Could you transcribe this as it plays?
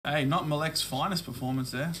Hey, not Malek's finest performance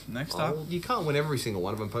there. Next up. You can't win every single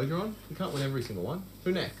one of them, Pokemon. You can't win every single one.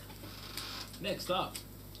 Who next? Next up,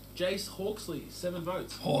 Jace Hawksley, 7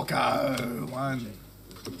 votes. Hawko. 1,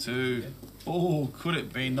 2. Oh, could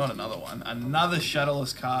it be? Not another one. Another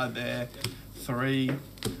shadowless card there. 3,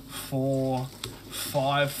 4,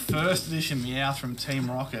 5. First edition Meowth from Team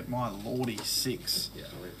Rocket. My lordy. 6,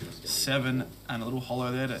 7, and a little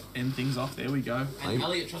hollow there to end things off. There we go. And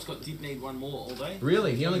Elliot Truscott did need one more all day.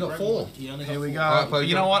 Really? He only got 4. Here we go. Right,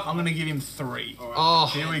 you know what? I'm going to give him 3. Right. Oh,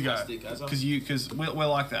 here we go. Because we're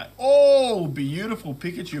like that. Oh, beautiful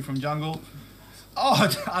Pikachu from Jungle. Oh,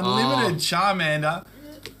 unlimited Charmander.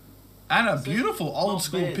 And a beautiful old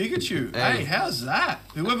school Pikachu. Hey, how's that?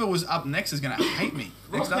 Whoever was up next is going to hate me.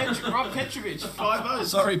 Rob Petrovich, 5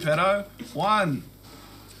 votes. Sorry, Pedo. 1,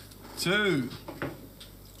 2,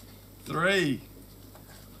 3,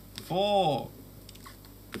 4,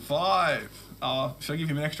 5. Oh, should I give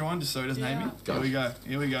him an extra one just so he doesn't hate me? Go. Here we go.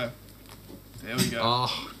 Here we go. There we go.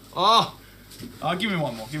 Oh, give me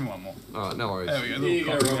one more. Give me one more. all right, no worries. There we go. There you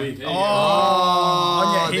go, Robbie. There you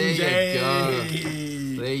Oh, there you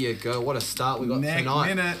go. There you go. What a start we got Neck tonight.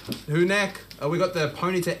 minute. Who neck? We got the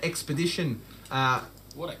Ponyta Expedition.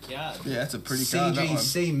 What a card. Yeah, that's a pretty card, that one.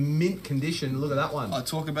 CGC mint condition. Look at that one. I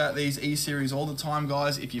talk about these E-Series all the time,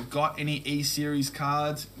 guys. If you've got any E-Series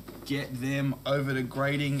cards, get them over to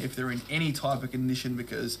grading if they're in any type of condition,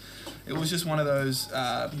 because it was just one of those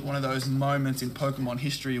moments in Pokemon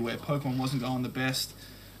history where Pokemon wasn't going the best,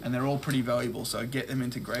 and they're all pretty valuable, so get them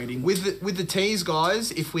into grading. With the teas,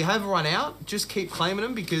 guys, if we have run out, just keep claiming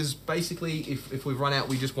them, because basically if we've run out,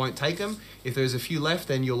 we just won't take them. If there's a few left,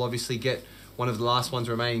 then you'll obviously get one of the last ones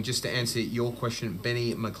remaining, just to answer your question,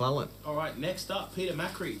 Benny McClellan. All right, next up, Peter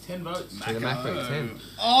Macri, 10 votes. Peter Macri, 10.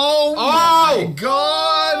 Oh my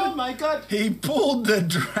god! Oh my god! He pulled the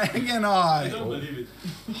Dragonite! I don't believe it.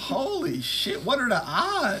 Holy shit, what are the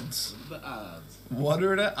odds? The odds. What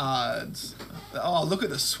are the odds? Oh, look at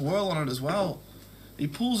the swirl on it as well. He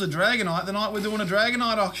pulls a Dragonite the night we're doing a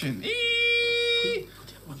Dragonite auction. Eee!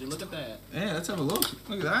 Would you look at that? Yeah, let's have a look.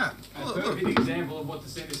 Look at that. A Look, perfect look. example of what to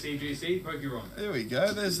send to CGC, Pokemon. There we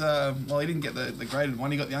go. There's well, he didn't get the graded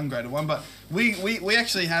one. He got the ungraded one. But we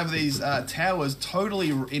actually have these towers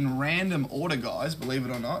totally in random order, guys. Believe it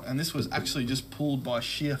or not. And this was actually just pulled by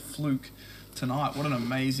sheer fluke tonight. What an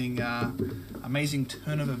amazing amazing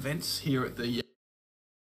turn of events here at the.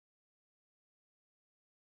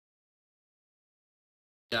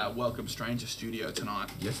 Welcome Stranger Studio tonight.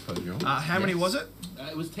 Yes, Pokemon. How many was it?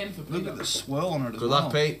 It was 10 for Peter. Look at the swirl on it as Good well.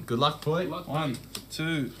 luck, Pete. Good luck, Pete. Good luck, 1,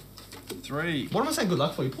 2, 3, What am I saying good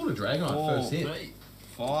luck for? You pulled a Dragonite 4, first hit. Mate.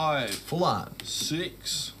 5, Full art.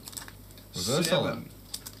 6, Reverse 7,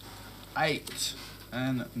 8,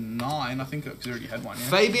 and 9. I think because I already had one. Yeah?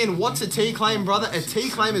 Fabian, what's a T-claim, brother? A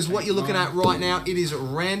T-claim is what you're looking at right now. It is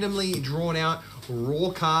randomly drawn out raw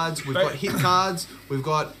cards. We've got hit cards. We've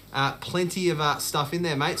got plenty of stuff in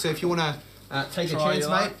there, mate. So if you want to take a chance,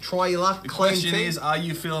 mate, try your luck. The Claim question team. is, are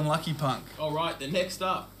you feeling lucky, punk? All right, the next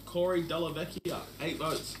up, Corey Delavecchia, 8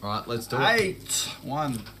 votes. All right, let's do it. 8.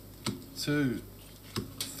 1, 2,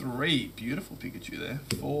 3. Beautiful Pikachu there.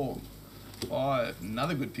 4, 5.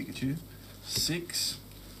 Another good Pikachu. 6,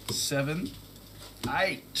 7,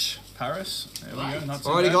 8. Paris. There we go. Not so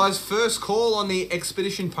Alrighty, bad. guys. First call on the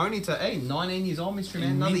Expedition Ponyta. Hey, 19 years old, Mystery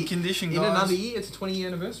Man. In mint condition, in guys. another year, it's a 20-year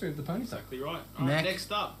anniversary of the Ponyta. Exactly right. All right,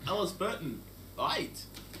 next up, Ellis Burton, 8.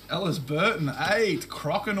 Ellis Burton, 8.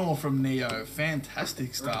 Croconaw from Neo.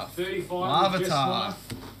 Fantastic stuff. 35. Larvitar.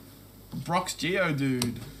 Brock's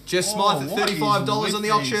Geodude. Jess Oh, Smythe at what $35 is on the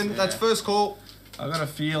with auction. these? That's Yeah. first call. I got a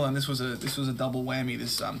feeling this was a double whammy.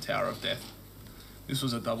 This Tower of Death. This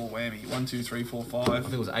was a double whammy. 1, 2, 3, 4, 5. I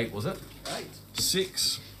think it was 8, was it? 8.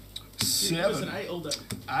 6, It was 7, an 8 all day.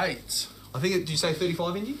 8. I think, did you say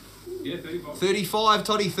 35, Ingy? Yeah, 35. 35,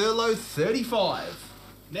 Toddy Thurlow, 35.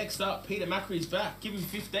 Next up, Peter Macri's back. Give him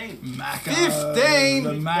 15. Macco. 15.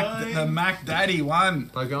 The Mac Daddy.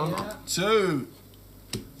 1, Pokemon. Yeah. 2,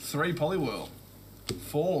 3 Poliwhirl.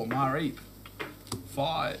 4 Mareep.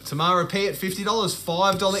 5, Tamara P at $50.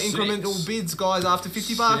 $5 Six. incremental bids, guys, after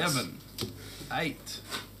 $50. 7, 8,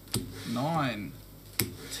 9,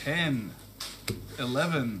 10,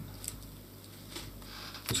 11,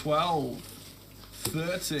 12,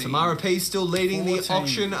 13. Tamara P still leading 14. the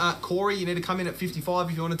auction. Corey, you need to come in at 55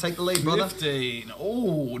 if you want to take the lead, brother. 15.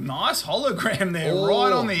 Oh, nice hologram there, Oh,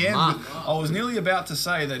 right on the end. Mark. I was nearly about to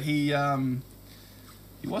say that he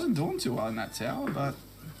wasn't doing too well in that tower, but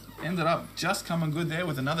ended up just coming good there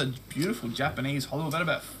with another beautiful Japanese holo. We've had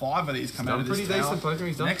about 5 of these come out Done of this pretty tower. decent, Pokemon.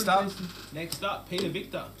 He's done Next pretty up, decent. Next up, Peter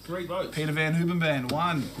Victor, 3 votes. Peter Van Hoovenband.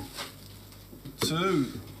 1, 2,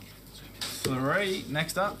 3.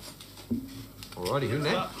 Next up, Alrighty, who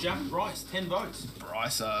next? Jack Rice, 10 votes.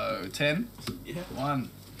 Bryso. 10. Yeah. 1,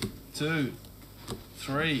 2,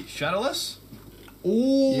 3. Shadowless.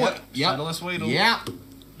 Ooh, Yep. yep. Shadowless Weedle. Yeah.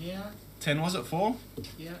 Yeah. 10 was it? 4.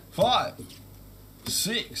 Yeah. 5,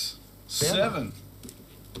 6, 7,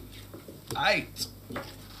 8,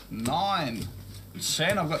 9,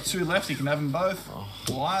 10. I've got 2 left. You can have them both.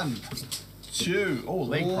 1, 2. Oh,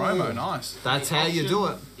 league Ooh. promo. Nice. That's how you do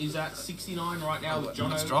it. Is at 69 right now with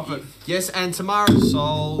Jono. Let's drop it. Yes, and Tamara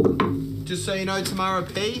sold. Just so you know, Tamara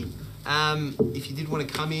P. If you did want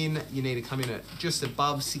to come in, you need to come in at just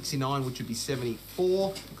above 69, which would be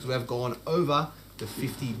 74, because we have gone over the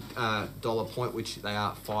 $50 point, which they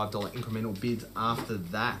are $5 incremental bids after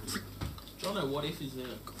that. Jono, what if is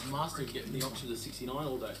a master of getting the options at 69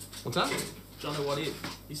 all day? What's that? Jono, what if?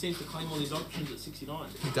 He seems to claim all his options at 69.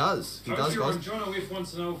 He does. He does, guys. John O'Wiff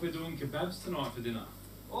wants to know if we're doing kebabs tonight for dinner.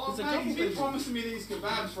 Oh, There's a couple he's been people- promising me these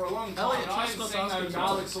kebabs for a long time. Elliot, I trust haven't us, seen ask no him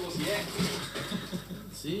garlic first. sauce yet.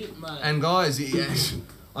 That's it, mate. And guys, yes,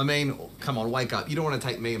 I mean, come on, wake up. You don't want to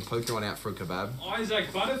take me and Pokemon out for a kebab.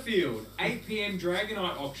 Isaac Butterfield, 8 p.m.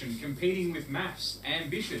 Dragonite auction, competing with Maths.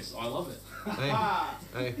 Ambitious, I love it. Hey,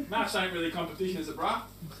 hey. Maths ain't really competition, is it, bruh?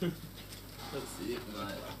 That's it,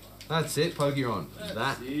 mate. That's it, Pokemon. That's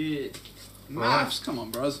That. it. Maths, come on,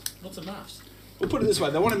 bros. What's a maths? We'll put it this way.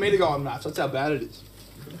 They wanted me to go on maths. That's how bad it is.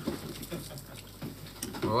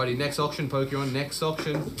 Alrighty, next auction, Pokemon. Next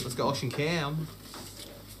auction. Let's go auction cam.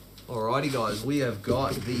 Alrighty, guys. We have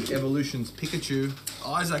got the Evolutions Pikachu.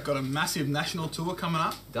 Isaac got a massive national tour coming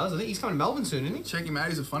up. Does, I think he's coming to Melbourne soon, isn't he? Check him out.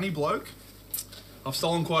 He's a funny bloke. I've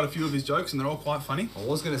stolen quite a few of his jokes, and they're all quite funny. I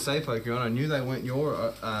was going to say, Pokemon, I knew they weren't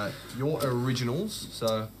your originals,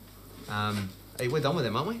 so hey, we're done with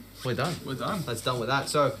them, aren't we? We're done. We're done. That's done with that.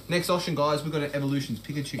 So, next auction, guys, we've got an Evolutions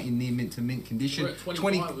Pikachu in near mint to mint condition. We're at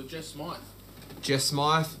 25 with Jess Smythe. Jess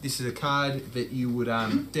Smythe, this is a card that you would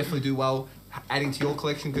definitely do well adding to your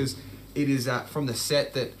collection, because it is from the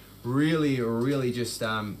set that really just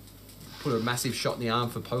put a massive shot in the arm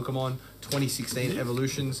for Pokemon. 2016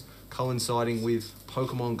 Evolutions, coinciding with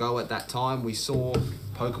Pokemon Go at that time. We saw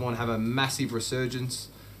Pokemon have a massive resurgence.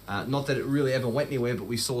 Not that it really ever went anywhere, but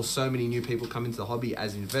we saw so many new people come into the hobby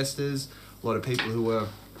as investors. A lot of people who were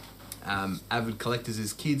avid collectors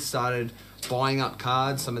as kids started buying up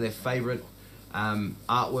cards, some of their favourite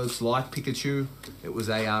artworks like Pikachu. It was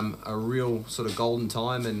a real sort of golden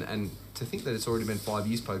time, and to think that it's already been 5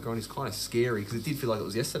 years, Pokemon, is kind of scary, because it did feel like it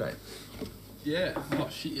was yesterday. Yeah. Oh,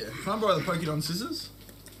 shit, yeah. Can I borrow the Pokédon scissors?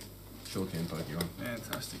 Sure can, Pokemon.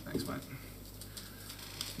 Fantastic. Thanks, mate.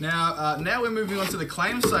 Now we're moving on to the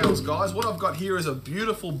claim sales, guys. What I've got here is a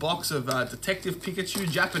beautiful box of Detective Pikachu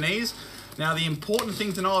Japanese. Now, the important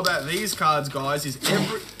thing to know about these cards, guys, is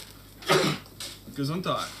every...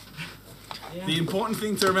 Gesundheit. Yeah. The important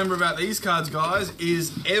thing to remember about these cards, guys,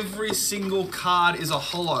 is every single card is a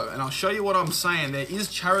holo. And I'll show you what I'm saying. There is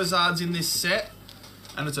Charizards in this set,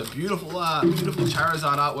 and it's a beautiful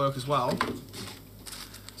Charizard artwork as well.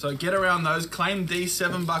 So get around those. Claim these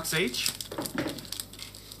 $7 each.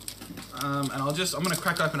 And I'm going to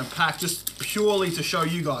crack open a pack just purely to show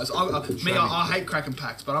you guys. I hate cracking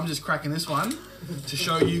packs, but I'm just cracking this one to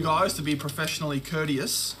show you guys, to be professionally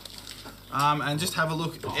courteous. And just have a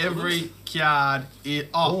look. Every card is...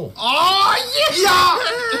 Oh,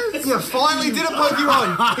 yes! You finally did it,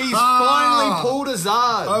 Pokemon! He's finally pulled a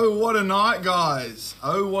Zard! Oh, what a night, guys.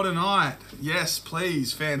 Oh, what a night. Yes,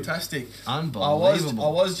 please. Fantastic. Unbelievable. I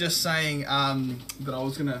was just saying that I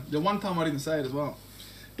was going to... The one time I didn't say it as well.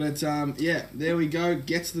 But, yeah, there we go.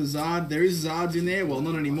 Gets the Zard. There is Zards in there. Well,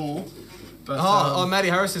 not anymore. But, Matty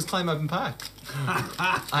Harris says claim open pack.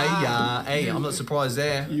 Hey, I'm not surprised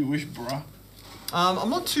there. You wish, bruh. I'm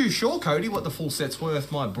not too sure, Cody, what the full set's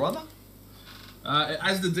worth, my brother.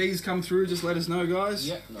 As the Ds come through, just let us know, guys.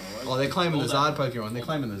 Yeah, no worries. Oh, they're claiming the All Zard, Pokemon. They're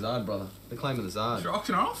claiming the Zard, brother. They're claiming the Zard. Should I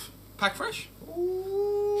auction it off? Pack fresh? Ooh.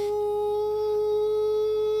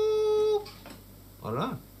 I don't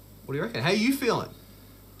know. What do you reckon? How you feeling?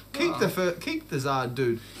 Keep the Zard,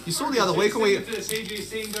 dude. You saw the other week when we... Send it to the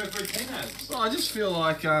CGC and go for a 10 ads. Well, I just feel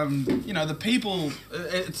like, the people...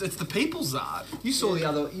 It's the people's Zard. You saw the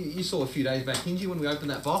other... You saw a few days back, Hingy, when we opened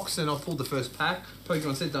that box and I pulled the first pack.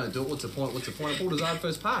 Pokemon said, don't do it. What's the point? What's the point? I pulled a Zard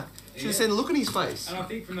first pack. Should have seen the look on his face. And I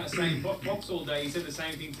think from that same box all day, he said the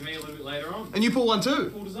same thing to me a little bit later on. And you pulled one too.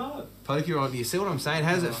 Pulled a Zard. Pokemon, you see what I'm saying?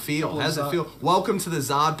 How does it feel? How does it feel? Welcome to the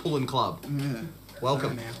Zard Pulling Club. Yeah.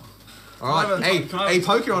 Welcome. All right. Hey, Can I have a-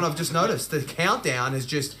 Pokemon, I've just noticed the countdown has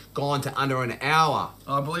just gone to under an hour.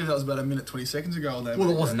 I believe that was about a minute 20 seconds ago. There, Well,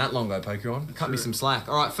 it wasn't that long ago, Pokemon. Cut me some slack.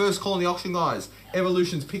 All right, first call in the auction, guys.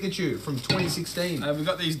 Evolution's Pikachu from 2016. Have we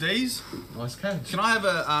got these Ds? Nice catch. Can I have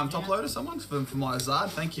a top loader, someone, for my Zard?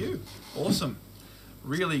 Thank you. Awesome.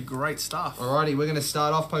 Really great stuff. Alrighty, we're going to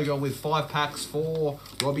start off, Pokemon, with 5 packs for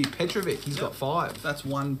Robbie Petrovic. He's got 5. That's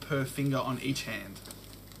 1 per finger on each hand.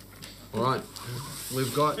 Alright,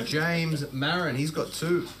 we've got James Marin. He's got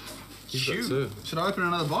 2. He's got 2. Should I open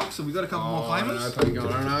another box? Have we got a couple more I don't flavors? know, Pokemon,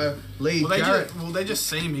 I don't know. Lee Jarrett. They just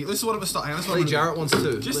see me. This is what it was starting. Lee Jarrett wants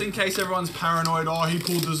 2. Just in case everyone's paranoid, oh, he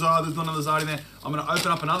pulled the Zard, there's not another Zard in there. I'm going to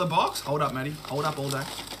open up another box. Hold up, Matty. Hold up all day.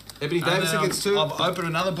 Ebony Davison gets 2. I've opened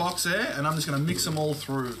another box there, and I'm just going to mix them all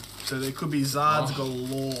through. So there could be Zards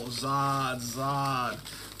galore. Zard.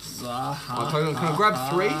 Right, Pokemon, can I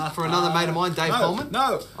grab 3 for another mate of mine, Dave Coleman?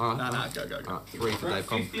 No. All right, No, go. All right, 3 for Right, Dave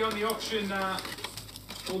Coleman. 50 on the auction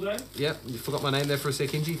all day. Yep, you forgot my name there for a sec,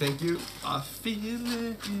 Ingy. Thank you. I feel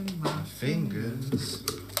it in my Fingers.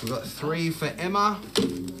 We've got 3 for Emma.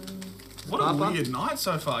 What a Papa. weird night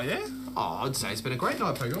so far, yeah? Oh, I'd say it's been a great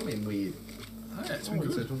night, Pokemon. I mean, weird. Yeah, it's been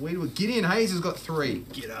good. Weird. Gideon Hayes has got 3.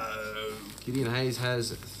 G'day. Gideon Hayes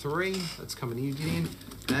has 3. That's coming to you, Gideon.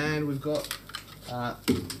 And we've got 5.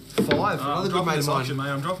 Another good mate of auction, mine.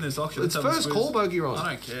 mate. I'm dropping this auction. It's Let's have a first squiz. call, Bogey Ron. I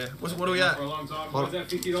don't care. What are we at? For a long time. What? Guys, at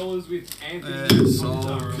 $50 with Anthony. Yeah, so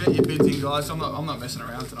Montaro. get your bids in, guys. I'm not messing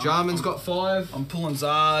around tonight. Jarman's got 5. I'm pulling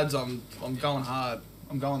Zards. I'm going hard.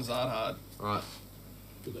 I'm going Zard hard. Right.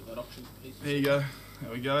 Look at that auction piece. There you go.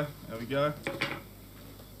 There we go. There we go.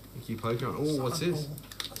 Thank you, Pokemon. Oh, what's this?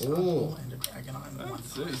 Oh.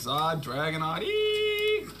 That's it. Zard, Dragonite.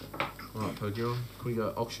 Eek. Alright, Pokemon. Can we go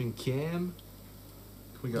auction cam?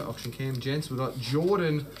 Gents? We've got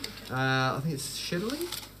Jordan. I think it's Shedley.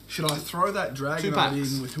 Should I throw that 2 Dragonite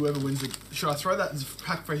packs. in with whoever wins the... Should I throw that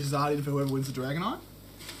pack fresh Zard in for whoever wins the Dragonite?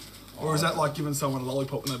 Or is that like giving someone a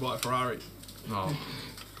lollipop when they buy a Ferrari? No.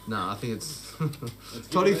 No, I think it's Let's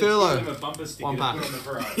Toddy give them Thurlow. a bumper sticker 1 to pack. put on the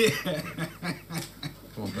Ferrari. Yeah.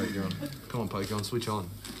 Come on, Pokemon. Come on, Pokemon. Switch on.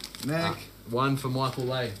 Neck. 1 for Michael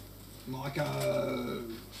Lay. Michael.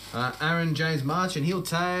 Aaron James March, and he'll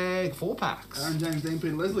take 4 packs. Aaron James, Dean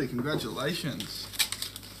Peter Leslie, congratulations.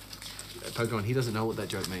 Pokemon, he doesn't know what that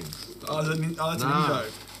joke means. Oh, that's an Nah. in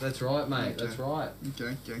joke. That's right, mate. Okay. That's right.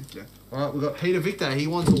 Okay. Alright, we've got Peter Victor. He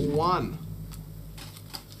wants 1.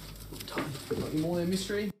 Got any more there,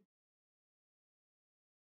 mystery?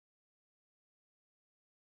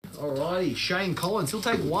 Alrighty, Shane Collins. He'll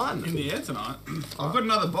take 1. In the air tonight. I've got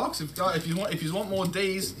another box. If you want more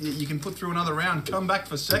D's, you can put through another round. Come back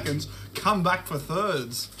for seconds. Come back for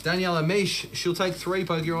thirds. Daniela Mish. She'll take 3,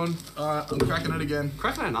 Pokemon. Alright, I'm cracking it again.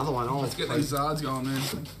 Cracking another one. Oh, Let's get these Zards going, man.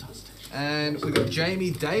 And we've got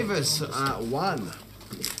Jamie Davis, 1.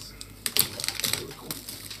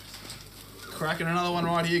 Cracking another one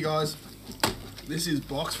right here, guys. This is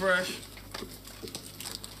box fresh.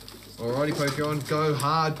 Alrighty, Pokemon. Go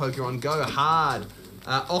hard, Pokemon. Go hard.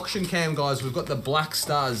 Auction cam, guys. We've got the Black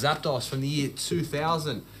Star Zapdos from the year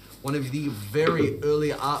 2000. One of the very early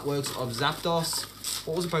artworks of Zapdos.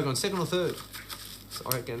 What was it, Pokemon? 2nd or 3rd? So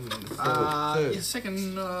I reckon 3rd. Your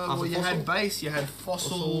second, After you Fossil? had base, you had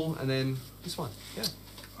Fossil. And then this one. Yeah.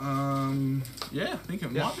 Yeah, I think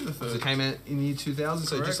it Yeah. might be the So third. it came out in the year 2000,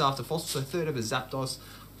 so Correct. just after Fossil. So 3rd ever Zapdos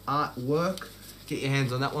artwork. Get your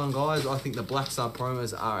hands on that one, guys. I think the Black Star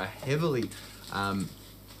promos are a heavily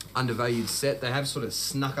undervalued set. They have sort of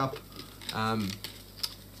snuck up on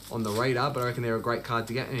the radar, but I reckon they're a great card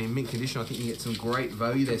to get. And in mint condition, I think you can get some great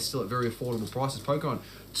value. They're still at very affordable prices. Pokemon,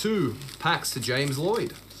 2 packs to James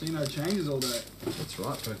Lloyd. See no changes all day. That's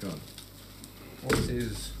right, Pokemon. What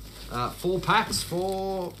is 4 packs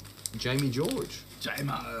for Jamie George.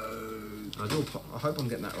 J-Mo. I hope I'm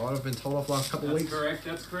getting that right. I've been told off last couple of That's weeks. correct.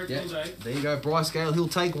 That's correct Yeah. all day. There you go. Bryce Gale, he'll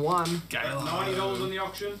take 1. $90 on the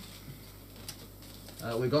auction.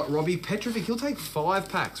 We got Robbie Petrovic. He'll take 5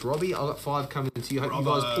 packs. Robbie, I got 5 coming to you. Hope you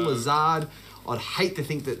guys Robbo. pull a Zard. I'd hate to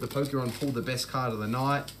think that the Pokemon pulled the best card of the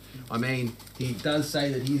night. I mean, he does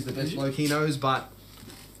say that he's the best bloke he knows, but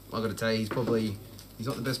I got to tell you, he's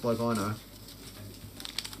not the best bloke I know.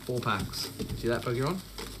 4 packs. See that, Pokemon?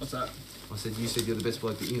 What's that? I said, you said you're the best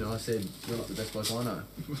bloke that you know. I said, you're not the best bloke I know.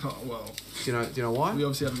 Oh, well, Do you know why? we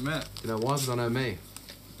obviously haven't met. Do you know why? Because I know me.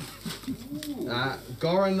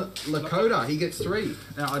 Goran Lakota, he gets 3.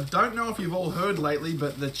 Now, I don't know if you've all heard lately,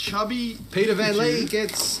 but the chubby... Peter Van Lee Pikachu-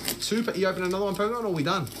 gets 2. You open another one, Pokemon, or are we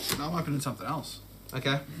done? No, I'm opening something else.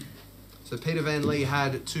 Okay. So Peter Van Lee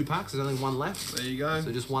had 2 packs. There's only 1 left. There you go.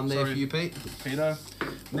 So just 1 there Sorry, for you, Pete. Peter.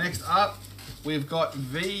 Next up, we've got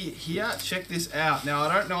V here. Check this out. Now,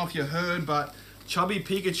 I don't know if you heard, but Chubby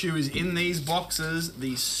Pikachu is in these boxes.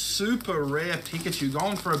 The super rare Pikachu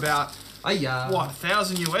going for about, what,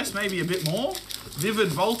 1,000 US, maybe a bit more? Vivid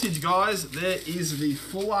Voltage, guys. There is the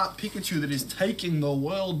full art Pikachu that is taking the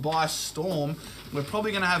world by storm. We're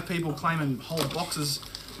probably going to have people claiming whole boxes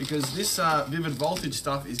because this Vivid Voltage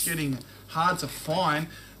stuff is getting hard to find.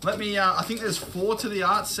 Let me, I think there's 4 to the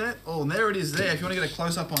art set. Oh, and there it is there. If you want to get a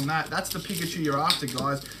close-up on that, that's the Pikachu you're after,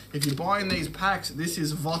 guys. If you're buying these packs, this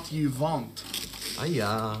is what you want.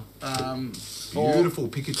 Beautiful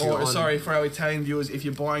Pikachu. Or, sorry, for our Italian viewers, if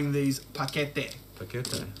you're buying these, paquete.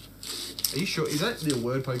 Paquete. Are you sure? Is that the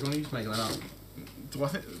word Pokemon? Are you just making that up? Do I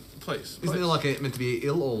think? Please. Isn't there like meant to be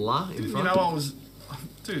il or la in front? You know, I was...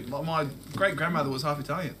 Dude, my great-grandmother was half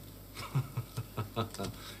Italian.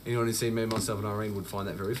 Anyone who's seen me, myself, and Irene would find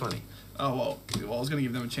that very funny. Oh, well, I was going to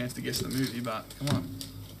give them a chance to guess the movie, but come on.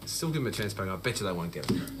 Still give them a chance, Pokemon. I bet you they won't get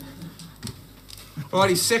it.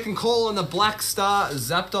 Alrighty, second call on the Black Star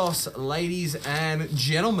Zapdos, ladies and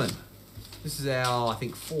gentlemen. This is our, I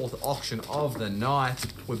think, 4th auction of the night.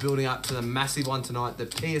 We're building up to the massive one tonight, the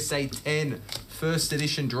PSA 10 First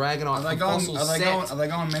Edition Dragonite. Are they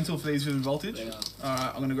going mental for these Vivid Voltage? They are. Alright,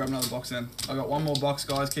 I'm going to grab another box then. I got one more box,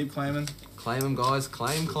 guys. Keep claiming. Claim them, guys.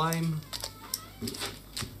 Claim.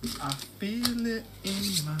 I feel it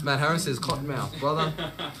in my... Matt Harris says Cottonmouth. Brother,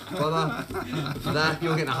 for that,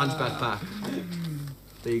 you're getting a Hunchback pack.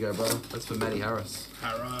 There you go, brother. That's for Matty Harris.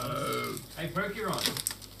 Harrow. Hey,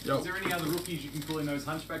 Pokemon. Yo. Is there any other rookies you can pull in those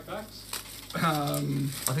Hunchback packs? I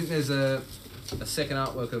think there's a second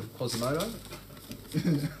artwork of Quasimodo.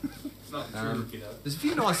 It's not the true rookie, though. There's a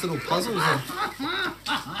few nice little puzzles.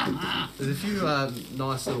 There's a few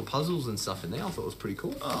nice little puzzles and stuff in there. I thought it was pretty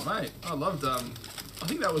cool. Oh, mate. I loved... I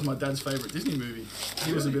think that was my dad's favourite Disney movie.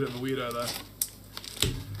 He was a bit of a weirdo, though.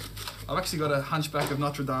 I've actually got a Hunchback of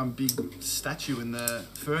Notre Dame big statue in the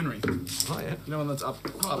fernery. Oh, yeah. You know one that's up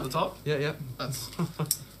the top? Yeah. That's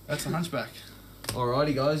the Hunchback.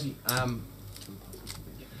 Alrighty, guys.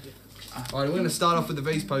 Alright, we're going to start off with the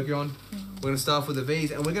V's, Pokemon. We're going to start off with the V's,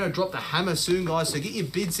 and we're going to drop the hammer soon, guys. So get your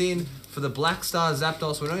bids in for the Black Star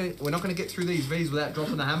Zapdos. We're not going to get through these V's without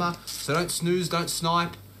dropping the hammer. So don't snooze, don't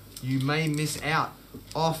snipe. You may miss out.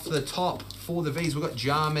 Off the top for the V's, we've got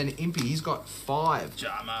Jarman Impy. He's got 5.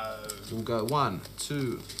 Jarmo. We'll go 1,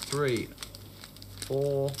 2, 3,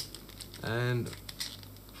 4, and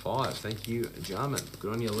 5. Thank you, Jarman.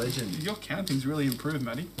 Good on your legend. Your counting's really improved,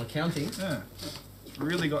 Matty. My counting? Yeah. It's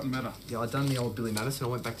really gotten better. Yeah, I done the old Billy Madison. I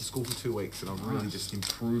went back to school for 2 weeks, and I've really just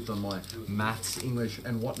improved on my maths, English,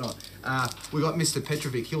 and whatnot. We got Mr.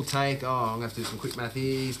 Petrovic. He'll take. I'm gonna have to do some quick math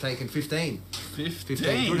here. He's taking 15.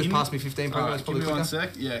 15. You just pass me 15. All right, That's probably give me quicker.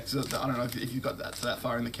 1 sec. Yeah, because I don't know if you got that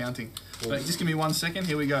far in the counting. But just give me 1 second.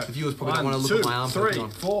 Here we go. The viewers probably don't want to look at my arm. 3,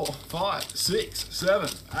 4, 5, 6, 7,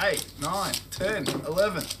 8, 9, 10,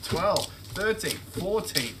 11, 12, 13,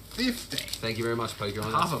 14, 15. Thank you very much,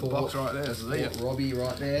 Pokemon. Half a box right there. So there. Robbie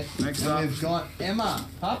right there. Next and up. we've got Emma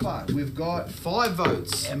Papa. We've got 5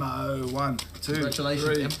 votes. MO 1, 2,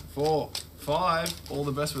 Congratulations, 3, Em. 4, 5. All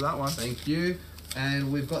the best with that one. Thank you.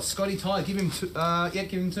 And we've got Scotty Ty. Give him 2.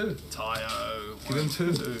 Give him 2. Tayo. Give him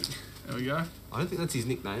 2. There we go. I don't think that's his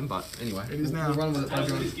nickname, but anyway. It is now. We'll run with it,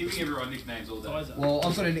 Tyson Pokemon. is giving everyone nicknames all day. Well,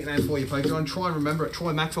 I've got a nickname for you, Pokemon. Try and remember it.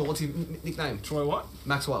 Troy Maxwell. What's his nickname? Troy what?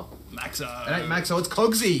 Maxwell. Maxo. It ain't Maxwell, it's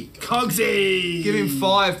Cogsy. Cogsy. Give him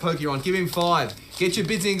 5, Pokemon. Give him 5. Get your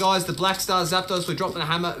bids in, guys. The Black Star Zapdos. We're dropping a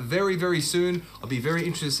hammer very, very soon. I'll be very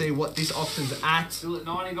interested to see what this auction's at. Still at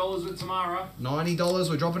 $90 with Tamara. $90.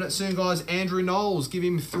 We're dropping it soon, guys. Andrew Knowles. Give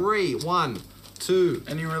him 3. 1, 2.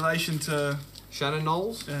 Any relation to... Shannon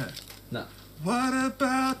Knowles? Yeah. No. What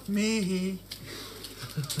about me?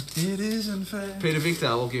 It isn't fair. Peter Victor.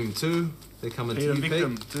 I'll give him 2. They're coming Peter to you,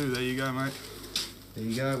 Victim, Pete. too. There you go, mate. There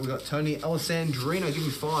you go. We've got Tony Alessandrino. Give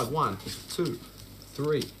him 5. 1, 2,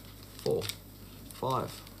 3, 4,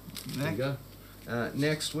 5. There you go.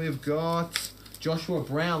 Next, we've got Joshua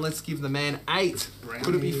Brown. Let's give the man 8. Brownie.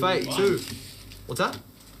 Could it be fate? 2. What's that?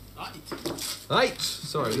 8.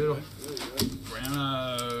 Sorry, little.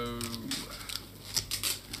 Browno.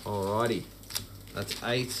 Alrighty. That's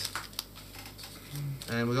 8.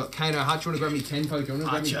 And we've got Kano Hutch. You want to grab me 10, Poke? You want to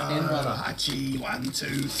grab me 10, brother? Hachi. 1, 2,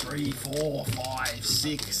 3, 4, 5,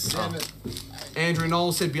 6, 7. Andrew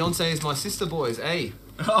Knowles said Beyonce is my sister, boys. Hey.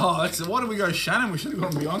 Oh, that's why did we go Shannon? We should have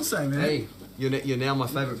gone Beyonce, man. Hey. You're now my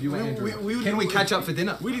favourite viewer, Andrew. we- Can we catch up for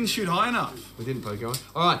dinner? We didn't shoot high enough. We didn't, Pokemon.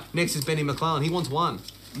 Alright, next is Benny McClellan. He wants 1.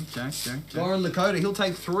 Okay. Lauren Lakota, he'll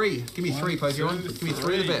take 3. Give me 3, 1, Pokemon. 2, Give me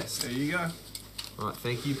 3 the 3. best. There you go. All right,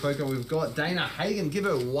 thank you, Poker. We've got Dana Hagen. Give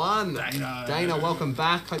it 1. Dana, welcome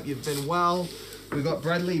back. Hope you've been well. We've got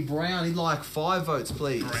Bradley Brown. He'd like 5 votes,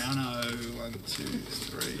 please. Browno, 1, 2,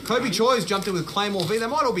 3. Kobe Choi's jumped in with Claymore V. They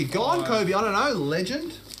might all be gone, Kobe. I don't know.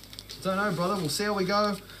 Legend? Don't know, brother. We'll see how we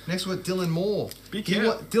go. Next, we've got Dylan Moore.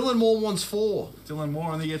 Dylan Moore wants 4. Dylan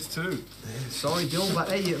Moore only gets 2. Yeah, sorry, Dylan, but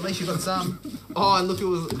hey, at least you got some. Oh, and look, it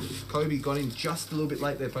was Kobe got in just a little bit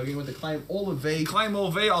late there, Kobe. You went to claim all of V. Claim all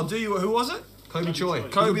V. I'll do you. Who was it? Kobe Choi.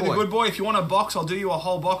 Kobe the good boy. If you want a box, I'll do you a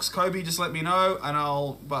whole box. Kobe, just let me know,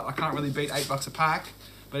 and but I can't really beat $8 a pack.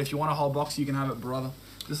 But if you want a whole box, you can have it, brother.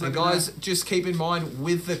 And guys, just keep in mind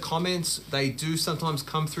with the comments, they do sometimes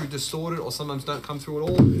come through distorted, or sometimes don't come through at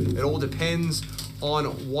all. It all depends on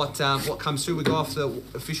what comes through. We go off the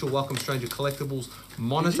official Welcome Stranger Collectibles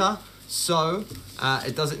monitor, so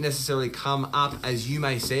it doesn't necessarily come up as you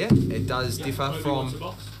may see it. It does differ from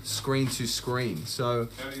screen to screen. So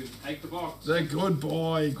take the box. The good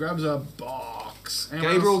boy grabs a box.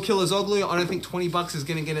 Gabriel Killer's-Oglu, I don't think $20 is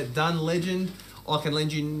going to get it done. Legend, I can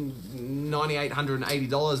lend you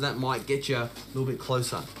 $9,880. That might get you a little bit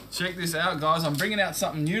closer. Check this out, guys. I'm bringing out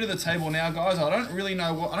something new to the table now, guys. I don't really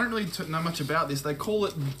know much about this. They call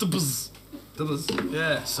it dibs.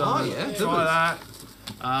 Yeah. So try that.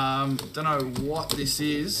 Don't know what this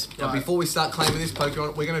is. But before we start claiming this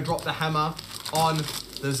Pokemon, we're going to drop the hammer on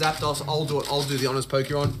the Zapdos. I'll do the honors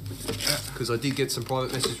Pokemon because I did get some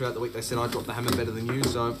private messages throughout the week. They said I dropped the hammer better than you,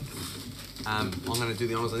 so. I'm going to do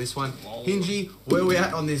the honours on this one. Whoa. Hingy, where are we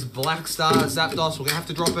at on this Black Star Zapdos? We're going to have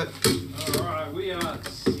to drop it. Alright, we are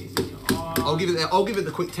sitting on... I'll give it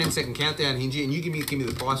the quick 10-second countdown, Hingy, and you give me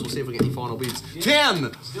the price. We'll see if we get any final bids.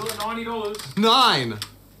 10! Still at $90. 9!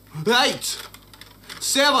 8!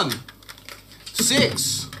 7!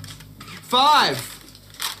 6! 5!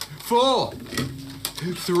 4!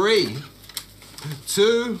 3!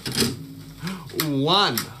 2!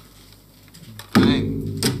 1! Bang!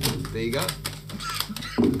 There you go.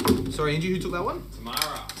 Sorry, Angie, who took that one?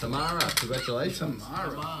 Tamara. Congratulations.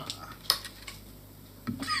 Tamara.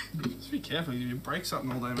 Just be careful. You break something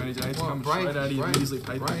all day, mate. It's come break, straight out of your break, measly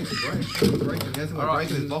paper. Break. All right,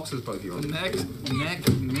 breaking his boxes, Pokemon.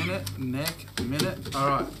 Neck, minute. All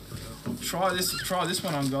right. Try this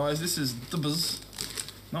one on, guys. This is Dibs.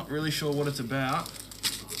 Not really sure what it's about.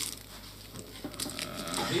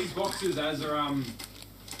 These boxes, as are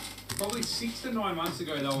probably 6 to 9 months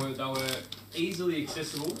ago, they were easily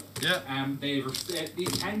accessible. Yeah. You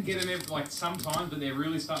can get them sometimes, but they're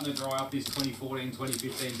really starting to dry up this 2014,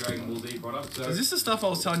 2015 Dragon Ball Z product. So is this the stuff I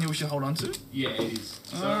was telling you we should hold on to? yeah, it is.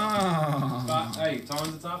 So, but hey,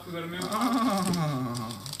 times are tough. We've got a minute.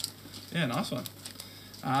 Yeah, nice one.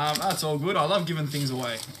 That's all good. I love giving things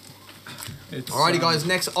away. Alrighty, guys.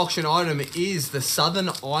 Next auction item is the Southern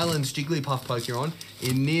Islands Jigglypuff Pokemon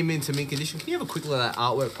in near mint to mint condition. Can you have a quick look at that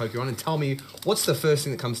artwork, Pokemon, and tell me what's the first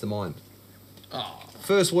thing that comes to mind? Oh,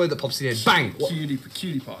 first word that pops in your head. Bang!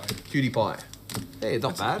 Cutie pie. Cutie pie. Hey,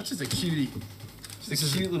 not bad. It's just a cutie.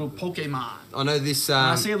 Just a cute little Pokemon. I know this.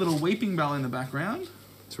 I see a little weeping bell in the background.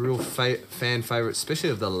 It's a real fan favourite, especially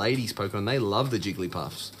of the ladies Pokemon. They love the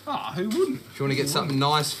Jigglypuffs. Oh, who wouldn't? If you want to get something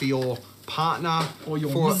nice for your partner or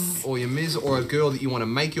your Miz or a girl that you want to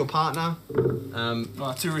make your partner.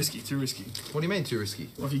 Too risky. What do you mean too risky?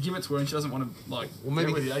 Well, if you give it to her and she doesn't want to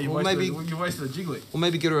get with you, you wasted a Jiggly. Or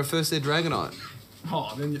maybe get her a first air Dragonite.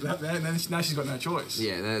 Oh, then now she's got no choice.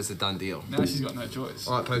 Yeah, that's a done deal. Now she's got no choice.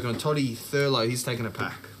 All right, Pokemon. Toddy Thurlow, he's taking a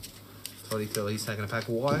pack. He's taking a pack.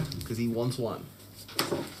 Why? Because he wants one.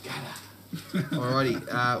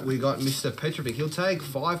 Alrighty, we got Mr. Petrovic. He'll take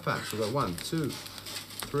 5 packs. We've got 1, 2,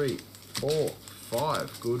 3, 4,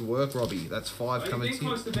 5. Good work, Robbie. That's 5 coming to you.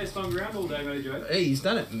 Close to best on ground all day, mate, Joe. Hey, he's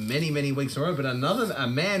done it many weeks in a row. But a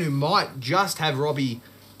man who might just have Robbie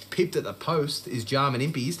pipped at the post is Jarman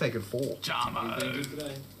Impey. He's taken 4. Jarman. He's been good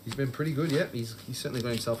today. He's been pretty good. Yep, he's certainly got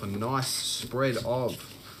himself a nice spread of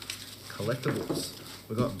collectibles.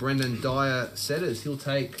 We've got Brendan Dyer Setters. He'll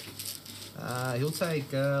take. Let's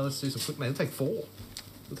do some quick, man. He'll take 4.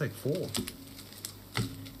 He'll take 4.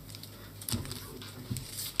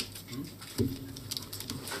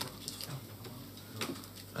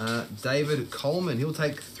 David Coleman, he'll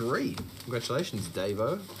take 3. Congratulations,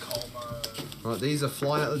 Davo. Coleman. Right, these are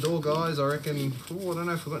flying out the door, guys. I reckon. I don't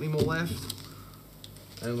know if we've got any more left.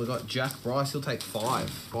 And we've got Jack Bryce. He'll take 5.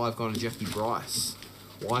 5 gone to Jeffy Bryce.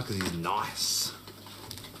 Why? Because he's nice.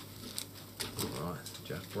 All right,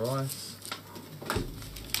 Jack Bryce.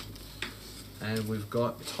 And we've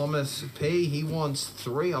got Thomas P. He wants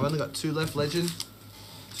 3. I've only got 2 left, Legend.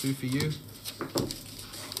 2 for you.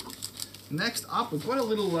 Next up, we've got a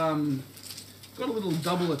little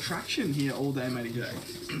double attraction here all day, Matty J.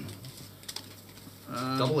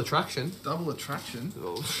 Double attraction. Double attraction.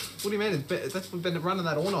 Oh, what do you mean? We've been running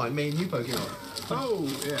that all night. Me and you, Pokemon. Oh,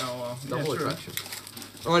 yeah, well, Double true. attraction.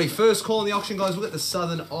 Alrighty, first call on the auction, guys. We've got the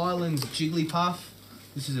Southern Islands Jigglypuff.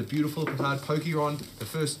 This is a beautiful looking card. Pokemon. The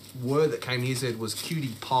first word that came here said was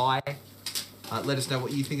cutie pie. Let us know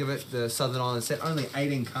what you think of it. The Southern Islands set. Only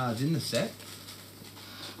 18 cards in the set.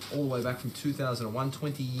 All the way back from 2001.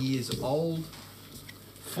 20 years old.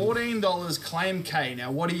 $14 claim K.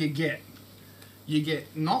 Now, what do you get? You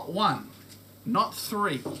get not one, not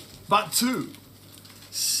three, but two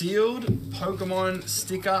sealed Pokemon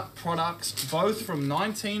sticker products, both from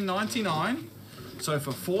 1999. So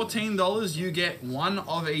for $14, you get one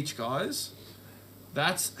of each, guys.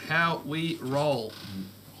 That's how we roll.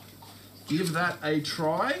 Give that a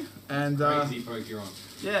try. And Crazy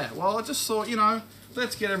Pokemon. yeah, well, I just thought, you know,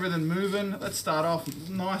 let's get everything moving. Let's start off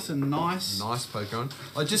nice and nice. Nice Pokemon.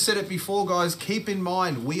 I just said it before, guys. Keep in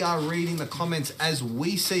mind, we are reading the comments as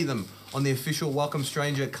we see them on the official Welcome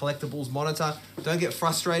Stranger Collectibles monitor. Don't get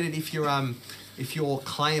frustrated if your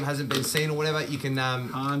claim hasn't been seen or whatever. You can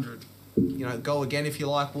 100. you know, go again if you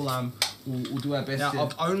like. We'll do our best. Now, to...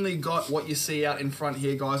 I've only got what you see out in front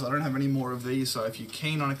here, guys. I don't have any more of these, so if you're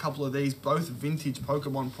keen on a couple of these, both vintage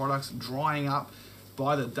Pokemon products drying up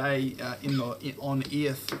by the day on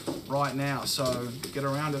Earth right now, so get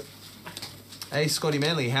around it. Hey, Scotty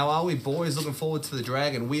Manley, how are we, boys? Looking forward to the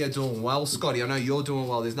Dragon. We are doing well, Scotty. I know you're doing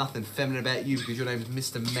well. There's nothing feminine about you because your name is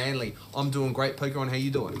Mr. Manley. I'm doing great. Pokemon, how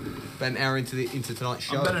you doing? About an hour into tonight's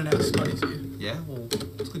show. I'm better now. Scotty's here. Yeah, well,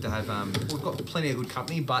 it's good to have. We've got plenty of good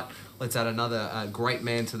company, but let's add another great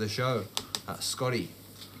man to the show, Scotty.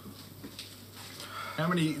 How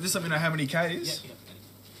many? Just let me know how many Ks. Yeah.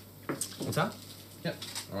 What's that? Yep.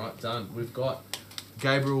 All right, done. We've got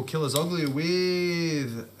Gabriel Killers-Ogley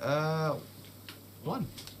with one.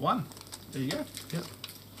 One. There you go. Yep.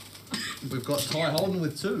 We've got Ty Holden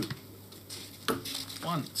with two.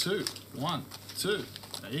 1, 2, 1, 2.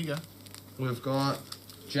 There you go. We've got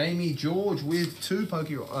Jamie George with two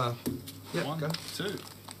Pokemon. Yep, 1, go. 2,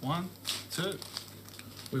 1, 2,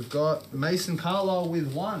 We've got Mason Carlisle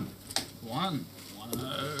with one. 1. 1-0.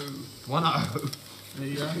 1-0. There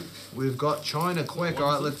you go. We've got China Quack.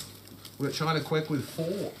 All right, we've got China Quack with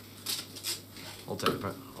 4. I'll take it,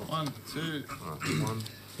 Pat. 1, 2, All right, 1.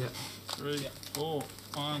 Yep. 3, 4,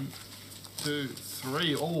 1, 2,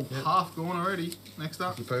 3. All Yep. half gone already. Next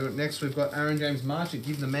up. Next, we've got Aaron James Marchant.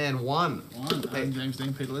 Give the man 1. 1. And James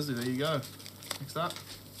Dean, Peter Leslie. There you go. Next up.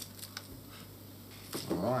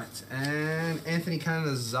 All right, and Anthony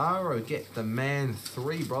Cannizzaro. Get the man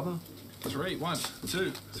 3, brother. 3, 1,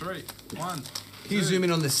 2, 3, 1. Can you zoom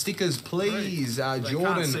in on the stickers, please? Jordan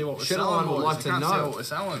Shedline would like to know. What we're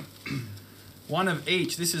selling. One of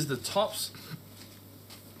each. This is the tops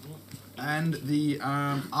and the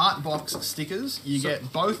art box stickers. You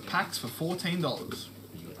get both packs for $14.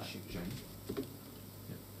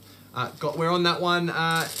 We're on that one.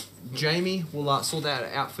 Jamie, we'll sort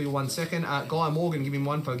that out for you 1 second. Guy Morgan, give him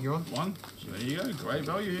 1 Pokemon. 1. There you go. Great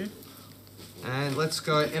value here. And let's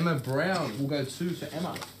go Emma Brown. We'll go 2 for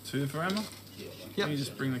Emma. 2 for Emma. Yep. Can you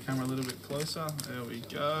just bring the camera a little bit closer? There we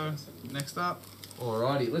go. Next up.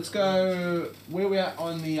 Alrighty, let's go. Where we at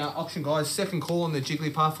on the auction, guys? Second call on the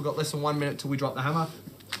Jigglypuff. We've got less than 1 minute till we drop the hammer.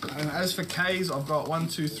 And as for Ks, I've got 1,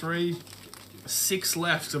 2, 3, 6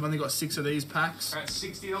 left. I've only got 6 of these packs. At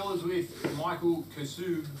 $60 with Michael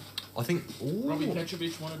Kosu. I think. Robbie Ooh.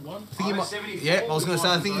 Petrovich wanted one. I think he might, 74 yeah, I was going to say,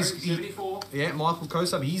 I think Michael, he's. 74. Yeah, Michael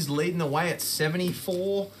Kosub, he's leading the way at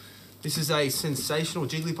 74. This is a sensational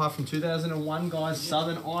Jigglypuff from 2001, guys. Yep.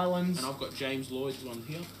 Southern Islands. And I've got James Lloyd's one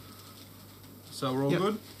here. So we're all Yep.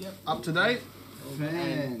 good? Yep. Up to date?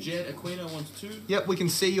 And Jed Aquino wants 2. Yep, we can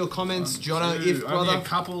see your comments, Jono, 2. if Only brother. a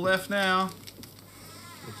couple left now.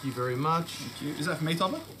 Thank you very much. Thank you. Is that for me,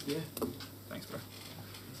 Topper? Yeah. Thanks, bro.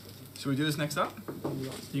 Should we do this next up?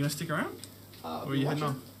 You gonna stick around? Or are you heading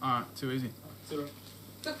off? Alright, too easy.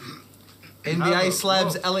 NBA Oh,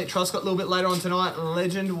 slabs, whoa. Elliot Truscott a little bit later on tonight.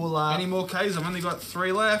 Legend will. Any more Ks? I've only got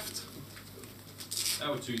 3 left. They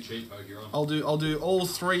were too cheap, Pokemon. I'll do all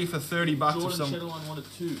 3 for $30 Jordan of some. Shedline wanted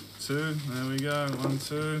 2. 2. There we go. 1,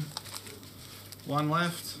 2. 1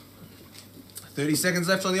 left. 30 seconds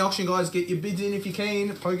left on the auction, guys. Get your bids in if you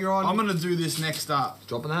can. Pokemon. I'm gonna do this next up.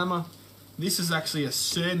 Dropping the hammer. This is actually a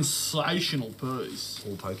sensational piece.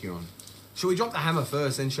 All Pokemon. Should we drop the hammer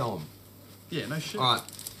first, then show them? Yeah, no shit. Alright.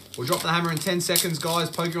 We'll drop the hammer in 10 seconds, guys.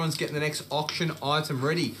 Pokemon's getting the next auction item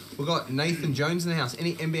ready. We've got Nathan Jones in the house.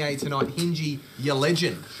 Any NBA tonight? Hingy, your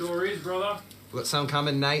legend. Sure is, brother. We've got some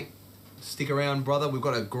coming, Nate. Stick around, brother. We've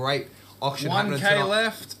got a great auction happening 1K tonight.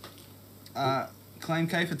 left. Claim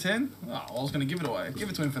K for 10. Oh, I was going to give it away. Give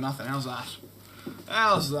it to him for nothing. How's that?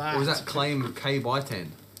 How's that? Or was that claim K by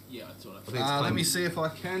 10? Yeah, that's what I I thought. think it's Let claim. me see if I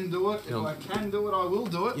can do it. If Yeah. I can do it, I will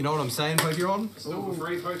do it. You know what I'm saying, Pokemon? Still for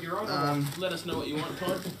free, Pokemon. Let us know what you want,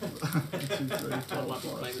 Todd. 1, 2, 3, 4, Todd might be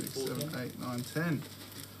 5, playing 6, with 7, 14. 8, 9, 10.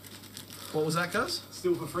 What was that, Gus?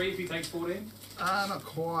 Still for free if he takes 14. Not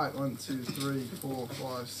quite. 1, 2, 3, 4,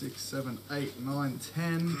 5, 6, 7, 8, 9,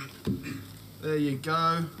 10. There you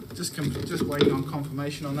go. Just waiting on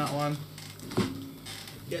confirmation on that one.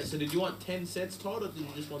 Yeah, so did you want 10 sets, Todd, or did you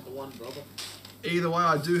just want the one brother? Either way,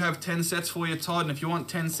 I do have 10 sets for you, Todd, and if you want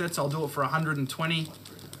 10 sets, I'll do it for 120,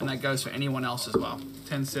 and that goes for anyone else as well.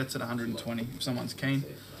 10 sets at 120, if someone's keen.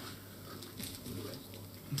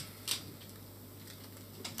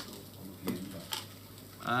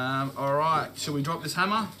 Alright, shall we drop this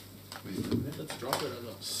hammer? Let's drop it.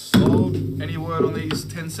 Sold. Any word on these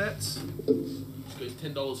 10 sets? It's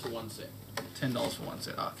 $10 for one set. $10 for one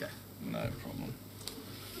set, okay. No problem.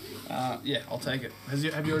 Yeah, I'll take it.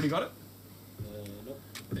 Have you already got it? Nope.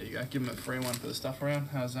 There you go. Give him a free one for the stuff around.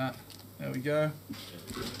 How's that? There we go.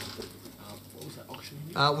 What was that auction?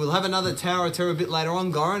 We'll have another Tower of Terror a bit later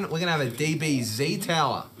on, Goran. We're going to have a DBZ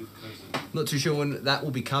Tower. Not too sure when that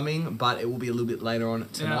will be coming, but it will be a little bit later on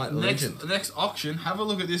tonight. Now, Legend. next auction, have a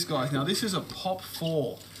look at this, guys. Now, this is a Pop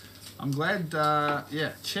 4. I'm glad,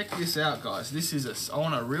 yeah, check this out, guys. This is I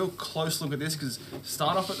want a real close look at this, because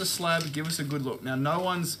start off at the slab, give us a good look. Now, no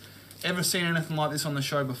one's ever seen anything like this on the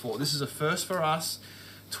show before. This is a first for us.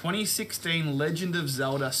 2016 Legend of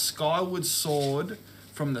Zelda Skyward Sword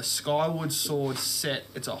from the Skyward Sword set.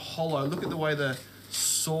 It's a holo. Look at the way the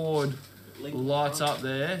sword lights up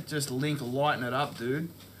there. Just Link lighting it up, dude.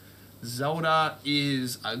 Zelda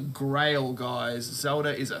is a grail, guys.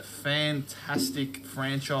 Zelda is a fantastic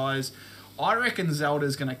franchise. I reckon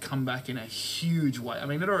Zelda's going to come back in a huge way. I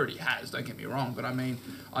mean, it already has, don't get me wrong. But I mean,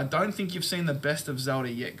 I don't think you've seen the best of Zelda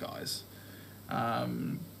yet, guys.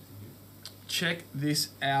 Check this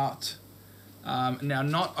out. Now,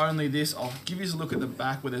 not only this, I'll give you a look at the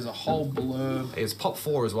back where there's a whole blurb. It's Pop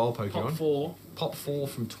 4 as well, Pokemon. Pop 4. Pop 4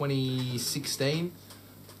 from 2016.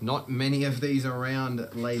 Not many of these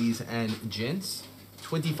around, ladies and gents.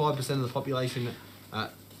 25% of the population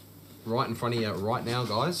right in front of you right now,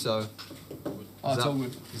 guys. So, Oh, it's all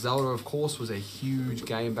good. Zelda, of course, was a huge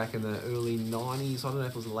game back in the early 90s. I don't know if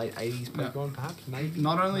it was the late 80s Pokemon, perhaps, maybe.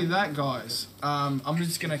 Not only that, guys, I'm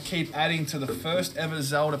just going to keep adding to the first ever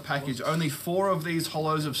Zelda package. Only 4 of these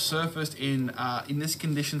holos have surfaced in this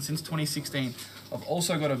condition since 2016. I've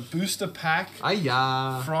also got a booster pack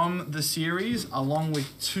from the series, along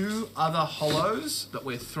with 2 other holos that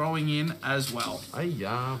we're throwing in as well.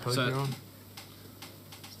 Pokemon. So,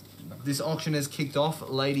 this auction has kicked off,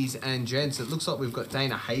 ladies and gents. It looks like we've got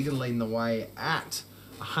Dana Hagen leading the way at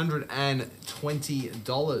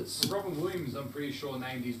 $120. Robin Williams, I'm pretty sure,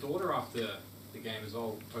 named his daughter after the game as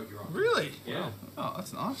well, Pokemon. Really? Yeah. Oh,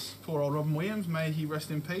 that's nice. Poor old Robin Williams. May he rest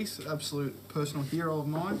in peace. Absolute personal hero of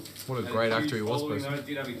mine. What a Had great huge actor he was, following, person. though.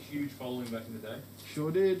 Did have a huge following back in the day. Sure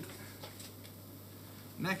did.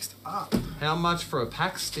 Next up. How much for a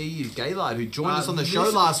pack? Steve Gaylard, who joined us on the this show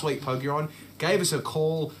is- last week, Pokemon, gave us a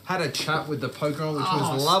call, had a chat with the Pokemon, which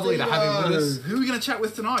was lovely to have him with us. Who are we going to chat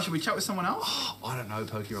with tonight? Should we chat with someone else? I don't know,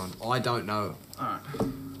 Pokemon. I don't know. Alright.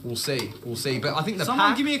 We'll see. We'll see. But I think the Someone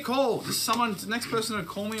pack... give me a call. Just someone, the next person to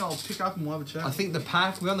call me, I'll pick up and we'll have a chat. I think the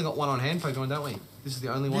pack... We only got one on hand, Pokemon, don't we? This is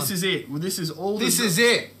the only one. This is it. Well, this is all. This is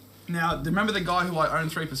it! Now, remember the guy who I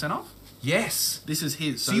own 3% of? Yes! This is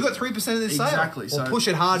his. So you got 3% of this sale? Exactly. Well, push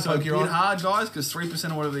it hard, so Pokemon. Hit hard, guys, because 3%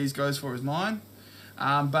 of whatever these goes for is mine.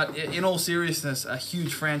 But in all seriousness, a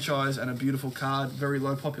huge franchise and a beautiful card. Very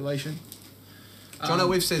low population. Jono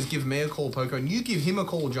Whiff says, give me a call, Pokemon. You give him a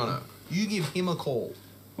call, Jono. You give him a call.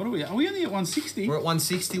 What are we? Are we only at 160? We're at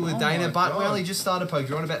 160 with Oh Dana, my but we God. only just started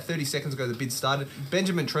Pokemon. About 30 seconds ago, the bid started.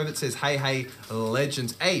 Benjamin Trevitt says, hey,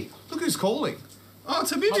 legends. Hey, look who's calling. Oh,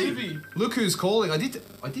 it's a Habibi. Look who's calling. I did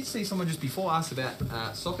see someone just before ask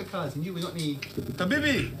about soccer cards. And we got any...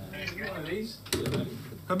 Habibi. One of these.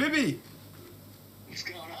 Habibi. What's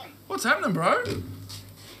going on? What's happening, bro?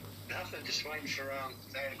 Nothing, just waiting for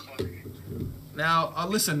 8 o'clock. Now,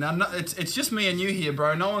 listen. Now, it's just me and you here,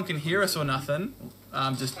 bro. No one can hear us or nothing.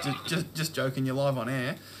 Just joking. You're live on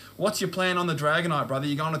air. What's your plan on the Dragonite, brother?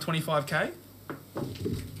 You going to 25k?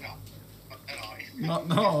 No, not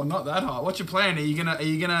that high. Not that high. What's your plan? Are you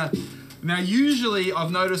gonna? Now, usually,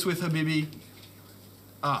 I've noticed with Habibi.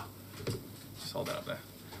 Just hold that up there.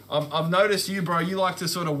 I've noticed you, bro. You like to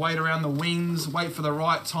sort of wait around the wings, wait for the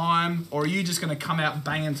right time, or are you just gonna come out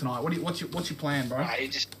banging tonight? What's your plan, bro? You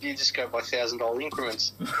just go by $1,000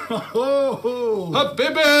 increments. Oh,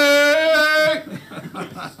 Habibi!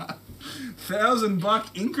 $1,000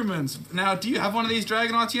 increments. Now, do you have one of these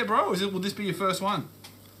Dragonites yet, bro? Or will this be your first one?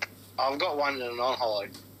 I've got one in a non-hollow.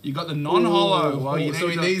 You got the non-hollow. Well, you so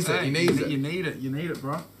he needs it. He needs it. You need it. You need it,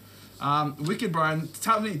 bro. Wicked, bro. And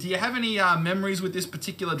tell me, do you have any memories with this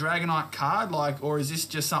particular Dragonite card? Like, or is this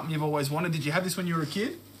just something you've always wanted? Did you have this when you were a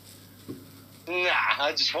kid? Nah,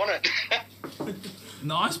 I just want it.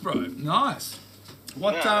 Nice, bro. Nice.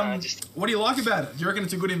 What what do you like about it? Do you reckon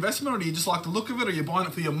it's a good investment, or do you just like the look of it, or you're buying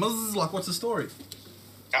it for your muzzles? Like, what's the story?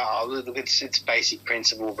 Oh, look, it's basic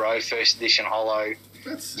principle, bro. First edition hollow.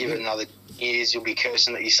 Give it another years, you'll be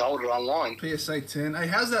cursing that you sold it online. PSA 10. Hey,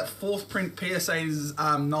 how's that fourth print PSA's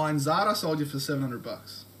 9 Zard I sold you for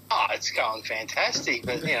 $700? Oh, it's going fantastic,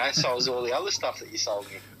 but so is all the other stuff that you sold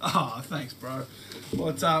me. Oh, thanks, bro.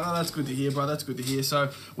 Well, that's good to hear, bro. That's good to hear. So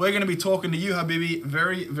we're going to be talking to you, Habibi,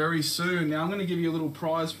 very, very soon. Now, I'm going to give you a little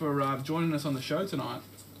prize for joining us on the show tonight.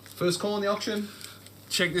 First call in the auction.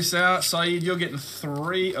 Check this out, Saeed. You're getting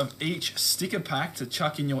 3 of each sticker pack to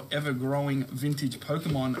chuck in your ever-growing vintage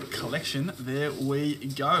Pokemon collection. There we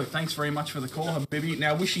go. Thanks very much for the call, Habibi.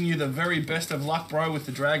 Now, wishing you the very best of luck, bro, with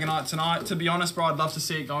the Dragonite tonight. To be honest, bro, I'd love to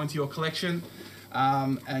see it go into your collection.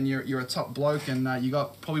 And you're a top bloke, and you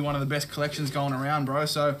got probably one of the best collections going around, bro.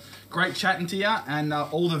 So great chatting to you, and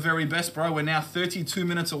all the very best, bro. We're now 32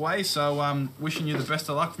 minutes away, so wishing you the best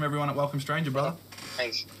of luck from everyone at Welcome Stranger, brother.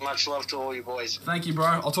 Thanks. Much love to all you boys. Thank you, bro.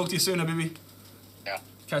 I'll talk to you soon, Habibi. Yeah.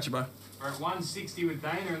 Catch you, bro. We're at 160 with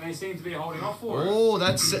Dana, and they seem to be holding off for it. Oh,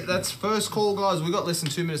 that's first call, guys. We got less than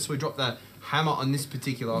 2 minutes, so we dropped the hammer on this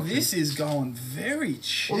particular auction. This is going very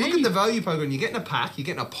cheap. Well, look at the value, Pokemon. You're getting a pack. You're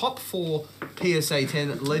getting a Pop 4 PSA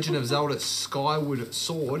 10 Legend of Zelda Skyward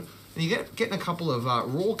Sword. And you're getting a couple of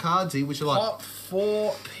raw cards here, which are like... Pop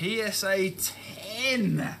 4 PSA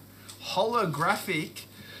 10 holographic.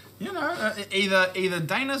 You know, either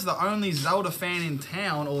Dana's the only Zelda fan in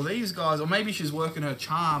town, or these guys, or maybe she's working her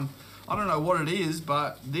charm. I don't know what it is,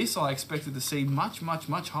 but this I expected to see much, much,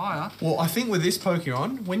 much higher. Well, I think with this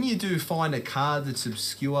Pokemon, when you do find a card that's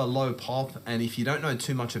obscure, low pop, and if you don't know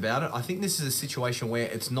too much about it, I think this is a situation where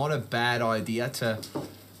it's not a bad idea to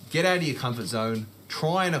get out of your comfort zone,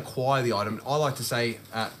 try and acquire the item. I like to say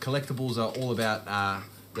collectibles are all about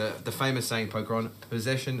the famous saying, Pokemon,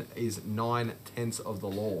 possession is 9/10 of the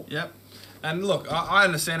law. Yep. And look, I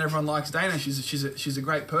understand everyone likes Dana. She's a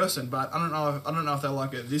great person, but I don't know if they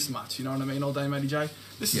like her this much. You know what I mean? All day, Matty J.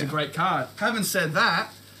 This is a great card. Having said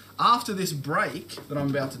that, after this break that I'm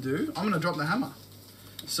about to do, I'm gonna drop the hammer.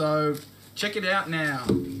 So check it out now.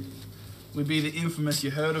 Would be the infamous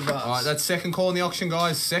You Heard of Us. All right, that's second call in the auction,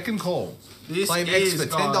 guys. Second call. This Claim is, X for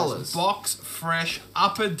guys, $10. box fresh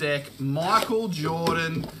upper deck Michael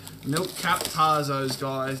Jordan milk cap Tarzos,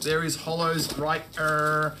 guys. There is hollows right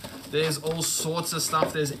there. There's all sorts of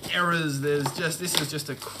stuff. There's errors. This is just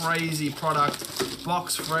a crazy product.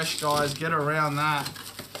 Box fresh, guys. Get around that.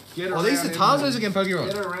 Get around. Oh, these are Tarzos again,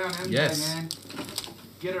 Pokemon. Get around MJ, Yes. man.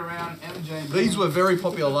 Get around MJ, man. These were very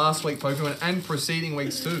popular last week, Pokemon, and preceding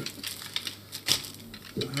weeks too.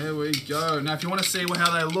 There we go. Now, if you want to see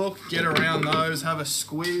how they look, get around those. Have a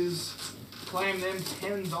squiz. Claim them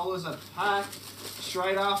 $10 a pack.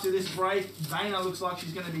 Straight after this break, Dana looks like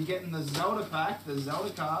she's going to be getting the Zelda pack, the Zelda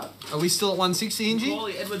card. Are we still at 160, Ingy?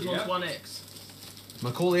 Macaulay Edwards wants 1X.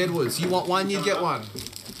 Macaulay Edwards, you want one, you get one.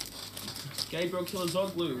 Gabriel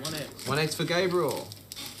Kilozoglu, 1X. 1X for Gabriel.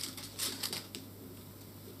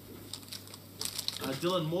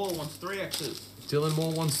 Dylan Moore wants 3Xs. Dylan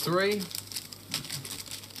Moore wants 3.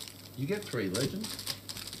 You get 3, legend.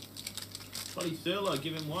 Toddy Thurlow,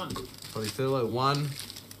 give him 1. Probably Thurlow, 1.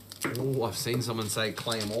 Oh, I've seen someone say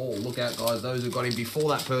claim all. Look out, guys. Those who got him before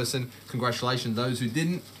that person, congratulations. Those who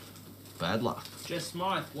didn't, bad luck. Jess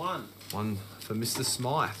Smythe, 1. 1 for Mr.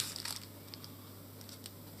 Smythe.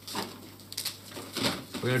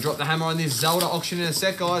 We're going to drop the hammer on this Zelda auction in a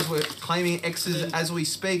sec, guys. We're claiming X's as we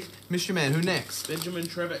speak. Mystery Man, who next? Benjamin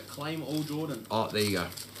Trevitt, claim all Jordan. Oh, there you go.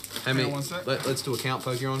 How many? Let's do a count,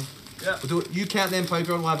 Pokemon. Yeah. We'll do it. You count them, Pokemon.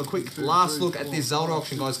 We'll have a quick last look at this Zelda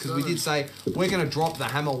auction, guys, because we did say we're going to drop the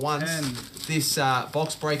hammer once 10, this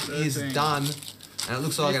box break 13, is done. And it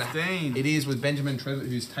looks like 15. it is with Benjamin Trevitt,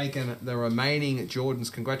 who's taken the remaining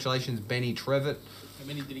Jordans. Congratulations, Benny Trevitt. How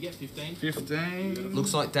many did he get? 15? 15.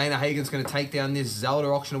 Looks like Dana Hagen's going to take down this Zelda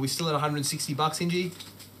auction. Are we still at $160, Ingy?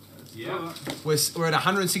 Yeah. We're at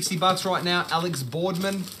 $160 right now. Alex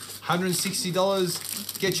Boardman,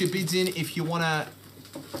 $160. Get your bids in if you want to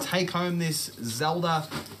take home this Zelda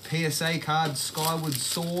PSA card, Skyward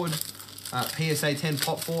Sword, PSA 10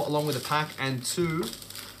 Pop 4, along with a pack and 2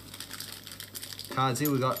 cards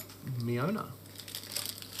here. We got Miona.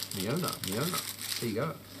 There you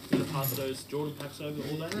go. Gonna pass those Jordan packs over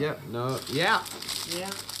all day. Yep. No. Yeah. Yeah.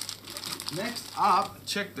 Next up,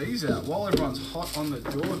 check these out. While everyone's hot on the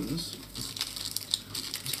Jordans,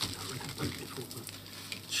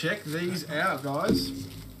 check these out, guys.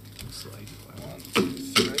 1, 2,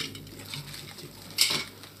 3.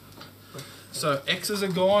 So X's are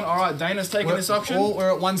gone. All right, Dana's taking this auction.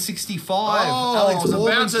 We're at 165. Oh, Alex I was about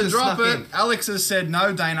Morgan's to just drop snuck it. in. Alex has said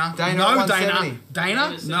no, Dana. Dana No, at Dana. 170. Dana?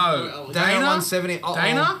 Dana said No. no. Dana 170. Uh-oh.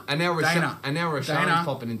 Dana? And now Dana. Rashawn's Dana.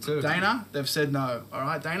 popping in too. Dana, they've said no. All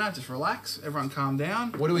right, Dana, just relax. Everyone calm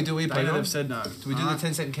down. What do we do here, Dana, Pedro? they've said no. Do we do the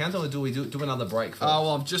 10-second countdown or do we do another break first? Oh,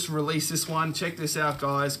 well, I've just released this one. Check this out,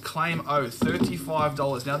 guys. Claim O,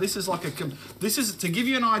 $35. Now, this is like this is, to give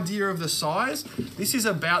you an idea of the size, this is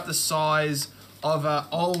about the size of an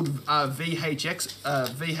old VHS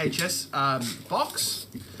box.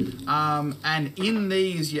 And in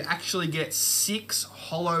these, you actually get 6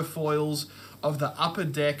 hollow foils of the Upper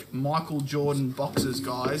Deck Michael Jordan boxes,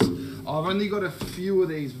 guys. I've only got a few of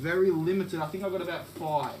these, very limited. I think I've got about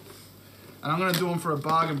 5. And I'm going to do them for a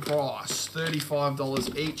bargain price,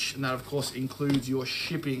 $35 each. And that, of course, includes your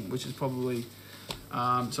shipping, which is probably... so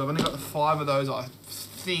I've only got the 5 of those, I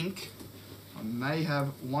think. I may have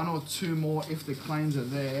 1 or 2 more if the claims are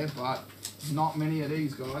there, but not many of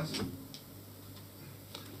these, guys.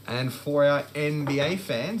 And for our NBA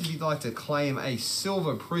fans, if you'd like to claim a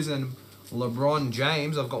Silver Prism LeBron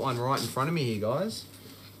James, I've got one right in front of me here, guys.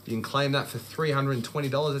 You can claim that for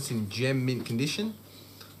 $320. That's in gem mint condition.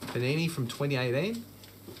 Panini from 2018.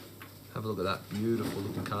 Have a look at that beautiful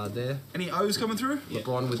looking card there. Any O's coming through? Yeah.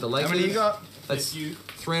 LeBron with the How Lakers. many you got? That's Few.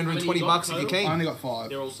 320 bucks if you total? I can. only got 5.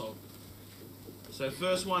 They're all sold. So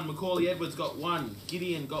first one, Macaulay Edwards got 1,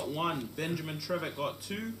 Gideon got 1, Benjamin Trevick got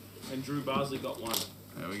 2, and Drew Barsley got 1.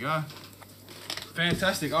 There we go.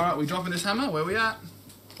 Fantastic. All right, we dropping this hammer. Where we at?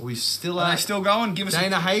 We still Are they at still going? Give us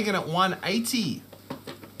Dana Hagen at 180.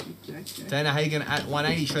 Okay. Dana Hagen at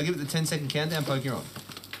 180. Should I give it the 10-second countdown, Pokemon?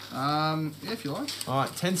 Yeah, if you like. All right,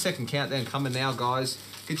 10-second countdown coming now, guys.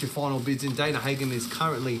 Get your final bids in. Dana Hagen is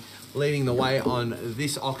currently leading the way on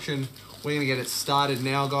this auction. We're going to get it started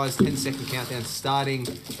now, guys. 10-second countdown starting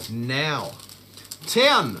now.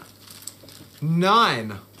 10,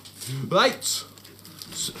 9, 8.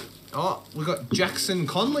 Oh, we've got Jackson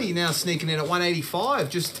Conley now sneaking in at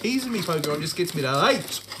 185. Just teasing me, Pokemon. Just gets me to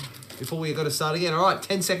 8 before we got to start again. All right,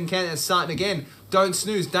 10-second countdown starting again. Don't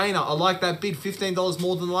snooze. Dana, I like that bid. $15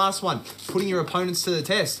 more than the last one. Putting your opponents to the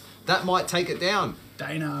test. That might take it down.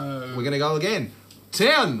 Dano. We're going to go again.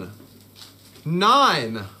 10,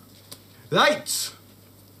 9, 8,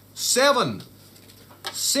 7,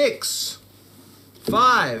 6,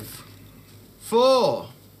 5, 4,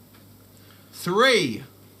 3,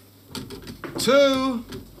 2,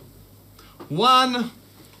 1,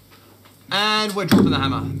 and we're dropping the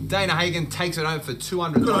hammer. Dana Hagen takes it home for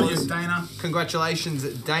 $200. Good on you, Dana. Congratulations,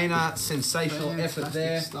 Dana. Sensational Fantastic effort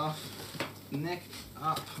there. stuff. Next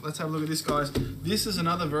up, let's have a look at this, guys. This is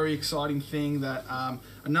another very exciting thing that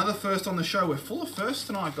another first on the show. We're full of firsts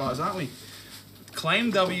tonight, guys, aren't we?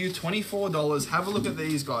 Claim W, $24. Have a look at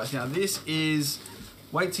these, guys. Now, this is...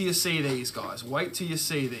 Wait till you see these, guys. Wait till you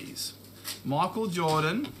see these. Michael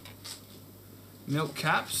Jordan, milk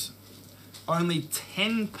caps. Only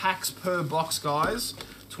 10 packs per box, guys.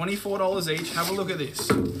 $24 each. Have a look at this.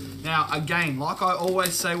 Now, again, like I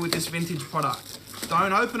always say with this vintage product,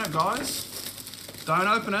 don't open it, guys. Don't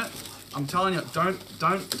open it. I'm telling you,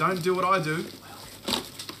 don't do what I do.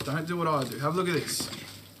 Don't do what I do. Have a look at this.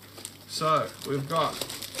 So, we've got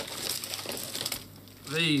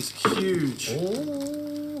these huge...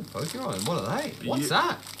 Oh, Pokemon. What are they? What's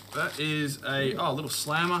that? That is a little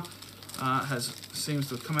slammer. Seems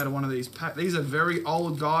to have come out of one of these packs. These are very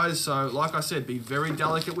old, guys, so like I said, be very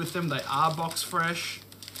delicate with them. They are box fresh.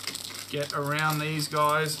 Get around these,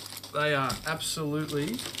 guys. They are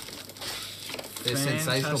absolutely... They're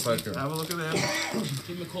sensational Pokemon. Have a look at them.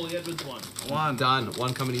 Give Macaulay Edwards 1. One. Done.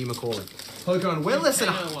 One coming to you, Macaulay. Pokemon, we're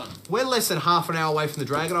less than half an hour away from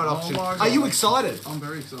the Dragonite auction. my Are you God. excited? I'm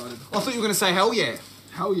very excited. I thought you were going to say hell yeah.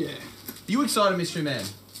 Hell yeah. Are you excited, Mystery Man?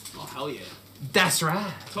 Oh, hell yeah. That's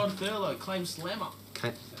right. Todd Thurlow, claim Slammer.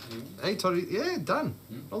 Okay. Hey, Toddy. Yeah, done.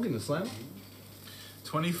 I'll give him a slam.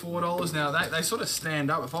 $24. Now, they sort of stand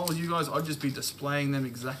up. If I was you guys, I'd just be displaying them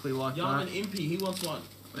exactly like Yarman that. Impey, he wants 1.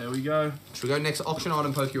 There we go. Should we go next auction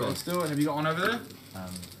item, Pokemon? Let's do it. Have you got one over there?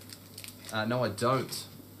 No, I don't.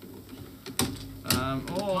 Oh,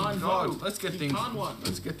 Can't God. vote. Let's get You things... can't one.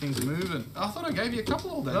 Let's get things moving. I thought I gave you a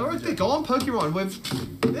couple all day. No, they're gone,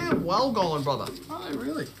 Pokemon. They're well gone, brother. Are they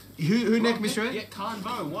really? Who next, Mystery Man? Yeah,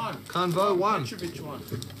 Canvo 1. Canvo 1. Petrovich 1.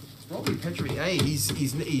 Robbie Petrie, hey, he's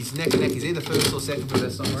neck and neck. He's either first or second for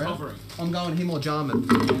best time around. Hovering. I'm going him or Jarman.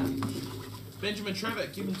 Benjamin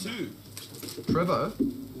Trevick, give him 2. Trevo.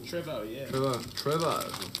 Trevo, yeah.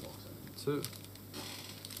 Trevo. 2.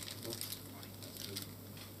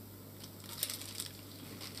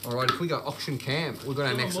 Alright, if we go auction cam, we've got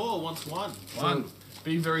our next Moore wants 1. 1.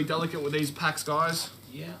 Be very delicate with these packs, guys.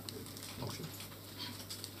 Yeah. auction.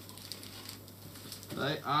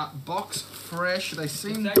 They are box fresh. They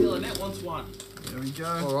seem... Daniel Annette wants 1. There we go.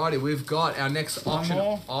 Alrighty, we've got our next One auction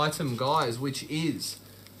more. item, guys, which is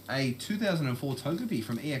a 2004 Togepi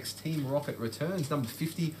from EX Team Rocket Returns, number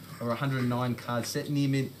 50 of 109 card set, near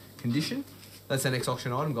mint condition. That's our next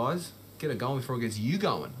auction item, guys. Get it going before it gets you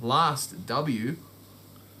going. Last W.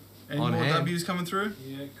 Any On more hand. W's coming through?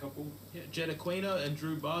 Yeah, couple. Yeah, Jed Aquino and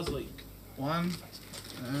Drew Barsley. 1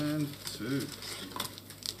 and 2.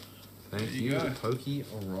 Thank There you you, go. Pokey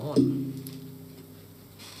Ron.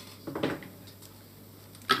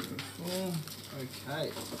 Beautiful. Okay,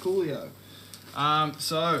 coolio.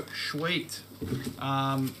 So sweet.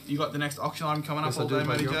 You got the next auction item coming up Yes, I all do, day,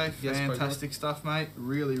 matey Pokey Ron. J. Yes, Pokey Ron. Fantastic stuff, mate.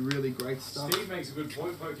 Really, really great stuff. Steve makes a good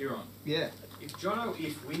point, Poker on. Yeah. If Jono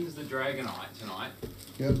wins the Dragonite tonight,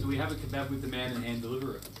 Yep. do we have a kebab with the man and hand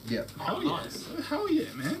deliver it? Yep. Hell nice. yeah. Hell yeah,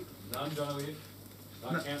 man. Done, Jono in.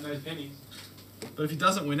 Don't No. count those pennies. But if he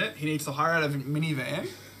doesn't win it, he needs to hire out a minivan,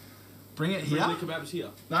 bring it Bring here. the kebabs here.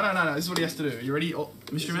 No. This is what he has to do. Are you ready, Mr.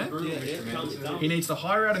 This is Man? brutal, Yeah, Mr. yeah, Man. calm This is down. He needs to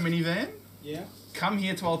hire out a minivan, Yeah, come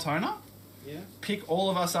here to Altona, yeah, pick all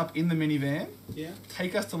of us up in the minivan, yeah,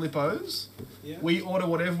 take us to Lippo's. yeah, We order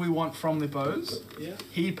whatever we want from Lippo's. yeah.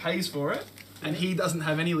 He pays for it, and he doesn't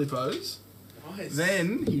have any Lippo's. Nice.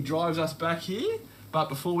 Then he drives us back here. But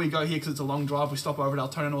before we go here, because it's a long drive, we stop over at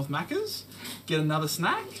Altona North Macca's, get another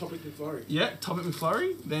snack. Topic McFlurry. Yeah, Topic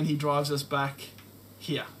McFlurry. Then he drives us back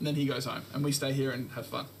here. And then he goes home. And we stay here and have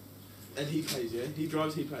fun. And he pays, yeah? He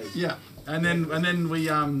drives, he pays. Yeah. And then we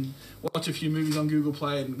watch a few movies on Google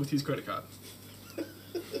Play and with his credit card.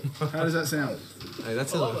 How does that sound? Hey,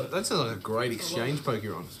 that's a great exchange, Pokey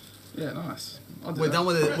Ron. Yeah, nice. I'll do We're that. done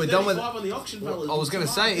with it. We're done with. 35 on the auction, fellas. I was going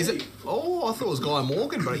to say, is it? Oh, I thought it was Guy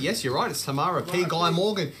Morgan, but yes, you're right. It's Tamara P. Guy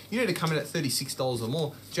Morgan. You need to come in at $36 or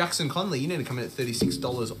more. Jackson Conley, you need to come in at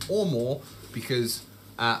 $36 or more because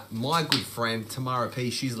my good friend Tamara P.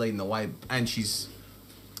 She's leading the way, and she's.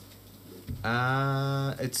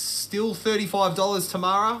 It's still $35,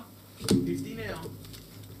 Tamara. 50 now.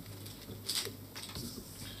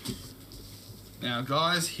 Now,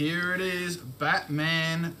 guys, here it is.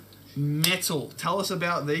 Batman Metal. Tell us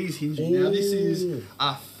about these, Hingy. Now, this is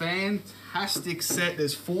a fantastic set.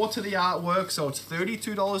 There's 4 to the artwork, so it's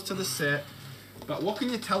 $32 to the set. But what can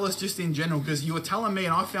you tell us just in general? Because you were telling me,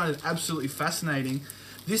 and I found it absolutely fascinating,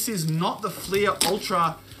 this is not the Fleer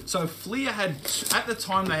Ultra. So Fleer had, at the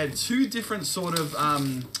time, they had 2 different sort of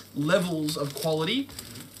levels of quality.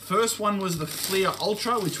 First one was the Fleer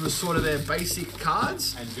Ultra, which was sort of their basic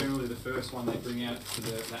cards. And generally the first one they bring out for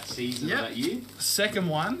that season Yep. of that year. Second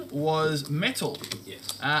one was Metal.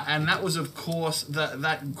 Yes. And that was, of course,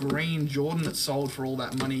 that green Jordan that sold for all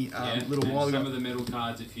that money a little and while some ago. of the metal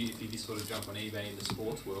cards, if you just sort of jump on eBay in the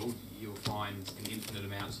sports world, you'll find an infinite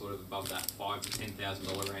amount sort of above that $5,000 to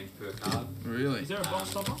 $10,000 range per card. Really? Is there a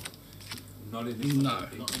box topper? Not in this No. one, I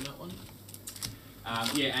think. Not in that one.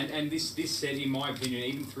 And this set, in my opinion,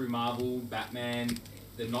 even through Marvel, Batman,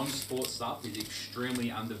 the non-sport stuff is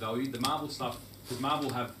extremely undervalued. The Marvel stuff, because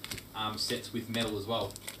Marvel have sets with metal as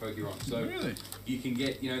well, Pokemon. So Really? you can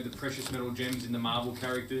get, the precious metal gems in the Marvel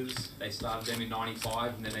characters. They started them in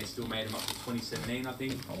 '95, and then they still made them up to 2017, I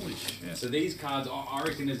think. Holy shit. So these cards, I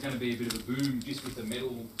reckon there's going to be a bit of a boom just with the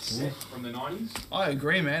metal set from the 90s. I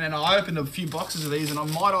agree, man. And I opened a few boxes of these, and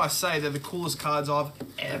might I say they're the coolest cards I've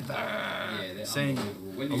ever Yeah, they're seen. unbelievable.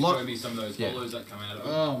 When A you lot- show me some of those yeah. hollows that come out of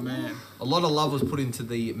them. Oh, man. A lot of love was put into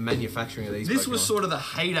the manufacturing of these. This was Pokemon. sort of the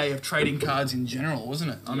heyday of trading cards in general,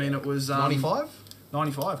 wasn't it? I mean, it was... 95.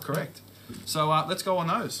 95, correct. So let's go on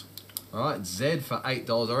those. All right, Zed for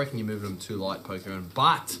 $8. I reckon you're moving them too light, Pokemon.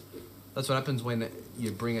 But that's what happens when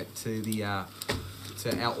you bring it to the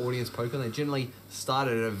to our audience, Pokemon. They generally start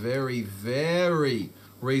at a very, very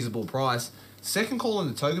reasonable price. Second call on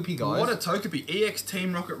the Togepi, guys. What a Togepi. EX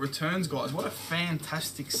Team Rocket Returns, guys. What a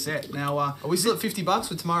fantastic set. Now, Are we still at $50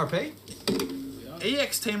 with Tamara P?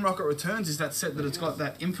 EX Team Rocket Returns is that set that it's got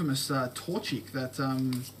that infamous Torchic, that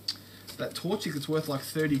Torchic that's worth like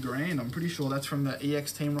 30 grand. I'm pretty sure that's from the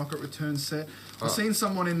EX Team Rocket Returns set. I've Right. seen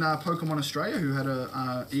someone in Pokemon Australia who had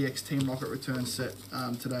a EX Team Rocket Returns set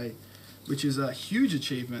today, which is a huge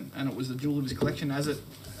achievement, and it was the jewel of his collection, as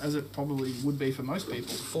it probably would be for most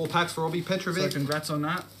people. 4 packs for Robbie So Petrovic. congrats on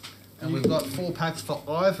that. And we've got 4 packs for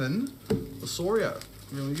Ivan Osorio.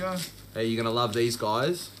 Here we go. Hey, you're going to love these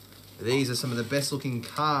guys. These are some of the best looking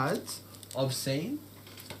cards I've seen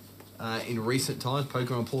in recent times.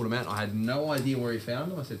 Pokemon pulled them out. I had no idea where he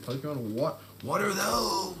found them. I said, Pokemon, what are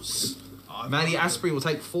those? Matty Asprey will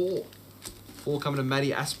take 4. 4 coming to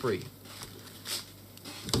Matty Asprey.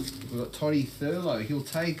 We've got Toddy Thurlow. He'll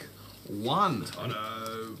take 1.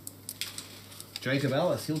 Toto. Jacob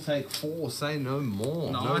Ellis. He'll take 4. Say no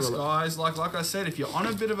more. Nice, no guys. Like I said, if you're on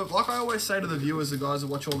a bit of a... Like I always say to the viewers, the guys that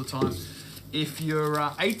watch all the time, if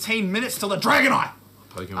you're 18 minutes till the Dragonite.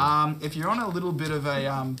 Pokemon. If you're on a little bit of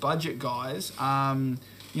a budget, guys,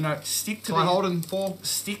 you know, stick to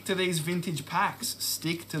stick to these vintage packs.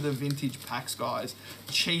 Stick to the vintage packs, guys.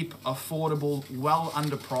 Cheap, affordable, well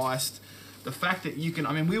underpriced. The fact that you can,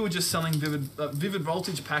 I mean, we were just selling Vivid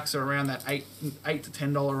Voltage packs are around that $8 to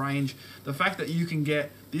 $10 range. The fact that you can get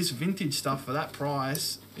this vintage stuff for that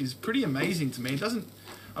price is pretty amazing to me. It doesn't,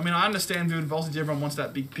 I mean, I understand Vivid Voltage, everyone wants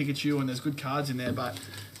that big Pikachu and there's good cards in there, but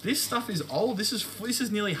this stuff is old. This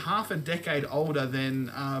is nearly half a decade older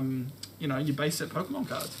than, you know, your base set Pokemon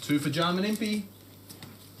cards. 2 for Jarman Impey.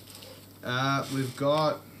 We've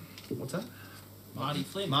got, what's that? Marty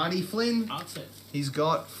Flynn. Marty Flynn. Art set. He's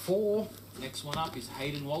got 4. Next one up is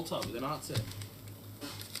Hayden Walter with an art set.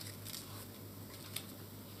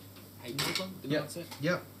 Hayden Walter with an art set.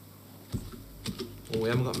 Yep. Well, we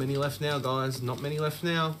haven't got many left now, guys. Not many left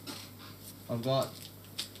now. I've got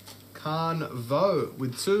Khan Vo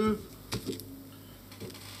with 2.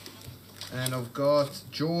 And I've got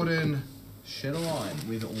Jordan Shedline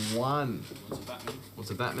with 1. What's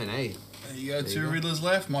a Batman, eh? There you go, 2 Riddlers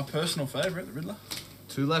left. My personal favourite, the Riddler.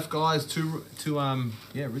 2 left, guys. Two.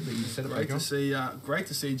 Yeah, Ridley. You said it. Great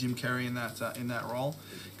to see Jim Carrey in that role.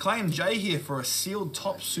 Claim J here for a sealed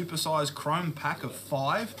top supersized chrome pack of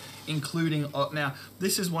 5, including now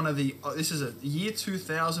this is one of the this is a year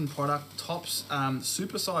 2000 product tops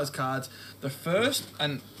supersized cards. The first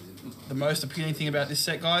and the most appealing thing about this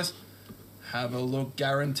set, guys. Have a look,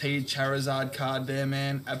 guaranteed Charizard card there,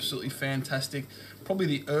 man. Absolutely fantastic. Probably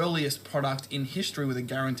the earliest product in history with a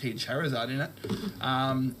guaranteed Charizard in it.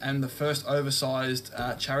 And the first oversized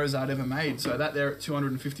Charizard ever made. So that there at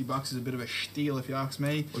 $250 is a bit of a steal if you ask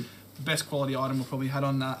me. Best quality item we've probably had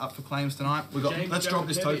on up for claims tonight. Let's drop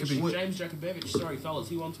this Togepi. James Jakubowicz, sorry fellas,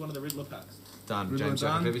 he wants one of the Riddler packs. Done. Riddler James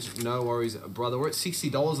done. Jakubowicz. No worries, brother. We're at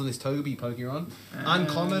 $60 on this Togepi Pokemon.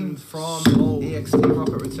 Uncommon from sold. EXT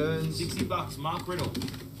Rocket Returns. $60, Mark Riddle.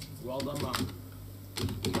 Well done, Mark.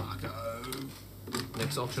 Marco.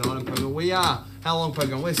 Next auction item, Pokemon. We are, how long,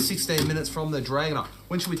 Pokemon? We're 16 minutes from the Dragonite.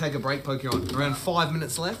 When should we take a break, Pokemon? Around 5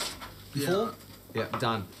 minutes left? Before? Yeah,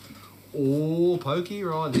 done. Oh,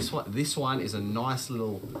 Pokemon. This one is a nice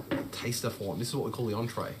little taster form. This is what we call the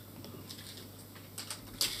entree.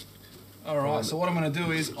 Alright, so what I'm going to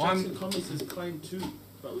do is Jackson Conley says claim 2,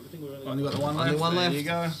 but we think we're only got the one left. Only one left. There you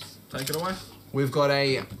go. Take it away. We've got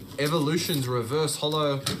a Evolutions Reverse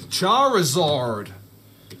Holo Charizard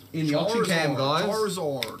in the auction cam, guys.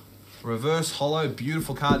 Charizard. Reverse Holo,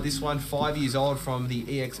 beautiful card. This one, 5 years old from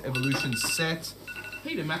the EX Evolution set.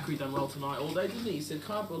 Peter Macri done well tonight all day, didn't he? He said,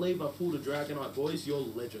 can't believe I pulled a Dragonite, boys. You're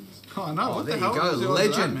legends. Oh, no. Oh, What there the you hell go. was the odds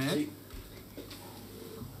of that, Legend. man?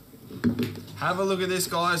 Have a look at this,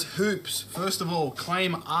 guys. Hoops. First of all,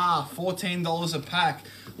 claim R, $14 a pack.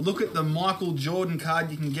 Look at the Michael Jordan card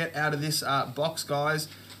you can get out of this box, guys.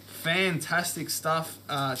 Fantastic stuff.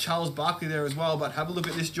 Charles Barkley there as well, but have a look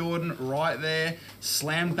at this Jordan right there.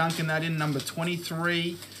 Slam dunking that in, number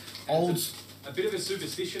 23. A bit of a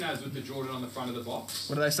superstition as with the Jordan on the front of the box.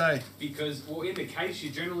 What do they say? Because, well, in the case,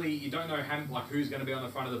 you don't know who's going to be on the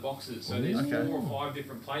front of the boxes. So there's 4 or 5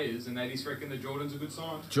 different players, and they just reckon the Jordan's a good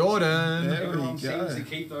sign. Jordan. There Everyone we go. seems to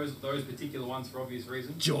keep those particular ones for obvious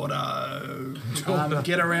reasons. Jordan.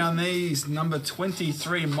 Get around these. Number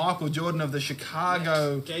 23, Michael Jordan of the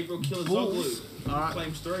Chicago Gabriel Killer's Bulls. All All right.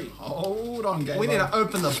 claims 3. Hold on, Gabriel. We need to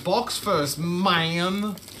open the box first,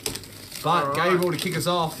 man. But All right. Gabriel to kick us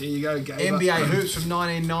off. Here you go, Gabriel. NBA hoops from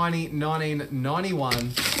 1990,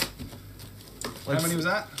 1991. How many was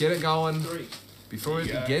that? Get it going 3. before There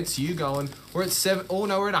you it go. gets you going. We're at 7. Oh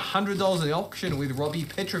no, we're at $100 in the auction with Robbie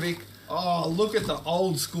Petrovic. Oh, look at the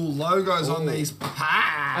old school logos on Oh. these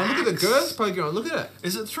packs. And look at the girth Pokemon. Look at it.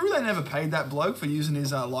 Is it true they never paid that bloke for using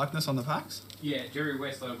his likeness on the packs? Yeah, Jerry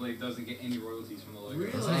West, I believe, doesn't get any royalties from the logo.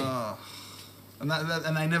 Really? Oh. And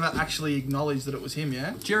they never actually acknowledged that it was him,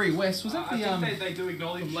 yeah? Jerry West, was that I the think they do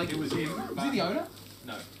acknowledge it was him. was he the owner?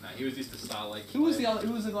 No, he was just a Star Lake. Who was the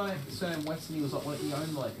guy surname West and he was like one he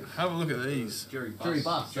owned the Lakers? Have a look at these. Jerry Buss. Jerry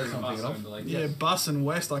Buss, Jerry that's what I'm Buss thinking of. owned the Lakers. Yeah, Bus and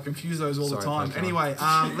West, I confuse those all Sorry, the time. Pokemon. Anyway,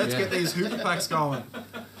 let's Yeah. get these hooper packs going.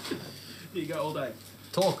 Here you go all day.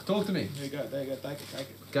 Talk to me. There you go. Take it.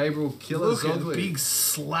 Gabriel Killer Look at Zogly. big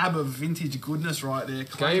slab of vintage goodness right there.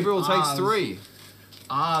 Claim Gabriel takes R's. 3.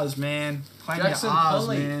 R's, man. Claim Jackson your R's,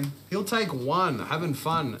 Conley. man. He'll take 1. Having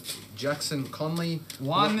fun. Jackson Conley.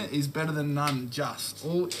 One is better than none, just.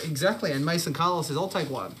 Well, exactly. And Mason Carlos says, I'll take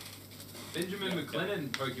 1. Benjamin McLennan,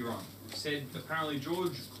 Pokemon, said apparently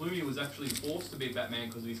George Clooney was actually forced to be Batman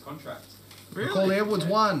because of his contract. Macaulay Edwards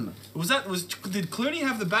 1. Did Clooney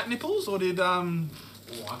have the bat nipples or did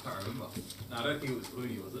Oh, I can't remember. No, I don't think it was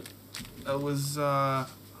Clooney, was it? it was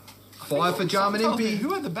 5 for Jarman Impey.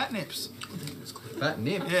 Who had the bat nips? Bat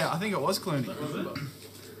nip. Yeah, I think it was Clooney. Was it?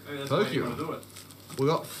 Maybe that's why you want to do it. We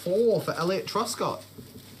got 4 for Elliot Truscott.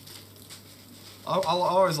 I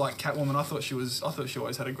always liked Catwoman. I thought she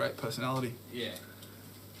always had a great personality, Yeah.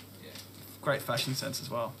 great fashion sense as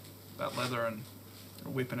well. That leather and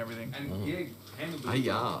whip and everything. And yeah, handled Hey, it.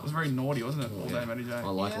 yeah. It was very naughty, wasn't it? All Yeah. day, Matty J. I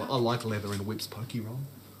like leather and whips Pokemon.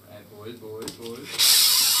 Hey, boys.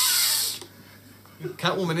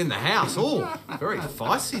 Catwoman in the house. Oh, very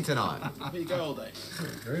feisty tonight. Here you go all day.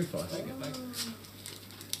 Very feisty.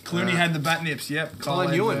 Clooney had the bat nips. Yep. Ty Kyle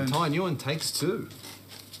Newen. Edburn. Ty Newen takes 2.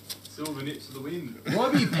 Silver nips to the wind.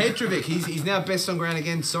 Robbie Petrovic. He's now best on ground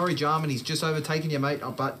again. Sorry, Jarman. He's just overtaken you, mate.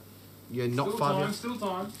 Oh, but you're not Still far. time, still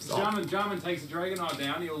time. Jarman takes the Dragonite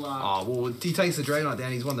down. He'll Oh well, he takes the Dragonite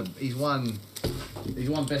down. He's won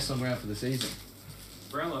best on ground for the season.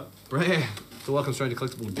 Brownlow. Yeah. The Welcome Stranger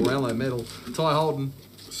Collectibles Brownlow medal. Ty Holden.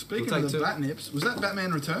 Speaking We'll of take the 2. bat nips, was that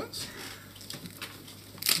Batman Returns?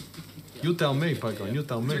 You tell me, Pokemon. You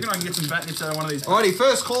tell Do me. you reckon I can get some bat nips out of one of these? Alrighty,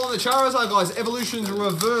 first call on the Charizard, guys. Evolution's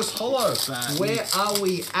Reverse Hollow. Bat Where nips. are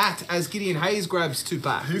we at as Gideon Hayes grabs 2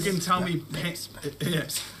 packs? Who can tell me? Yes.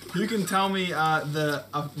 Who can tell me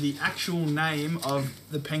the actual name of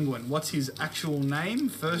the penguin? What's his actual name,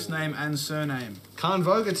 first name and surname? Khan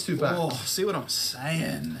Vogue gets 2 packs. Oh, see what I'm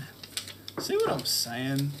saying? See what I'm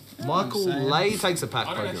saying? Yeah, Michael I'm saying. Lay takes a pack,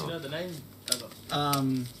 I don't actually know Pokemon. the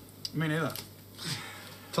name. Me neither.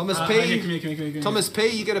 Thomas P. Okay, come here. Thomas P,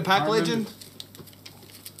 you get a pack I remember. legend.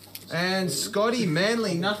 And Scotty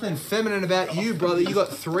Manley, nothing feminine about you, brother. You got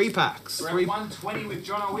 3 packs. We're at 120 with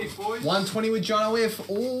John O'Wiff, boys. 120 with John O'Wiff.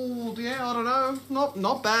 Oh, yeah, I don't know.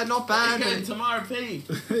 Not bad, not bad. Again, Tamara P.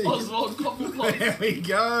 Oswald Cobblepot. There we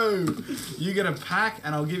go. You get a pack,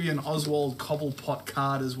 and I'll give you an Oswald Cobblepot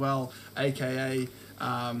card as well, aka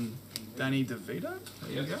Danny DeVito.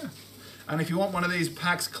 There you go. And if you want one of these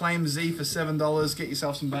packs, claim Z for $7. Get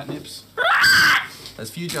yourself some bat nips. That's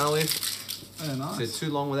for you, John O'Wiff. Oh, nice. Said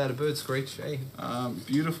too long without a bird screech. Hey.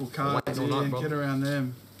 Beautiful cards. Waiting all night, brother. Get around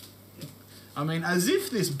them. I mean, as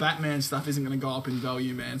if this Batman stuff isn't going to go up in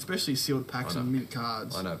value, man. Especially sealed packs and mint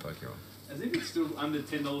cards. I know, Pokemon. As if it's still under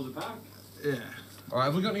 $10 a pack. Yeah. All right,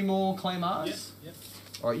 have we got any more claim R's? Yep.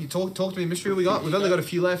 All right, you talk to me, mystery. We've only got a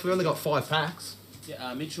few left. We've only got 5 packs.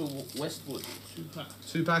 Yeah, Mitchell Westwood, 2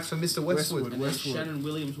 packs. 2 packs for Mr. Westwood. And then Shannon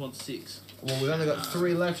Williams wants 6. Well, we've only got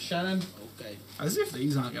 3 left, Shannon. Okay. As if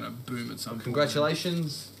these aren't going to boom at some point.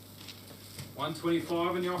 Congratulations.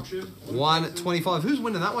 125 in the auction. 125. Who's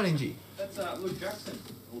winning that one, NG? That's Luke Jackson.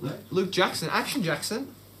 All day. Luke Jackson. Action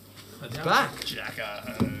Jackson. Back. Jacko.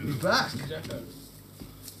 Back. Jacko.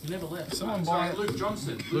 You never left. Someone Sorry, buy it. Luke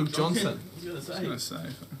Johnson. Luke Johnson. I was I going was to going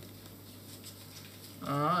to say.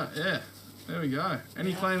 Alright, yeah. There we go.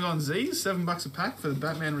 Any claims on Z's? $7 a pack for the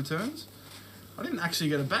Batman Returns. I didn't actually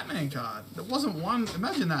get a Batman card. There wasn't one.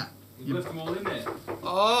 Imagine that. You left them all in there.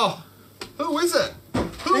 Oh, who is it?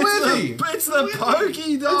 Who is he? It's the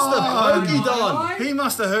Pokey Don. It's the Pokey Don. He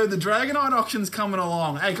must have heard the Dragonite auction's coming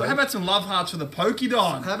along. Hey, how about some love hearts for the Pokey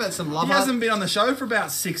Don? How about some love He heart? hasn't been on the show for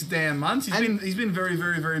about 6 damn months. He's been very,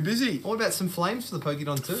 very, very busy. What about some flames for the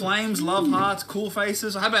Pokemon too? Flames, love hearts, cool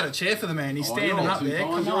faces. How about a chair for the man? He's standing up there.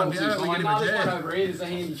 Come on, yeah, we get him a chair. over here. There's a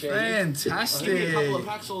handy chair. Give me a couple Fantastic. of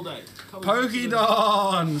packs all day. Couple of packs all day.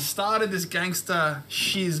 Pokemon started this gangster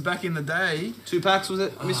shiz back in the day. 2 packs was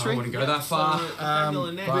it? Mystery. I wouldn't go that far. So, Daniel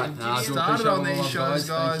and Ned but, and nah, Gideon. Started on these Love, shows,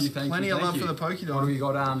 guys. Thank you, Plenty of love thank for you. the Pokemon. What do we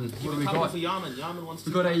got? What do we Couple got? for Yarman. Yarman wants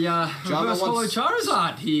We've 2. got a reverse hollow wants-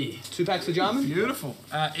 Charizard here. 2 packs for Jarman. Beautiful.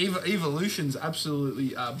 Evolution's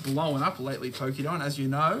absolutely blowing up lately, Pokemon, as you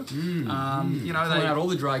know. You know, Pulling out they. all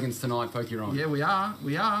the dragons tonight, Pokemon. Yeah, we are.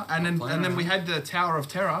 And then we had the Tower of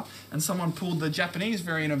Terror, and someone pulled the Japanese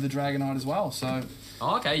variant of the Dragonite as well. So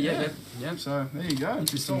Oh, okay, yeah. So there you go.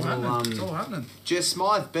 It's all Interesting happening. little, It's all happening. Jess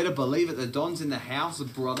Smythe, better believe it. The Don's in the house,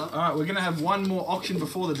 brother. All right, we're gonna have one more auction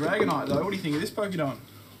before the Dragonite, though. What do you think of this Pokemon?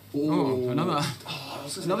 Oh, another.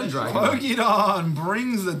 Another dragon. Pokemon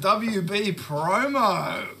brings the WB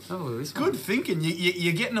promo. Oh, this Good thinking.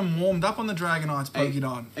 You're getting them warmed up on the Dragonites,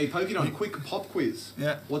 Pokemon. Hey, Pokemon, quick pop quiz.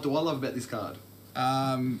 Yeah. What do I love about this card? The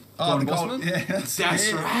Golden gold. Bossman? Yeah, that's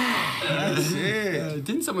it. right. That's it.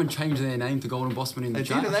 Didn't someone change their name to Golden Bossman in the They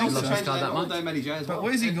chat? did, and they He also loves this changed card their that all much. day Matty J as well. But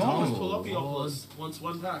where's he gone? Polopiopoulos wants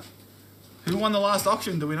one pack. Who won the last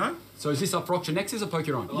auction? Do we know? So is this up for auction next? Is a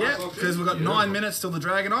Pokemon? Yeah, because we've got 9 minutes till the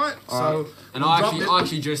Dragonite. So And we'll I drop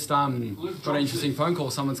actually just got an interesting phone call.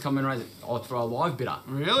 Someone's coming around for a live bidder.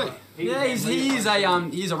 Really? Yeah, he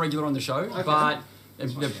is a regular on the show, but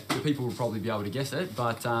the people will probably be able to guess it.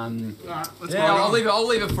 But Let's yeah, go. I'll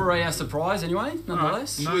leave it for a surprise anyway.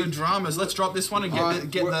 Nonetheless. No dramas. Let's drop this one and get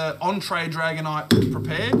Alright, the entree Dragonite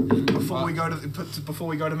prepared before we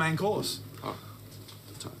go to main course.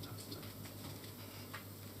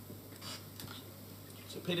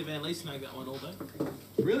 So Peter Van Lee snagged that one all day.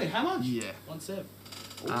 Really? How much? Yeah. 1-7.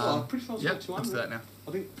 Oh, I'm pretty sure it's Yep. like 200. What's that now?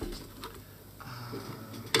 I think.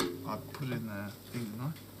 I put it in the thing, didn't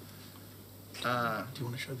I? Do you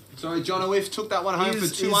want to show the picture? Sorry, John O'Wiff took that one home for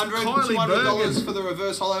Is $200 Kylie Bergen. for the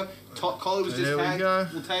reverse hollow. Kylie was just There we tagged. go.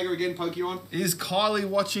 We'll tag her again, Pokemon. Is Kylie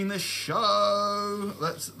watching the show?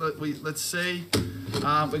 Let's see.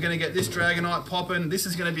 We're gonna get this Dragonite popping. This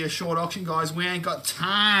is gonna be a short auction, guys. We ain't got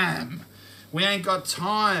time. We ain't got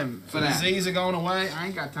time. For that. Z's are going away. I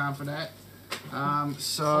ain't got time for that.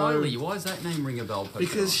 So Kylie, why does that name ring a bell? Pokemon?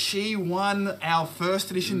 because she won our first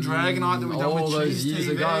edition Dragonite that we done all with those Cheese years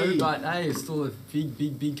TV. ago, but hey, it's still a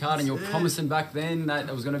big card, and you're That's it. promising back then that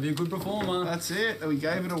it was going to be a good performer. That's it. We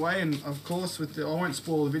gave it away, and of course, I won't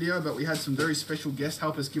spoil the video, but we had some very special guests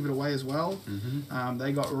help us give it away as well.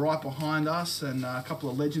 They got right behind us, and a couple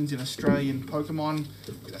of legends in Australian Pokemon,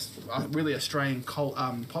 that's really Australian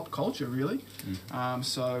pop culture, really.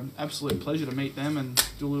 So absolute pleasure to meet them and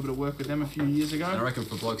do a little bit of work with them a few years ago. And I reckon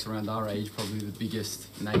for blokes around our age, probably the biggest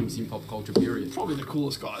names in pop culture, period. Probably the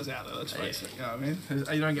coolest guys out there, let's face it. You know what I mean?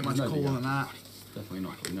 You don't get much No cooler bigger. than that. Definitely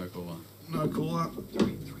not, no cooler. No cooler.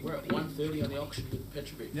 We're at 130 on the auction with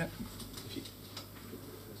Petrovic. Yep.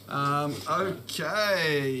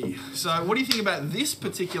 Okay. So, what do you think about this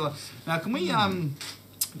particular? Now, can we?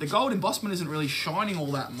 The gold embossment isn't really shining all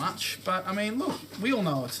that much, but I mean, look, we all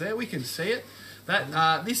know it's there. We can see it.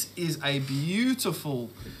 That this is a beautiful,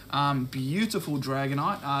 beautiful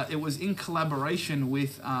Dragonite. It was in collaboration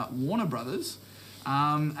with Warner Brothers.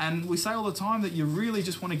 And we say all the time that you really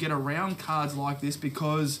just want to get around cards like this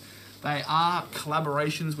because they are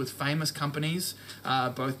collaborations with famous companies,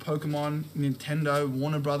 both Pokemon, Nintendo,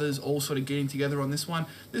 Warner Brothers, all sort of getting together on this one.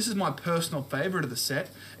 This is my personal favourite of the set,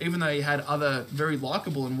 even though you had other very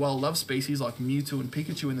likeable and well-loved species like Mewtwo and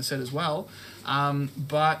Pikachu in the set as well.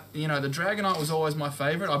 But, you know, the Dragonite was always my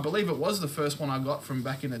favourite. I believe it was the first one I got from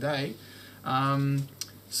back in the day.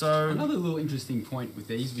 So Another little interesting point with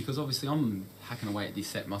these, because obviously I'm hacking away at this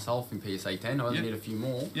set myself in PSA 10. I only Yep. need a few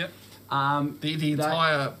more. Yep. The The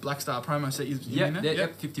entire Black Star promo set you're in there?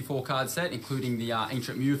 Yep, 54 card set, including the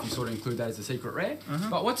Ancient Mew, if you sort of include that as a secret rare.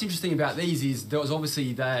 But what's interesting about these is there was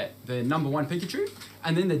obviously the number 1 Pikachu,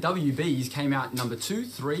 and then the WBs came out number 2,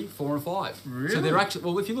 3, 4, and 5. Really? So they're actually,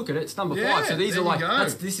 well, if you look at it, it's number Yeah, 5. So these there are you like, go.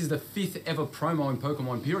 this is the 5th ever promo in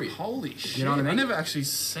Pokemon, period. Holy shit. You know what I mean? I never actually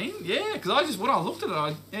seen... Yeah, because when I looked at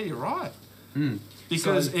it, yeah, you're right.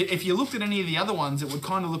 Because So- if you looked at any of the other ones, it would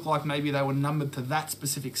kind of look like maybe they were numbered to that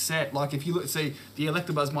specific set. Like if you look, see, the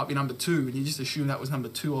Electabuzz might be number 2, and you just assume that was number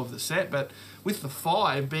 2 of the set. But with the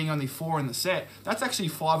 5 being only 4 in the set, that's actually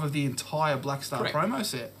 5 of the entire Black Star Correct. promo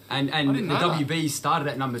set. And didn't the know that. WBs started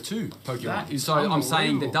at number 2 Pokemon. That is So I'm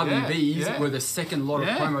saying the unbelievable. WBs Yeah, yeah. were the second lot of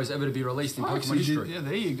Yeah. promos ever to be released in Oh, Pokemon actually, history. yeah,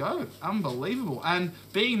 there you go. Unbelievable. And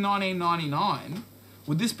being 1999,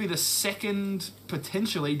 would this be the second,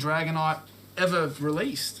 potentially, Dragonite ever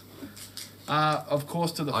released? Of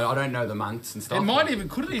course, to the... I don't know the months and stuff. It might but even...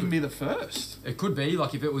 Could it even be the first? It could be,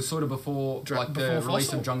 like if it was sort of before Before the release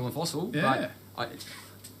Fossil. of Jungle and Fossil. Yeah.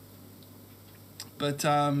 But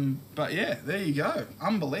But yeah, there you go.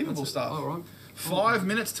 Unbelievable stuff. all right. 5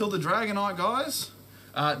 minutes till the Dragonite, guys.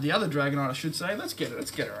 The other Dragonite, I should say. Let's get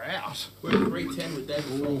her out. We're at 310 with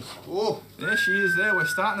David. Oh, There she is there. We're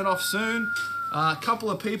starting it off soon. A couple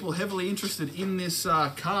of people heavily interested in this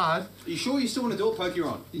card. are you sure you still want to do it,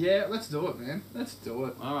 Pokemon? Yeah, let's do it, man. Let's do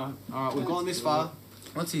it. All right, we've gone this far.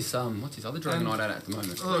 What's his other Dragonite at the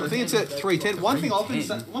moment? I think it's at 310. One thing I've been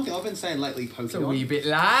 310. saying lately, It's a wee Pokemon, bit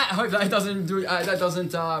light. I hope that doesn't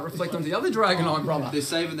reflect onto the other Dragonite, brother. they're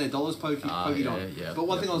saving their dollars, Pokemon. yeah. But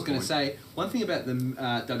one thing I was Good going to point. say, one thing about the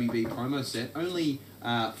WB promo set, only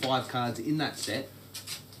 5 cards in that set.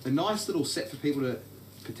 A nice little set for people to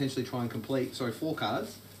potentially try and complete. Sorry, 4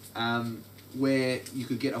 cards. where you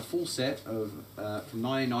could get a full set of from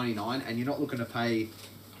 1999, and you're not looking to pay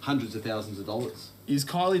hundreds of thousands of dollars. Is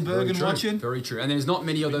Kylie Bergen watching? Very true. And there's not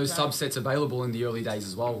many of those subsets available in the early days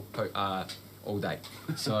as well, all day.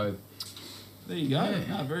 So there you go.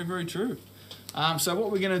 Yeah. No, very, very true. So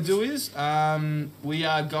what we're going to do is we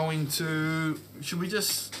are going to... Should we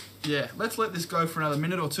just... Yeah, let's let this go for another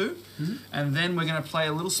minute or two. And then we're going to play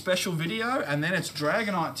a little special video. And then it's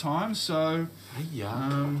Dragonite time. So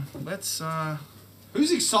let's...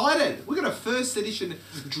 Who's excited? We got a first edition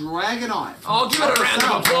Dragonite. Oh, give it a round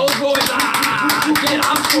of applause, boys! Get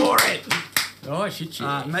up for it! Oh, shit.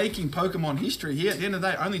 Making Pokemon history here. At the end of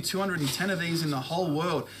the day, only 210 of these in the whole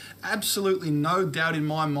world. Absolutely no doubt in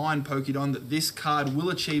my mind, Pokédon, that this card will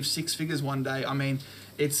achieve 6 figures one day. I mean,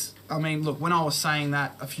 look, when I was saying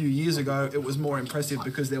that a few years ago, it was more impressive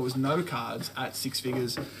because there was no cards at 6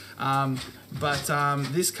 figures. But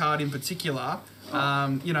this card in particular,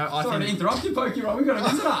 I Sorry to interrupt you, Pokemon. We've got a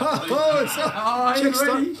visitor. Check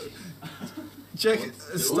ready. Check,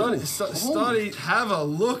 study, have a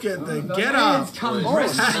look at the get-up. Come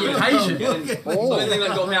dressed for the occasion. The only thing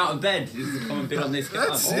that got me out of bed is the common bit on this card.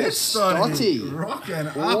 That's it, Stotty. Stotty. Rocking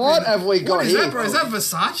up. What have we got What is here? that, bro? Is that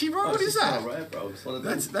Versace, bro? What is that? Right, bro. It's one of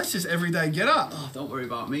That's just everyday get-up. Oh, don't worry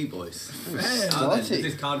about me, boys. Man. Has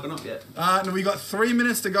this card gone up yet? No, we got 3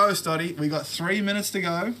 minutes to go, Stotty. We got 3 minutes to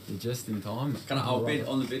go. You're just in time. I'll bid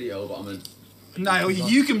on the video, but I'm gonna... No,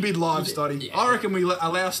 you can bid live, Stotty. Yeah. I reckon we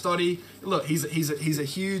allow Stotty. Look, he's a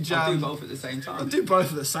huge. I'll do both at the same I'll time. do both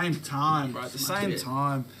at the same time, bro. At the same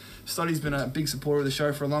time. Stotty's been a big supporter of the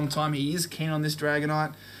show for a long time. He is keen on this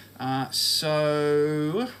Dragonite.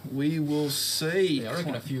 So we will see. Yeah, I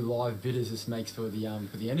reckon a few live bidders just makes for the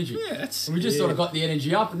energy. Yeah, that's. And we just sort of got the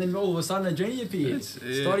energy up, and then all of a sudden a genie appears.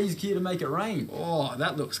 Yeah. Stotty's here to make it rain. Oh,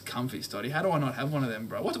 that looks comfy, Stotty. How do I not have one of them,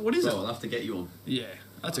 bro? What is Bro, it? I'll have to get you one. Yeah,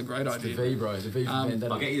 that's a great The idea. V, bro. The V for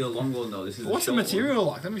Vendetta. I'll get you the long one though. This is What's the short material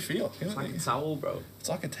like? Let me feel. One. It's like a towel, bro. It's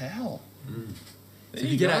like a towel. So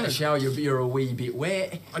you get out of the shower, you're a wee bit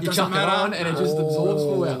wet. You doesn't chuck it matter. on, and it just absorbs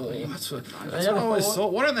full out. That's what I always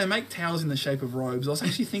thought. Why don't they make towels in the shape of robes? I was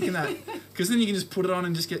actually thinking that because then you can just put it on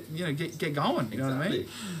and just get going. You know what I mean?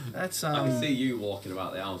 That's I can see you walking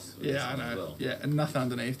about the house. With yeah, I this know. one as well. Yeah, and nothing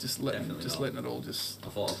underneath. Just letting Definitely not. it all just I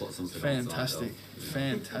thought I'd put something fantastic, else,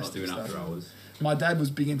 fantastic not doing stuff. after hours. My dad was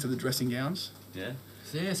big into the dressing gowns. Yeah.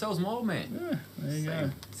 Yeah, so was my old man. Yeah, there you go.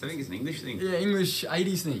 So I think it's an English thing. Yeah, English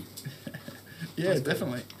 80s thing. Yeah,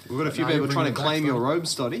 definitely. We've got a few No, people you're trying to bringing claim back your robe,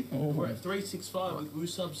 Stotty. We're at 365 with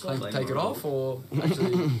Woosub Take it off, or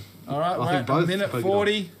actually... All right, I we're think at both minute Pokemon.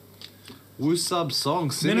 40. Woo sub song.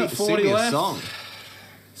 Sing Minute me, 40 sing me a left. song.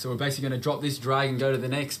 So we're basically going to drop this drag and go to the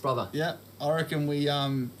next, brother. Yeah, I reckon we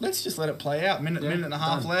let's just let it play out. Minute and a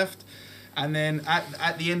half done. left, and then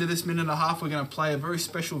at the end of this minute and a half, we're going to play a very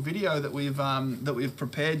special video that we've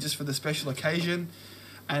prepared just for the special occasion,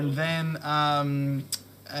 and then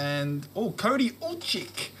Cody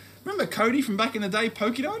Ulchik. Remember Cody from back in the day,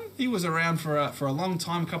 Pokédon? He was around for a long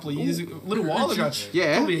time, a couple of years, a little while ago.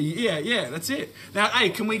 Yeah. Probably yeah, that's it. Now,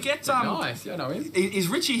 hey, can we get Nice, yeah, I know him. Is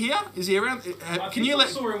Richie here? Is he around? Can you let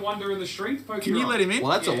saw him wander in the street? Can you let him in?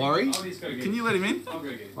 Well, that's a worry. Can you let him in? I'll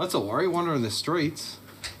go get him. That's a worry. Wandering the streets.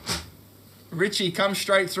 Richie, come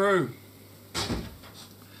straight through.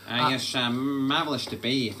 Yes, marvellous to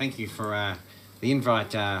be here. Thank you for the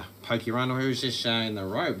invite, Pokérunner. Who's this in the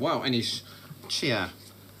robe? Wow, and he's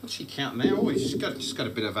what's he counting there? Oh, he's just got a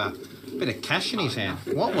bit of cash in his hand.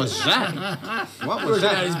 What was that? What was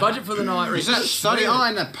Working out his that? budget for the night, Rich. Is that Stotty? Oh,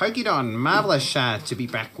 and Pokérunner. Marvellous to be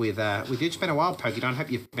back with you. It's been a while, Pokérunner.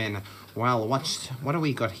 Hope you've been well. What do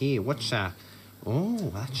we got here? What's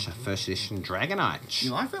that's a first edition Dragonite. You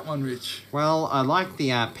like that one, Rich? Well, I like the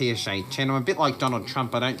PSA 10. I'm a bit like Donald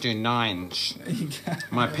Trump. I don't do nines.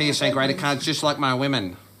 My PSA graded cards just like my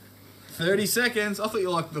women. 30 seconds. I thought you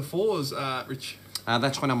liked the fours, Rich.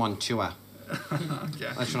 That's when I'm on tour. Okay.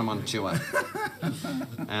 That's when I'm on tour.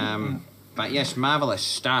 But yes, marvellous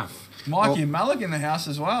stuff. Mikey and Malik in the house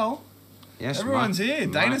as well. Yes, Everyone's here.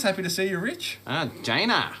 Dana's happy to see you, Rich.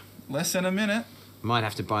 Dana. Less than a minute. Might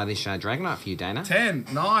have to buy this Dragonite for you, Dana. 10,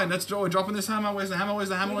 9. Let's draw. We're dropping this hammer. Where's the hammer? Where's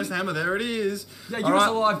the hammer? Where's the hammer? There it is. Yeah, give All us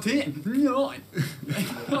right. a live 10. 9.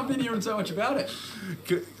 I've been hearing so much about it.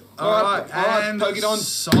 Good. All All right, right. And Pokemon.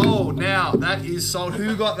 sold. Now, that is sold.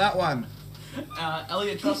 Who got that one?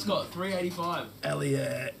 Elliot Truscott, 385.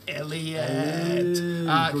 Elliot. Good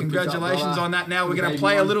Congratulations brother. on that. Now, we're Good going to baby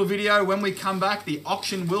play a one. little video. When we come back, the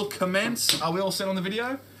auction will commence. Are we all set on the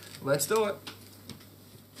video? Let's do it.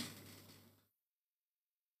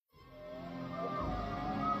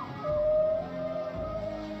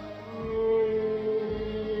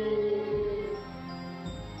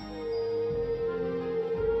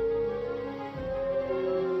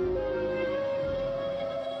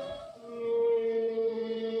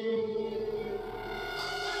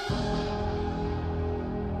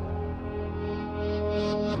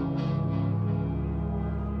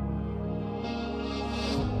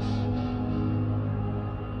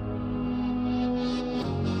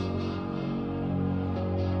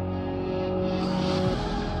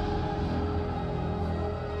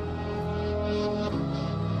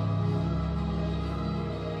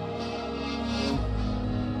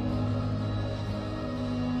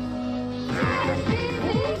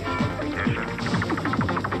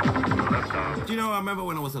 Do you know, I remember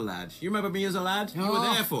when I was a lad. You remember me as a lad? You were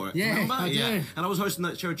there for it. Yeah, remember? I do. And I was hosting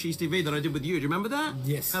that show Cheese TV that I did with you. Do you remember that?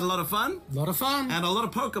 Yes. Had a lot of fun? A lot of fun. And a lot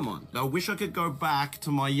of Pokemon. I wish I could go back to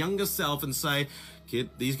my younger self and say,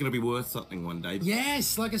 kid, these are going to be worth something one day.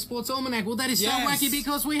 Yes, like a sports almanac. Well, that is so Yes. wacky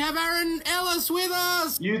because we have Aaron Ellis with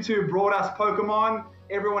us. You two brought us Pokemon.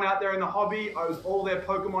 Everyone out there in the hobby owes all their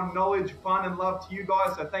Pokemon knowledge, fun, and love to you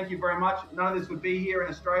guys, so thank you very much. None of this would be here in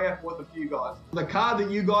Australia if it wasn't for you guys. The card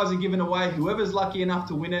that you guys are giving away, whoever's lucky enough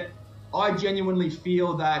to win it, I genuinely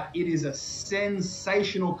feel that it is a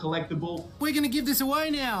sensational collectible. We're going to give this away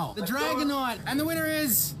now. The Dragonite. And the winner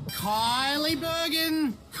is Kylie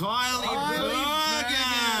Bergen. Kylie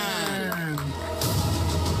Bergen!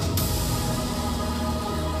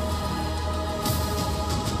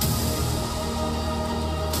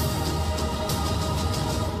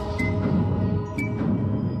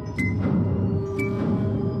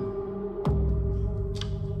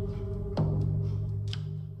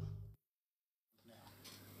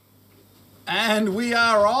 And we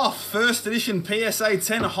are off. First edition PSA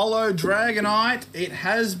 10 Holo Dragonite. It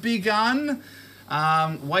has begun.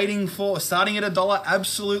 Waiting for, starting at $1,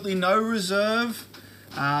 absolutely no reserve.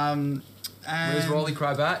 And Where's Rolly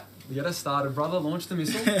Crab at? You get us started, brother. Launch the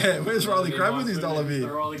missile. Yeah, where's Rolly Crab with his dollar bid?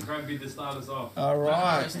 Rolly Crab bid to start us off. All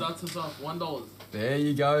right. Starts us off $1. There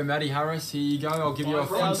you go, Matty Harris. Here you go. I'll give you a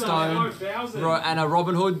Flintstone 5,000. and a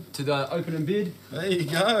Robin Hood to the opening bid. There you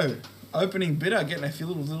go. Opening bidder, getting a few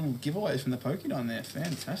little giveaways from the Pokédon there.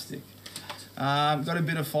 Fantastic. Got a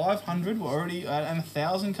bid of 500. We're already and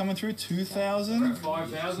 1,000 coming through. 2,000.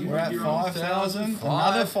 5,000. We're at 5,000.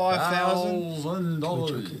 Another 5,000.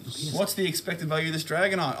 $5,000. What's the expected value of this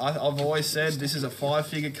Dragonite? I've always said this is a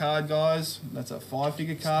 5-figure card, guys. That's a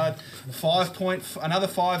 5-figure card. Another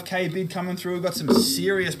 5K bid coming through. We've got some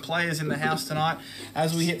serious players in the house tonight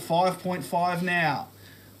as we hit 5.5 now.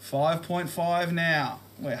 5.5 now.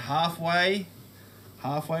 We're halfway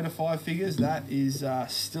to 5 figures. That is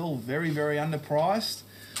still very, very underpriced.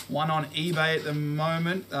 One on eBay at the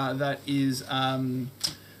moment that is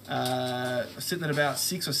sitting at about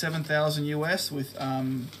 6,000 or 7,000 US with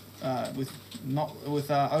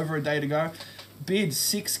over a day to go. Bid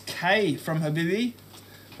 6K from Habibi.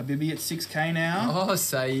 Habibi at 6K now. Oh,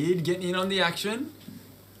 Saeed getting in on the action.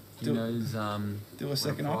 He Do- knows. Do a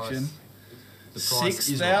second price. auction. The price is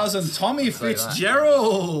 6,000. right. Tommy I'll say that.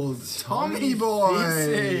 Fitzgerald. Tommy boy.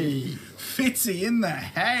 Fitzy. Fitzy in the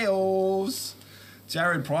hails.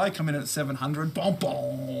 Jared Pryor coming in at 700. Bom,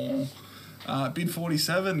 bom. Bid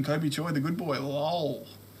 47. Kobe Choi, the good boy. Lol.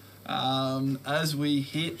 As we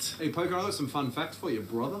hit. Hey, Poker, I've got some fun facts for you,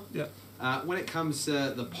 brother. Yeah. When it comes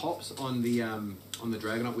to the pops on the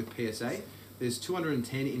Dragonite with PSA, there's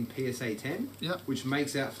 210 in PSA 10, Yep. which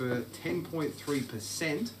makes out for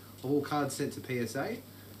 10.3% of all cards sent to PSA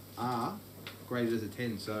are graded as a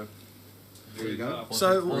 10. So there you go.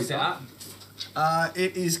 So What's that?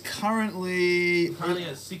 it is currently Currently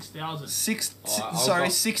at 6,000.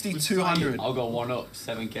 6,200. I'll go one up,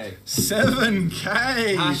 7K.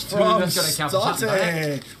 7K Hash two, from that's gotta count for something,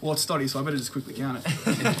 Stotty. Well, it's Stotty, so I better just quickly count it.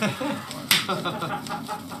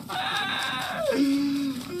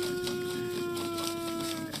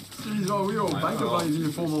 Jeez, oh, we all banker buddies in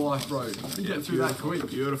your former life, bro. You get through that quick.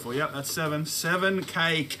 Beautiful. Yep, that's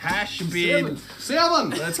 7K cash bid.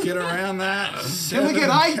 7! Let's get around that. Can we get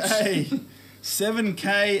 8? 7K.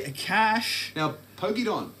 7K cash. Now,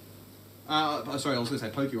 Pokédon. Sorry, I was going to say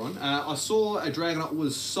Pokemon. I saw a Dragonite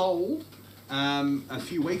was sold a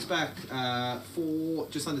few weeks back for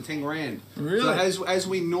just under 10 grand. Really? So as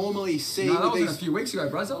we normally see No, that with wasn't these... a few weeks ago,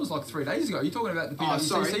 bro. That was like 3 days ago. You're talking about the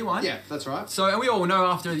PWCC one? Yeah, that's right. So, and we all know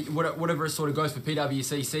after whatever it sort of goes for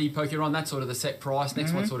PWCC, Pokemon, that's sort of the set price.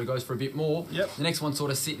 Next one sort of goes for a bit more. Yep. The next one's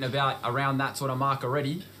sort of sitting about around that sort of mark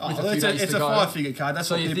already. With a few It's days a to go. 5-figure card. That's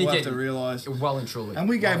So what you people think have to realise. Well and truly. And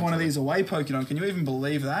we gave Well one of and these away, Pokemon. Can you even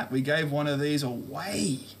believe that? We gave one of these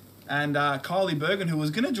away. And Kylie Bergen, who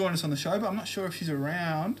was going to join us on the show, but I'm not sure if she's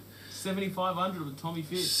around. 7,500 with Tommy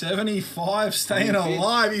Fitz. 75 staying Tommy Fitz.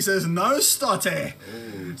 alive. He says, no Stotty.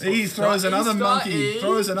 He throws another monkey. Stotty.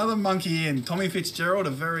 Throws another monkey in. Tommy Fitzgerald,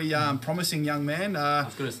 a very promising young man. I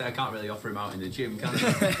was going to say, I can't really offer him out in the gym, can I?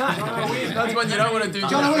 That's when you don't want to do.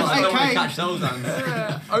 John, I Hey, don't want Kate. to catch those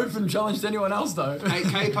on. Open challenge to anyone else though.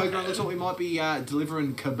 8K Pokemon, looks like we might be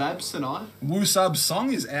delivering kebabs tonight. Woo Sub's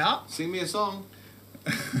song is out. Sing me a song.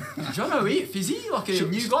 Jono If, is he like a new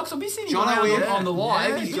guy? Because I've been seeing him Jono around If. on the live.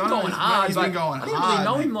 Yeah, he's been Jono's- going hard. he's been but going I didn't hard, really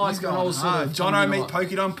know him mate. like He's when I going was sort hard. of. Jono coming meet up.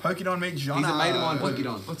 Pokemon, Pokemon meet Jono. He's a mate of mine,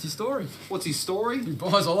 Pokemon. What's his story? What's his story? He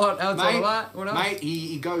buys a lot outside Mate, of that. What else? mate,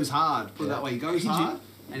 he goes hard. Put it that way, he goes hard.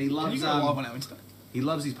 And he Can loves... you go live on our Insta? He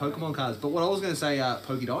loves his Pokemon cards. But what I was going to say,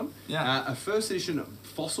 Pokedon, Yeah. a first edition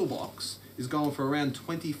fossil box is going for around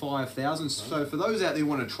 25,000. So for those out there who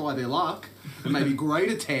want to try their luck and maybe grade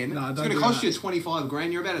a 10, No, it's don't going to do cost that. you 25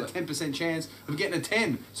 grand. You're about a 10% chance of getting a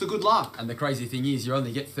 10. So good luck. And the crazy thing is, you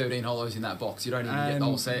only get 13 hollows in that box. You don't even get the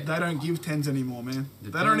whole set. They don't give 10s anymore, man. They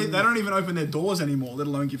don't even open their doors anymore, let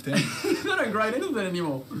alone give 10s. They don't grade anything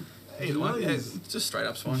anymore. Either way, yeah, it's just straight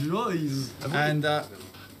up swine. Jeez. And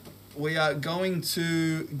we are going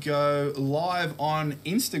to go live on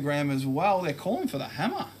Instagram as well. They're calling for the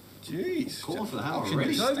hammer. Jeez. Calling for the hammer Auction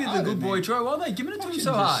already. just Kobe, the started, good boy, man. Troy. Why are they giving it to him Auction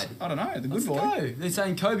so just- hard? I don't know. The good Let's boy. go. They're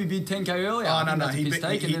saying Kobe bid 10k earlier. Oh, I no, think no. that's a He piss bid,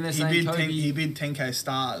 take, and then they're saying bid Kobe. 10, he bid 10k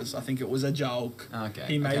stars. I think it was a joke. Okay.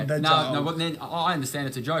 He made okay. the no, joke. No, but then I understand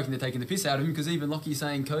it's a joke and they're taking the piss out of him because even Lockie's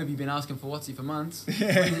saying Kobe been asking for what's he for months.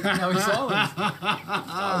 Yeah. Now he's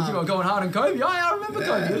silent. You were going hard on Kobe. I remember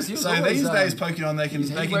Kobe. He was So always, these days, Pokemon, they can he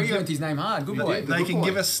they went can his name hard. Good boy. they Good can boy.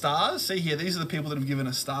 give us stars. See here, these are the people that have given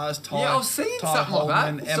us stars. Ty, Yeah, I've seen Ty something like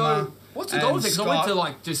Holman, that. Emma, So what's the dollar and thing? Because I went Scott. to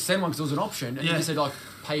like just send one because it was an option, and Yeah. you just said like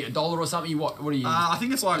pay $1 or something. What do you? I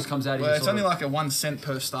think it's like Just comes out of well, your it's sort only of- like a 1 cent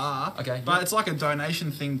per star. Okay, but yeah. it's like a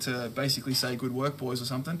donation thing to basically say good work, boys, or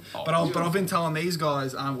something. Oh, but I've been telling these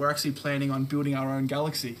guys we're actually planning on building our own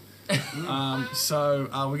galaxy. So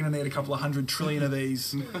we're gonna need a couple of 100 trillion of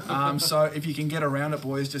these. So if you can get around it,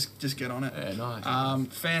 boys, just get on it. Yeah, nice.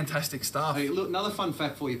 Fantastic stuff. Hey, look, another fun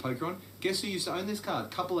fact for you, Pokemon. Guess who used to own this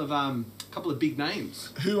card? Couple of big names.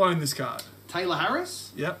 Who owned this card? Taylor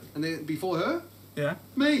Harris, Yep. and then before her, Yeah.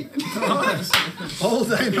 me. Nice. All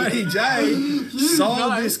day, Matty J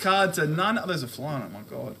sold this card to none. Oh, there's a fly on it. My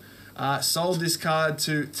God. Sold this card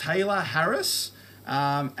to Taylor Harris,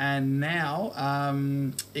 and now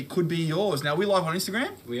it could be yours. Now we live on Instagram.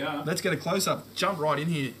 We are. Let's get a close up. Jump right in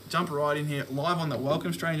here. Live on the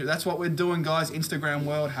Welcome Stranger. That's what we're doing, guys. Instagram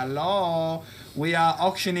world. Hello. We are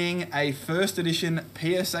auctioning a first edition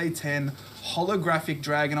PSA 10 holographic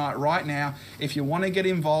Dragonite right now. If you want to get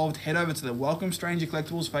involved, head over to the Welcome Stranger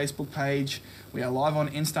Collectibles Facebook page. We are live on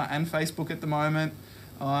Insta and Facebook at the moment.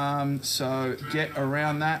 So get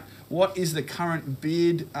around that. What is the current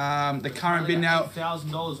bid? The current bid now,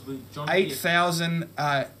 $8,000 with John 8,000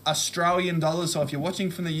 Australian dollars. So if you're watching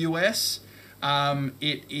from the US,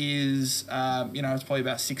 it is, it's probably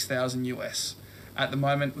about 6,000 US at the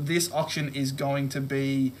moment. This auction is going to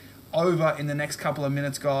be over in the next couple of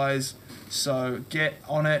minutes, guys. So get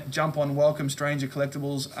on it. Jump on Welcome Stranger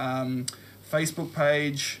Collectibles Facebook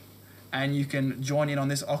page, and you can join in on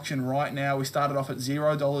this auction right now. We started off at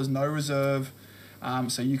 $0, no reserve.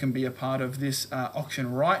 So you can be a part of this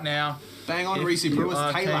auction right now. Bang on, If Reese you Brewers.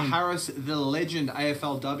 are Taylor keen. Harris, the legend,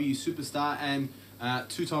 AFLW superstar and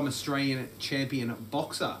two-time Australian champion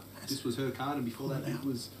boxer. This was her card, and before that, it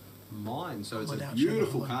was mine. So it's a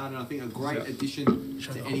beautiful card, and I think a great addition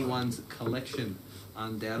to anyone's collection,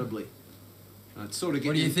 undoubtedly. It's sort of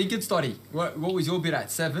What do you getting. think it's, Dotty? What was your bid at?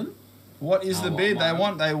 7? What is the Oh, bid? They mine.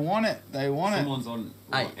 want it. They want it. Someone's on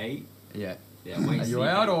what, 8? Yeah. Yeah, I'm waiting Are to you see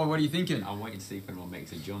out if or what are you thinking? I'm waiting to see if anyone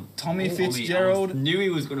makes a jump. Tommy I Fitzgerald, knew he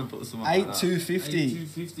was going to put someone like that. 8,250.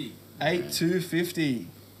 250. 8,250.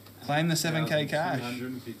 Claim the 7k cash.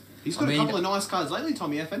 250. He's got I a mean- couple of nice cards lately,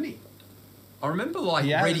 Tommy F, hasn't he? I remember like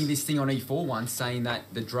He has. reading this thing on E4 once saying that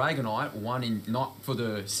the Dragonite won in not for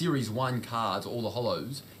the Series 1 cards, all the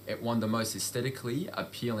hollows, it won the most aesthetically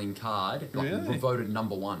appealing card, like Really? voted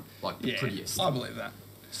number 1, like the Yeah, prettiest. I believe that.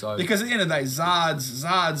 So Because at the end of the day,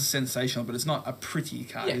 Zard's sensational, but it's not a pretty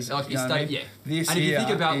card, yeah, is it? like You know it's what I mean? yeah. This And if you think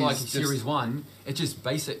here about like is just- Series 1, it's just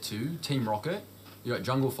base set 2, Team Rocket, you got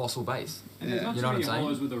Jungle Fossil base. And there's Yeah. not You too know what many I'm saying?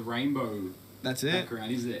 hollows with a rainbow That's it.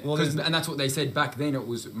 background, is there? Well, there's, And that's what they said back then. It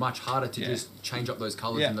was much harder to Yeah. just change up those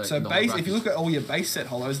colours. yeah. in the, So in the base, if you holographics. look at all your base set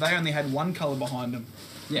hollows, they only had one color behind them.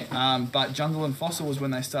 yeah, But Jungle and Fossil was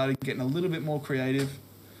when they started getting a little bit more creative.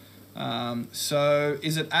 So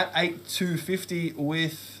is it at 8,250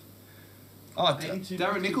 with? Oh,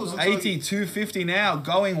 Darren Nichols. 82.50 now,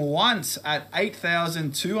 going once at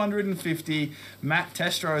 8,250. Matt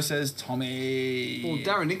Testro says Tommy. Well,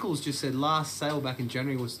 Darren Nichols just said last sale back in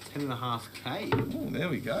January was 10.5k. Oh, there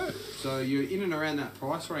we go. So you're in and around that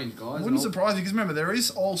price range, guys. Wouldn't surprise me because remember there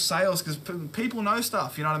is all sales because people know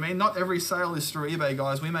stuff. You know what I mean? Not every sale is through eBay,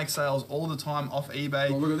 guys. We make sales all the time off eBay.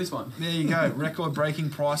 well, look at this one. There you go. Record-breaking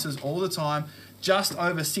prices all the time. Just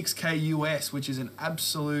over 6k US, which is an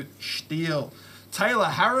absolute steal. Taylor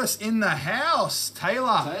Harris in the house.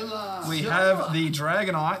 Taylor. We have the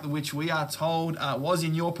Dragonite, which we are told was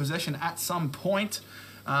in your possession at some point.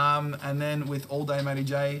 And then with All Day Matty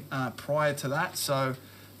J prior to that. So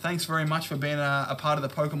thanks very much for being a part of the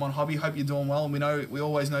Pokemon hobby. Hope you're doing well, and we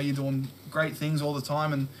always know you're doing great things all the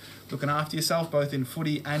time and looking after yourself, both in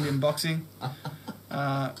footy and in boxing.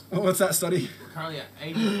 What's that, Studdy? Currently at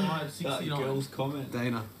 85, That 69. girl's comment.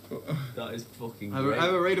 Dana. That is fucking Have great.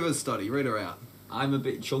 a read of a study. Read her out. I'm a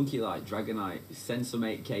bit chunky like Dragonite. Send some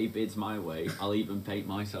 8k bids my way. I'll even paint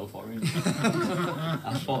myself orange.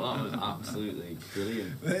 I thought that was absolutely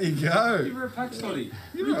brilliant. There you go. Give her a pack study.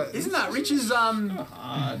 Isn't that Rich's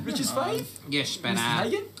fave? Yes, but Mr.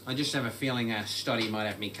 Hagen? I just have a feeling study might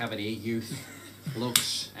have me covered here. Youth,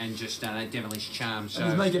 looks, and just that devilish charm. So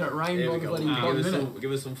He's making it rain Here by we the go. bloody Give bottom us minute.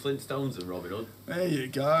 give us some Flintstones and Robin Hood. There you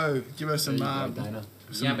go. Give her some. There you go, Dana.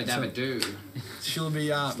 yabba dabba doo. She'll be.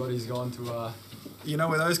 Study's gone to You know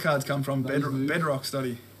where those cards come from? Those move. Bedrock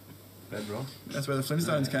Study. Bedrock. That's where the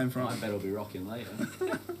Flintstones came from. My bed will be rocking later.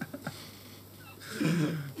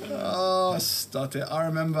 Oh, stop it. I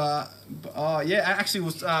remember. Oh, yeah, actually, it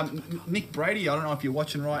was Nick Brady. I don't know if you're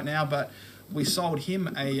watching right now, but we sold him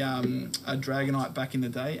a Dragonite back in the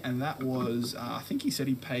day, and that was, I think he said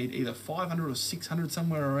he paid either 500 or 600,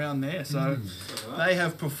 somewhere around there. So they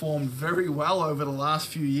have performed very well over the last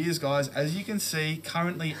few years, guys. As you can see,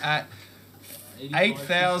 currently at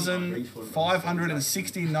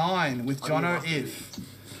 8,569 with Jono If.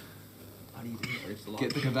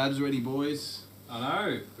 Get the kebabs ready, boys. I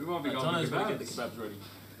know. We might be going Jono's to got to get the kebabs. kebabs ready.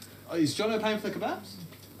 Oh, is Jono paying for the kebabs?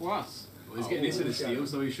 Or us? Well, he's getting this at a steal,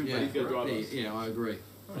 so he should Yeah, be good drive driver. us. yeah, I agree.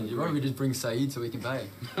 You probably just bring Saeed so we can pay him.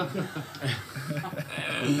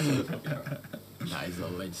 Nah, he's a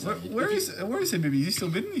legend. Saeed. Where is he, Bibby? Is he still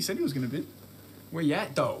bidding? He said he was going to bid. Where you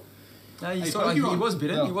at, though? No, he Pokemon. was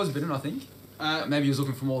bidding. Oh. He was bidding, I think. Maybe he was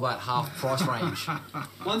looking for more that half price range.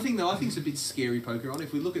 One thing though, I think is a bit scary, Pokemon.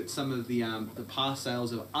 If we look at some of the past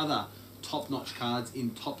sales of other top-notch cards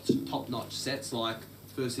in top-notch sets, like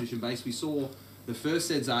first edition base, we saw the first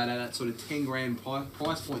set Zard at that sort of 10 grand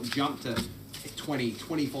price point jump to 20,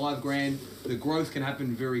 25 grand. The growth can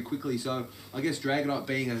happen very quickly. So I guess Dragonite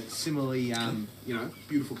being a similarly,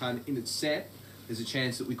 beautiful card in its set, there's a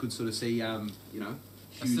chance that we could sort of see, A huge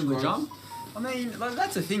similar growth. jump. I mean, like,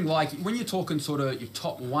 that's the thing. Like when you're talking sort of your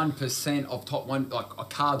top 1% of top one, like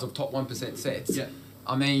cards of top 1% sets. Yeah.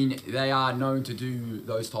 I mean, they are known to do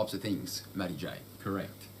those types of things, Matty J.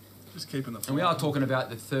 Correct. Just keeping the. And we are talking about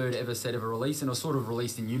the third ever set of a release, and it was sort of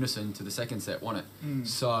released in unison to the second set, wasn't it?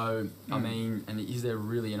 So, I mean, and is there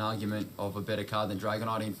really an argument of a better card than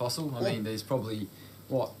Dragonite in Fossil? I mean, there's probably,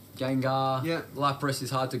 Gengar, Yeah. Lapras is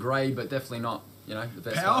hard to grade, but definitely not, the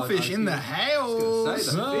best Powerfish card. in the house.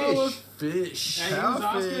 Say the fish. Fish. And he was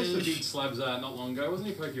asking us for Powerfish. big slabs not long ago, wasn't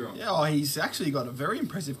he, Pokemon? Yeah, he's actually got a very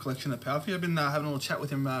impressive collection of Powerfish. I've been having a little chat with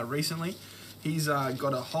him recently. He's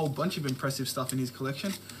got a whole bunch of impressive stuff in his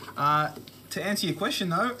collection. To answer your question,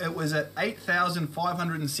 though, it was at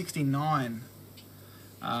 8,569.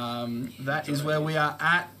 That is where we are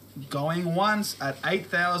at. Going once at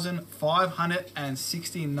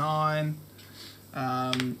 8,569.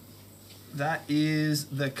 That is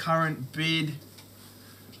the current bid.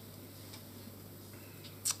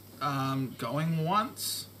 Going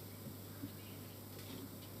once.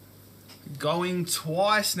 Going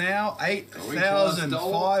twice now.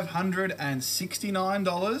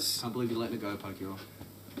 $8,569. Can't believe you're letting it go, Pokemon.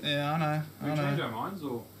 Yeah, I know. Can we change our minds,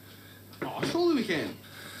 or? Oh, surely we can.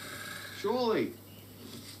 Surely.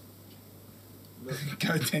 Go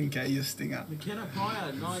 10k, you stinger. McKenna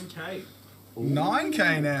Pryor, 9k.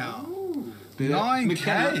 9k now. 9k.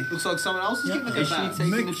 McKenna. Looks like someone else is getting the Is she kebabs.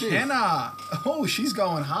 taking the piss? McKenna. Oh, she's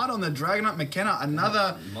going hard on the Dragonite. McKenna,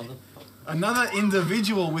 another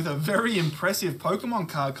individual with a very impressive Pokemon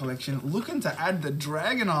card collection, looking to add the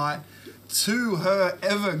Dragonite to her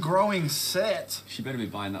ever-growing set. She better be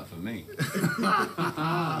buying that for me.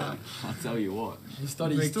 I'll tell you what. You still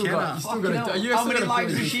got How many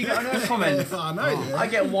likes has she got on her comments? I know, yeah. I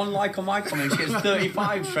get 1 like on my comment, she gets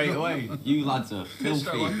 35 straight away. You lads are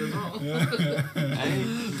filthy. Hey?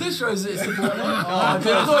 Testro's it. Oh,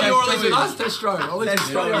 dude, I thought you were releasing us, Testro.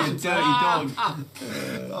 Testro, you dirty dog.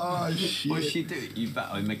 Oh, shit. What's she do?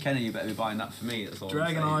 McKenna, you better be buying that for me. That's all I'm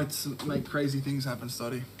saying. Dragonites make crazy things happen,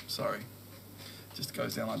 Stoddy. Sorry. Just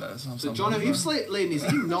goes down like that. So, John, if leading is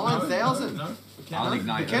he 9,000? No. I'll think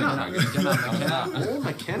McKenna. Oh,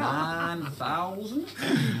 McKenna. 9,000?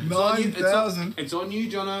 9,000. It's on you,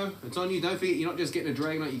 Jono. It's on you. Don't forget, you're not just getting a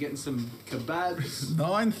Dragonite, you're getting some kebabs.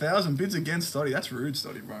 9,000 bids against Stoddy. That's rude,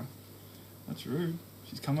 Stoddy, bro. That's rude.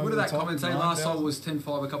 She's come over What did the that top. comment say? Last 9,000. sold was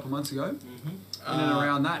 10.5 a couple of months ago. In and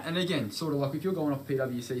around that. And again, sort of like if you're going off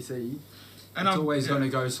PWCC, And it's I'm always going to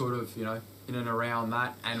go sort of, in and around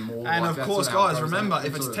that and more. And like, of that's course, sort of how it guys, goes. remember, That-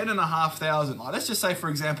 if it's sort of- 10,500, like let's just say, for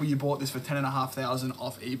example, you bought this for 10,500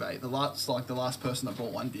 off eBay. The last person that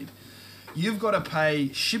bought one did. You've got to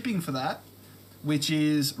pay shipping for that, which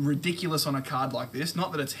is ridiculous on a card like this.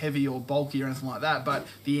 Not that it's heavy or bulky or anything like that, but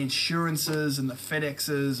the insurances and the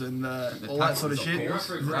FedExes and all that sort of shit. That's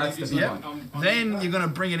the big Yeah. one. Then you're going to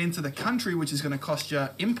bring it into the country, which is going to cost you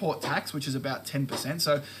import tax, which is about 10%.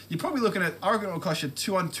 So you're probably looking at, I reckon it will cost you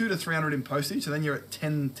 200 to 300 in postage. So then you're at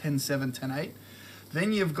 10.7, 10.8.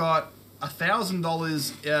 Then you've got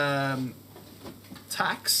 $1,000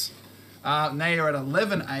 tax. Now you're at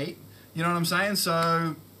 11.8. You know what I'm saying?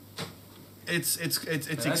 So it's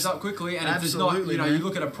It adds up quickly, and if it's not, absolutely, you know, man. you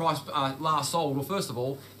look at a price last sold. Well, first of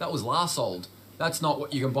all, that was last sold. That's not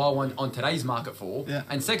what you can buy one on today's market for. Yeah.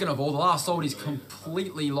 And second of all, the last sold is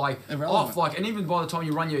completely like Irrelevant. off. Like, and even by the time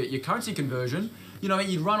you run your currency conversion, you know,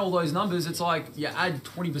 you run all those numbers. It's like you add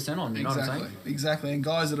 20% on. You know what I'm saying? Exactly. And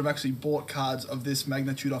guys that have actually bought cards of this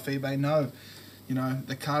magnitude off eBay know, you know,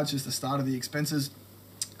 the card's just the start of the expenses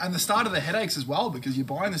and the start of the headaches as well, because you're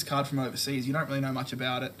buying this card from overseas. You don't really know much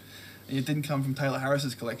about it. It didn't come from Taylor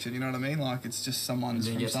Harris's collection, you know what I mean? Like, it's just someone's And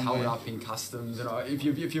then from gets somewhere. held up in customs. And if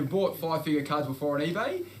you've bought 5-figure cards before on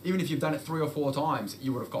eBay, even if you've done it 3 or 4 times,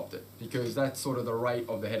 you would have copped it, because that's sort of the rate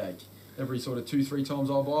of the headache. Every sort of 2-3 times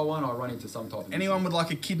I buy one, I run into some type of Anyone issue. would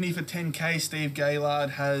like a kidney for 10k, Steve Gaylard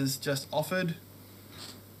has just offered.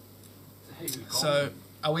 So,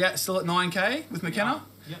 are we still at 9k with McKenna?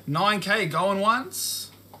 Yeah. 9k going once.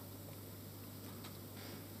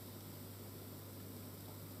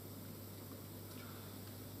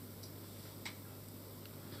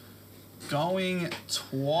 Going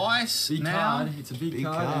twice Big now. card. It's a big, Big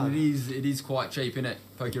card, card. and it is quite cheap, isn't it?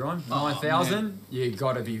 Pokemon Oh, 9,000. You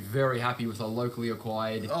got to be very happy with a locally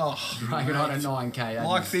acquired Oh, Dragonite mate. at 9k. and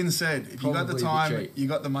Like Finn said, if you got the probably a bit time, cheap. you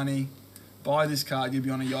got the money, buy this card, you'll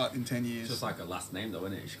be on a yacht in 10 It's years. just like a last name though,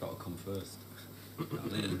 isn't it? She's got to come first. You know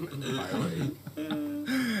what I mean?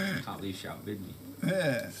 Priority. Can't believe she outbid me.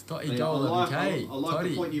 Yeah. Start Yeah, your goal I like 11k. the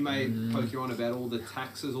Totally. point you made, Pokemon, about all the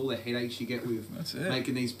taxes, all the headaches you get with That's it.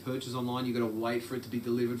 making these purchases online. You got to wait for it to be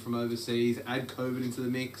delivered from overseas. Add COVID into the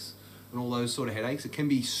mix, and all those sort of headaches. It can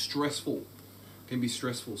be stressful.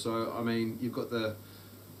 So I mean, you've got the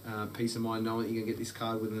peace of mind knowing that you can get this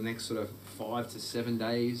card within the next sort of 5 to 7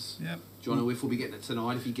 days. Yep. Jono Whiff will be getting it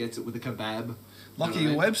tonight if he gets it with a kebab. Lockie You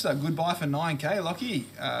know what I mean? Webster, goodbye for 9k. Lockie,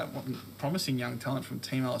 promising young talent from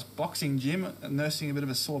Team Alice Boxing Gym, nursing a bit of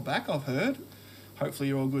a sore back, I've heard. Hopefully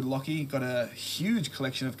you're all good, Lockie. Got a huge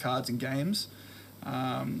collection of cards and games.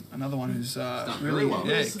 Another one who's really very well.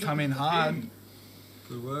 come in hard.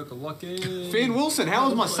 Good work, Lucky. Finn Wilson, how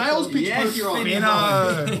was my sales pitch? Pokemon?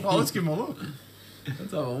 Fino. Oh, let's give him a look.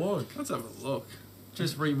 Let's have a look. Let's have a look.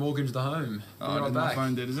 Just remortged the home. Oh, Right my back.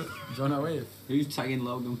 phone did, is it? John O'Eave. Who's tagging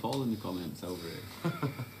Logan Paul in the comments over here?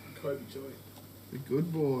 The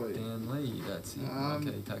good boy. Dan Lee, that's it. Um,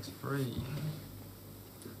 Okay, tax free.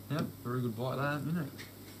 Yep, very good bite that, isn't it?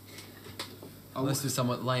 Unless there's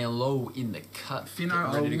someone laying low in the cut. Fino, getting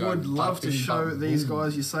I ready to go would love to bing, show bang, these boom.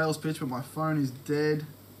 guys your sales pitch, but my phone is dead.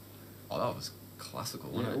 Oh, that was classical,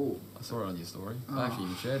 wasn't Yeah. it? I saw it on your story. I actually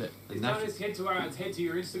even shared it. Just head to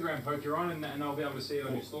your Instagram, Pokemon, and I'll be able to see it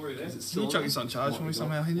on your story there. Can you chuck this on charge for me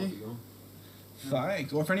somehow, can you?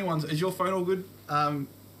 Thanks. Or if anyone's... Is your phone all good,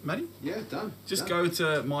 Matty? Yeah, done. Just done. go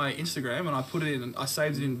to my Instagram and I put it in... I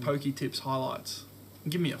saved it in Pokey Tips highlights.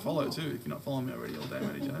 And give me a follow too if you're not following me already all day,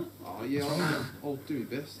 Matty Joe. Oh yeah, I'll do my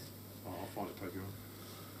best. Oh, I'll find it, Pokemon.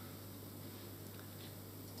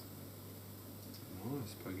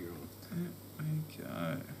 Nice Pokemon. There we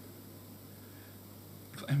go.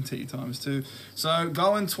 MT times 2. So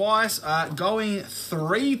going twice, going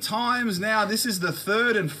 3 times now. This is the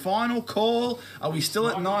third and final call. Are we still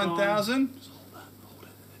at 9,000?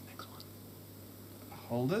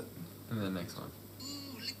 Hold it. And then the next one.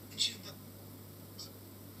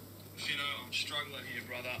 You know, I'm struggling here,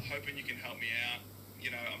 brother. Hoping you can help me out.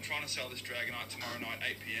 You know, I'm trying to sell this Dragonite tomorrow night,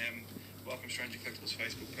 8 p.m. Welcome Stranger Collectibles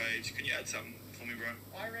Facebook page. Can you add something for me, bro?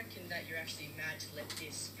 I reckon that you're actually mad to let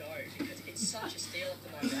this go because it's such a steal at the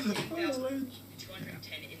moment. At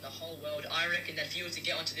 10,210 in the whole world. I reckon that if you were to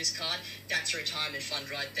get onto this card, that's a retirement fund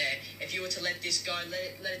right there. If you were to let this go,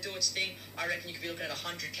 let it do its thing, I reckon you could be looking at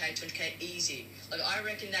 100k, 200k easy. Like, I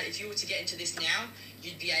reckon that if you were to get into this now,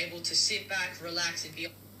 you'd be able to sit back, relax, and be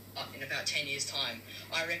up in about 10 years time.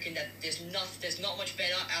 I reckon that there's not much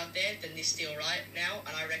better out there than this deal right now,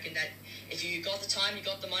 and I reckon that if you got the time, you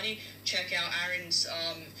got the money, check out Aaron's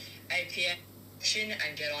APM option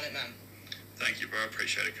and get on it, man. Thank you, bro. I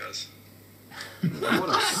appreciate it, cuz. What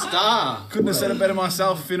a star. Couldn't have said it better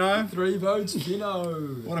myself, Finno. 3 votes,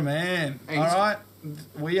 Finno. What a man. All right.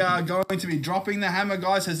 We are going to be dropping the hammer,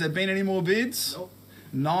 guys. Has there been any more bids? Nope.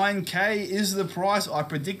 9K is the price. I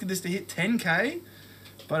predicted this to hit 10K,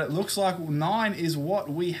 but it looks like 9 is what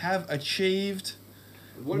we have achieved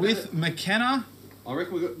with McKenna. I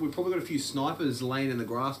reckon we've probably got a few snipers laying in the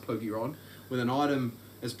grass, Pokemon. With an item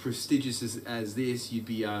as prestigious as this, you'd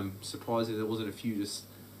be surprised if there wasn't a few just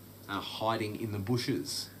hiding in the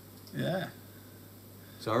bushes. Yeah.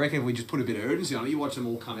 So I reckon if we just put a bit of urgency on it, you watch them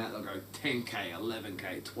all come out, they'll go 10K,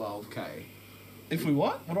 11K, 12K. If we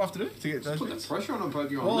what? What do I have to do to get those Put bids? the pressure on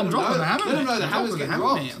Pokemon. Well, I'm dropping the hammer. Let them know the hammer's getting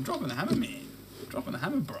dropped. I'm dropping the hammer, man. Dropping the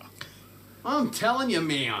hammer, bro. I'm telling you,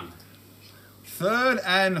 man. Third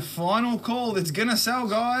and final call that's gonna sell,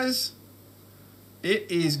 guys.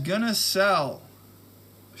 It is gonna sell.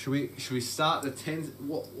 Should we start the 10?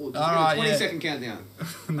 What? Just All right, 20-second countdown.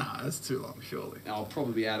 Nah, that's too long, surely. I'll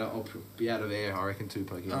probably be out of there. I reckon 2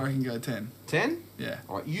 Pokemon. I reckon go 10. 10? Yeah.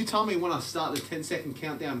 All right. You tell me when I start the 10-second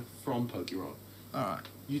countdown from Pokemon. All right.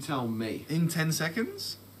 You tell me. In 10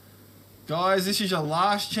 seconds. Guys, this is your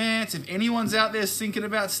last chance. If anyone's out there thinking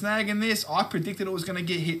about snagging this, I predicted it was going to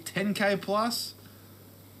get hit 10K plus.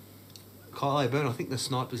 Kyle Burn, I think the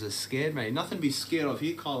snipers are scared, mate. Nothing to be scared of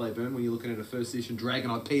here, Kyle Burn, when you're looking at a first edition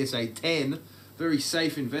Dragonite PSA 10. Very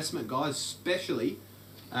safe investment, guys, especially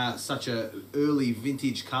such a early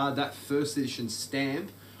vintage card. That first edition stamp,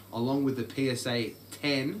 along with the PSA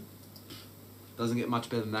 10, doesn't get much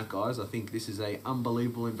better than that, guys. I think this is a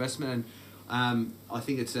unbelievable investment, and I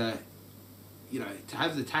think it's to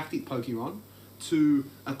have the tactic Pokemon to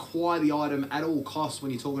acquire the item at all costs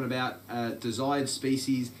when you're talking about desired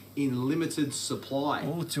species in limited supply.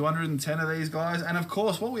 Oh, 210 of these guys. And of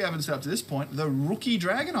course, what we haven't set up to this point, the rookie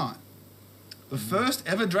Dragonite. The first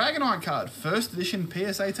ever Dragonite card. First edition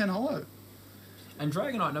PSA 10 holo. And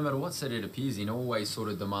Dragonite, no matter what set it appears in, always sort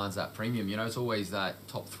of demands that premium. You know, it's always that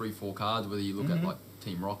top 3-4 cards, whether you look at like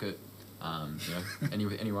Team Rocket,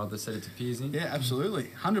 any other set it appears in. Yeah, absolutely.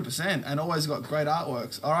 100%. And always got great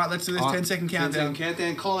artworks. All right, let's do this 10-second countdown. 10-second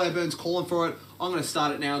countdown. Kyle Burn's calling for it. I'm going to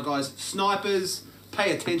start it now, guys. Snipers,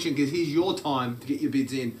 pay attention because here's your time to get your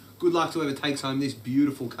bids in. Good luck to whoever takes home this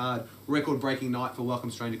beautiful card. Record-breaking night for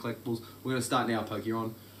Welcome Stranger Collectibles. We're going to start now,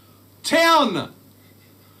 Pokemon. 10,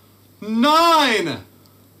 9,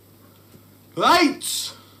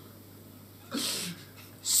 8,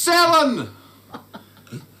 7,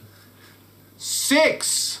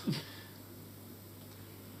 6,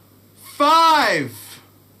 5,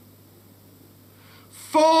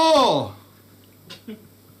 4,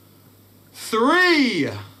 3,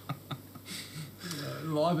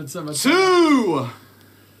 Live at so much 2,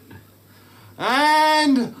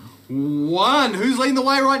 and 1. Who's leading the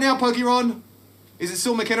way right now, Pokemon? Is it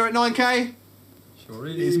still McKenna at 9K? Sure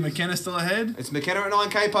it is. Is McKenna still ahead? It's McKenna at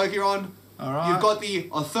 9K, Pokemon. All right. You've got the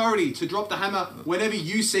authority to drop the hammer whenever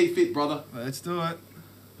you see fit, brother. Let's do it.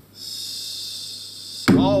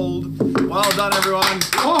 Sold. Well done, everyone.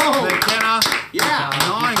 Whoa. McKenna. Yeah.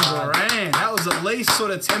 9 grand. That was at least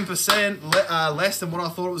sort of 10% less than what I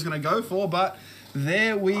thought it was going to go for, but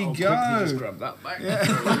there we go. Just grab that back.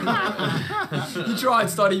 You tried,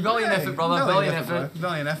 Stoddy. Valiant effort, brother. Valiant effort.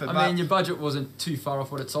 Valiant effort. I mean, your budget wasn't too far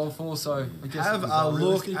off what it sold for, so I guess have it was a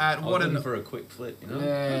look realistic. at what an for a quick flip, you know.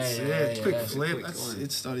 That's it. Quick yeah. flip. That's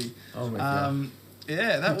it's Stoddy. I'm with you.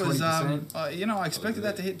 Yeah, that was, 20%. I expected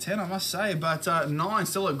that to hit 10, I must say, but 9,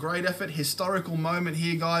 still a great effort. Historical moment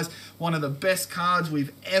here, guys. One of the best cards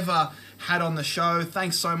we've ever had on the show.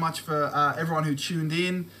 Thanks so much for everyone who tuned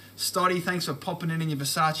in. Stoddy, thanks for popping in your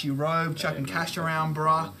Versace robe, chucking cash around,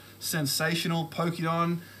 bruh. Sensational.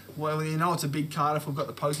 Pokédon. Well, you know it's a big card if we've got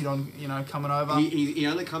the Pokédon, coming over. He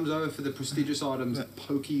only comes over for the prestigious items,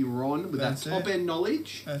 Pokéron, with that top-end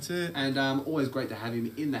knowledge. That's it. And always great to have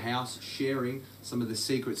him in the house, sharing some of the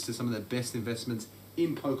secrets to some of the best investments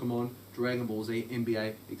in Pokemon, Dragon Ball Z,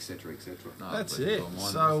 NBA, etc., etc. No, That's please, it. go on,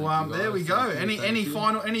 So thank you, there guys. we go. Thank you, Any thank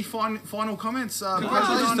you. final comments?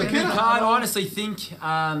 Congratulations to Good Kenna. card. I honestly think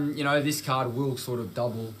this card will sort of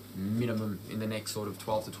double minimum in the next sort of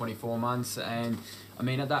 12 to 24 months, and I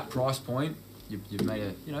mean at that price point, you've made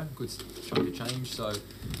a good chunk of change. So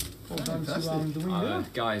well done to the winner.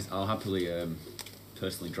 Guys, I'll happily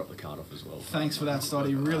personally drop the card off as well. Thanks for that,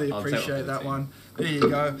 Stoddy. Really I'll appreciate that one. There you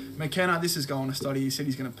go. McKenna, this is going to Stoddy. He said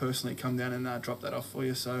he's going to personally come down and drop that off for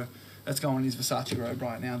you. So that's going in his Versace robe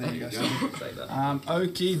right now. There you go. Say that.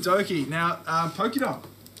 Okie dokie. Now, Pokédon.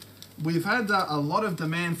 We've had a lot of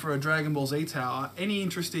demand for a Dragon Ball Z tower. Any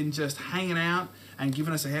interest in just hanging out and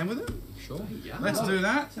giving us a hand with it? Sure. Yeah. Let's do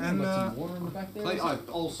that. And Got some water in the back there.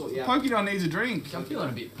 I'll sort you out. Pokédon needs a drink. I'm feeling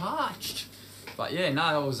a bit parched. But yeah,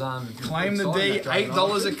 no, that was Claim the D,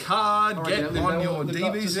 $8 a card. Get on your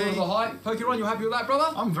DBZ. Pokemon, you happy with that,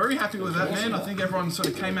 brother? I'm very happy with that, man. I think everyone sort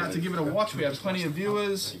of came out to give it a watch. We have plenty of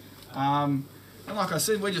viewers. And like I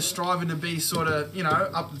said, we're just striving to be sort of, you know,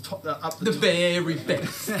 up the top. The very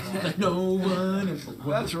best. Like no one.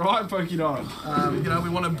 That's right, Pokemon. You know, we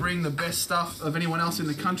want to bring the best stuff of anyone else in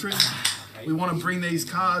the country. We want to bring these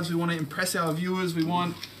cards. We want to impress our viewers. We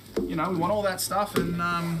want, you know, we want all that stuff. And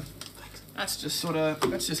that's just how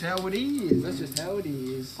it is. That's just how it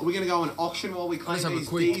is. Are we going to go on auction while we claim these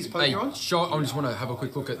Pokemon? I just want to have a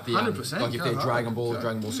quick look at the 100%. like if they're Dragon Ball,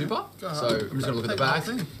 Dragon Ball Super. So I'm just going to look at the back.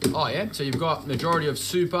 Oh yeah, so you've got majority of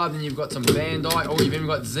Super, then you've got some Bandai. Oh, you've even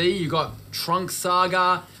got Z. You've got Trunks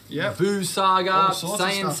Saga, Boo Saga,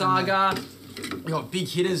 Saiyan Saga. You got big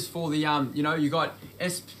hitters for the you know, you got I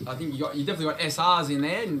think you definitely got SRs in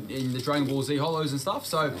there in the Dragon Ball Z holos and stuff.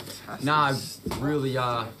 So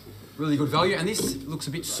really good value, and this looks a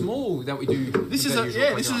bit small that we do. This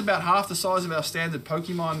is about half the size of our standard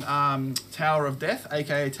Pokemon Tower of Death,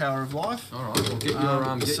 aka Tower of Life. All right, we'll get your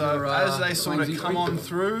as they sort of come on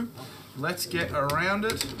through, let's get around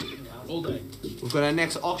it. All day. We've got our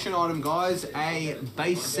next auction item, guys. A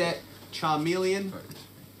base set Charmeleon.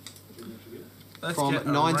 From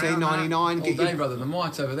 1999. All day, brother. The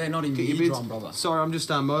mic's over there, not in the eardrum, brother. Sorry, I'm just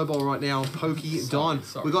mobile right now. Pokey Don.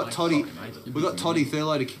 We got Toddy. We got Toddy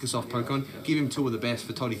Thurlow to kick us off. Pokemon. Give him two of the best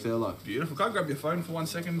for Toddy Thurlow. Beautiful. Can I grab your phone for 1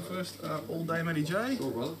 second first? All day, Matty J. Sure,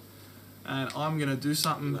 brother. And I'm gonna do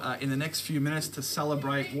something in the next few minutes to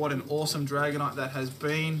celebrate what an awesome Dragonite that has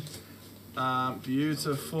been.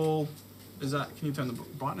 Beautiful. Is that? Can you turn the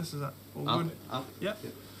brightness? Is that all good? Up. Yep.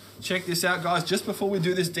 Check this out, guys. Just before we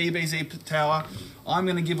do this DBZ tower, I'm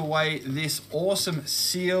going to give away this awesome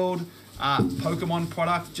sealed Pokemon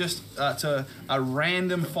product just to a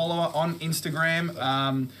random follower on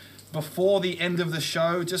Instagram. Before the end of the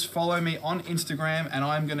show, just follow me on Instagram, and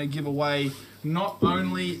I'm going to give away not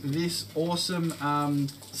only this awesome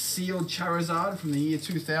sealed Charizard from the year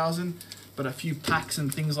 2000, but a few packs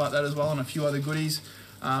and things like that as well, and a few other goodies.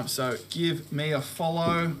 So give me a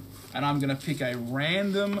follow. And I'm going to pick a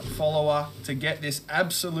random follower to get this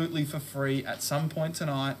absolutely for free at some point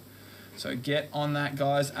tonight. So get on that,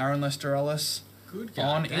 guys. Aaron Lester Ellis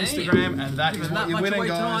on Instagram. And that is what you're winning,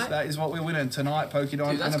 guys. That is what we're winning tonight,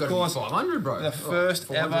 Pokemon. Dude, and of course, 500, bro. The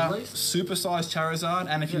first ever supersized Charizard.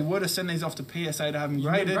 And if you were to send these off to PSA to have them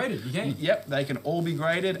graded, you can. Yep, they can all be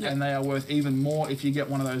graded. And they are worth even more if you get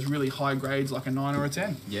one of those really high grades like a 9 or a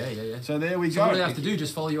 10. Yeah. So there we go. So what do you have to do?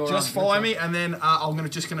 Just follow your... Just follow me, and then I'm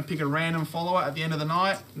just going to pick a random follower at the end of the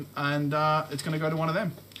night, and it's going to go to one of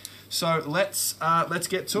them. So let's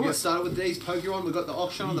get to it. We'll start with these Pokemon. We've got the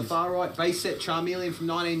auction on the far right. Base set Charmeleon from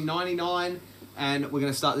 1999. And we're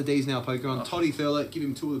going to start the D's now, Pokemon. Toddy Thurlow, give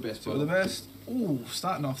him two of the best. Two of the best. Ooh,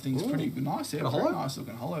 starting off things pretty nice there. Very nice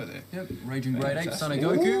looking hollow there. Yep, Raging Grade 8, Son of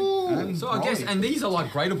Goku. So I guess, and these are like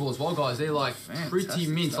gradable as well, guys. They're like pretty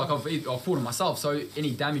mints. Like I've fought them myself, so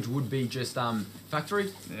any damage would be just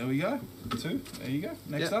factory. There we go. Two. There you go.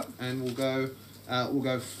 Next up. And we'll go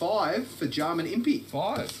 5 for Jarman Impy.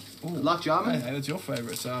 5. Ooh. Good luck, Jarman. Hey, that's your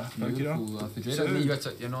favourite, Pokemon. And then you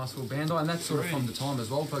got your nice little Bandai, and that's sort of from the time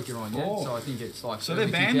as well, Pokemon. Yeah. So I think it's like so they're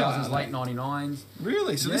Bandai, late 99s.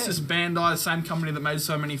 Really? So this is Bandai, the same company that made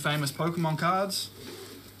so many famous Pokemon cards.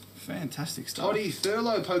 Fantastic stuff. Toddy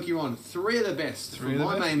Thurlow Pokemon, 3 of the best from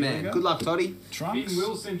my main man. Good luck, Toddy. Trunks. Finn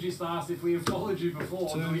Wilson just asked if we have followed you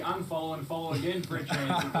before. Do we unfollow and follow again for a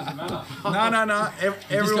chance? It doesn't matter. No.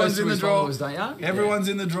 Everyone's in the draw. Everyone's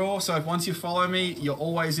in the draw. So once you follow me, you're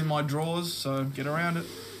always in my drawers. So get around it.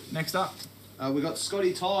 Next up. We got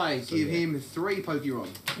Scotty Ty. Give him 3 Pokemon.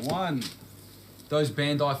 1. Those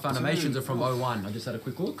Bandai Funimations are from 01. I just had a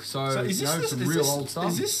quick look. So is this some real old stuff.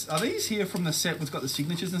 Are these here from the set that's got the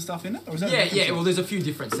signatures and stuff in it? Or is that Well, there's a few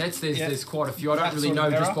different sets. There's quite a few. I don't really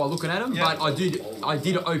know just by looking at them, but I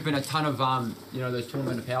did open a ton of those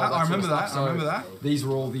Tournament of Power. I remember that. I remember that. These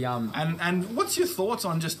were all the And what's your thoughts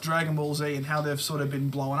on just Dragon Ball Z and how they've sort of been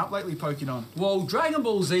blowing up lately, Pokemon? Well, Dragon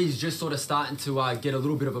Ball Z is just sort of starting to get a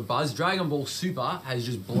little bit of a buzz. Dragon Ball Super has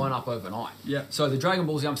just blown up overnight. Yeah. So the Dragon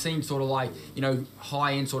Ball Z, I'm seeing sort of like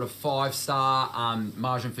high-end sort of 5-star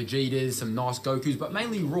Majin Vegetas, some nice Gokus, but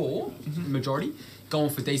mainly raw, majority, going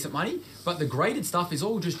for decent money. But the graded stuff is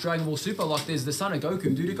all just Dragon Ball Super. Like there's the Son of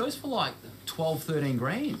Goku, dude, it goes for like 12, 13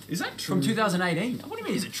 grand. Is that true? From 2018. What do you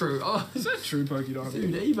mean, is it true? Oh, is that true, Pokemon?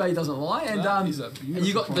 Dude, eBay doesn't lie. And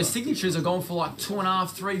you got the signatures are going for like 2.5,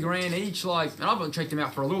 3 grand each. Like, and I've checked them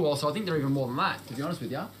out for a little while, so I think they're even more than that, to be honest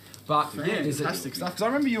with you. But fantastic stuff. Because I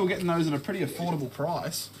remember you were getting those at a pretty affordable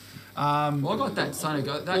price. Well, I got that Son of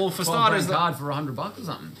Goku. Well, for starters, card for $100 or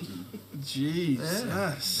something. Jesus.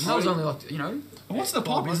 That was only like, you know. And what's the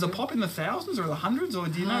pop? Is the pop in the thousands or the hundreds, or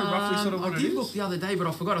do you know roughly sort of what I it did is? look the other day, but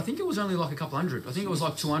I forgot. I think it was only like a couple hundred. I think it was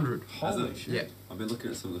like 200. Holy shit. Yeah. I've been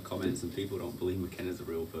looking at some of the comments and people don't believe McKenna's a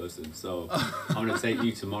real person. So I'm going to take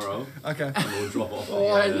you tomorrow. Okay. And we'll drop off.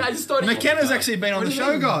 McKenna's actually been on the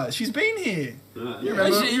show, guys. She's been here. Right.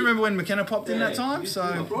 You remember when McKenna popped in that time?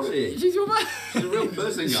 So She's your mate. She's a real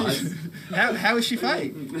person, guys. How is she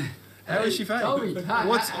fake? How is she fake? Tell me,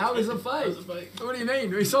 how is it fake? What do you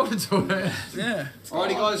mean? We sold it to her. Yeah.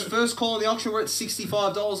 Alrighty, guys. First call on the auction. We're at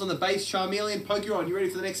 $65 on the base Charmeleon. Pokemon, you ready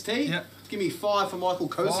for the next tee? Yep. Give me 5 for Michael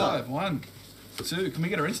Kosa. 5, 1, 2. Can we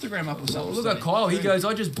get her Instagram up or something? Look at Kyle. He goes,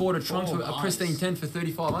 I just bought a trunk for a pristine 10 for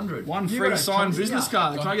 3,500. One free signed business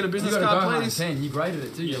card. Can I get a business card, please? 10. You graded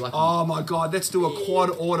it too. You're lucky. Oh my God! Let's do a quad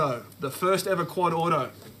auto. The first ever quad auto.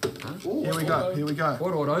 Here we go. Here we go.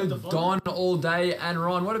 Quad auto. Don all day and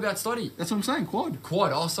Ron. What about Stoddy? That's what I'm saying. Quad.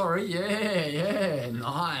 Quad. Oh, sorry. Yeah.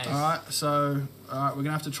 Nice. All right. So, we're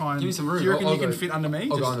gonna have to try and. Give me some room. Do you reckon I'll you can go- fit under me?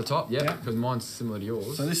 I'll go on the top. Yeah, because mine's similar to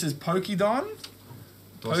yours. So this is Pokidon,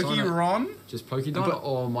 Do I sign it? Pokeron. Just Pokidon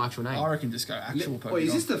or my actual name? I reckon just go actual Pokidon. Wait,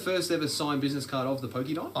 is this the first ever signed business card of the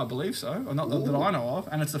Pokemon? I believe so. Or not that I know of.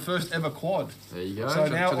 And it's the first ever quad. There you go. So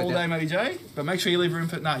now check it all day down. Matty J. But make sure you leave room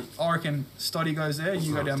for... No, I reckon Stoddy goes there.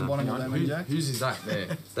 You go down the bottom all day Matty J. Whose is that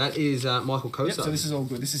there? That is Michael Kosa. Yep, so this is all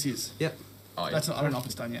good. This is his. Yep. Oh, yeah. That's not, I don't know if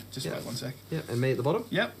it's done yet. Just Yep. wait 1 sec. Yep, and me at the bottom.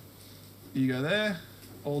 Yep. You go there.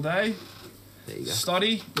 All day. There you go.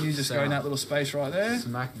 Stoddy, you just go in that little space right there.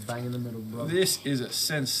 Smack bang in the middle, bro. This is a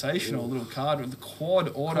sensational little card with the quad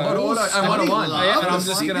auto. Quad auto and 1 of 1. Yeah, and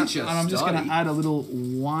I'm the just gonna add a little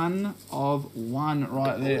 1 of 1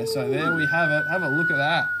 right there. So there we have it. Have a look at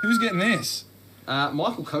that. Who's getting this?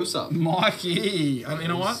 Michael Kosa. Mikey. And you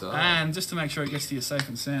know what? So- And just to make sure it gets to you safe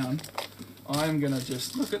and sound, I'm gonna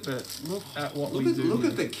just look at what we do. Look here.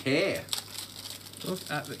 at the care. Look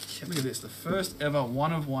at this. The first ever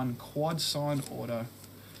 1 of 1 quad signed auto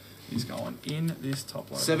is going in this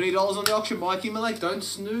top load. $70 on the auction, Mikey Malek. Don't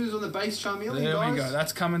snooze on the base Charmeleon, There guys. we go.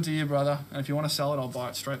 That's coming to you, brother. And if you want to sell it, I'll buy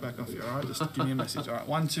it straight back off you. All right, just give me a message. All right,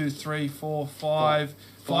 1, 2, 3, 4, 5,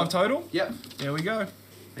 5 total. Yep. There we go.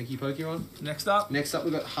 Thank you, Pokemon. Next up, Next up,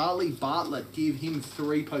 we've got Harley Bartlett. Give him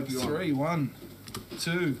 3 Pokemon. 3, 1,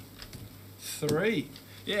 2, 3.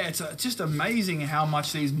 Yeah, it's just amazing how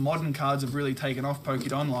much these modern cards have really taken off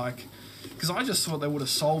Pokemon. Like, because I just thought they would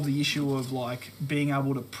have solved the issue of like being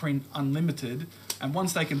able to print unlimited. And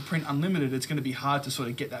once they can print unlimited, it's going to be hard to sort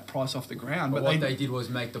of get that price off the ground. But what they did was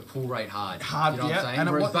make the pull rate hard. Hard, you know what yeah, I'm saying? and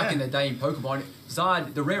it Whereas was- back in yeah. the day in Pokemon,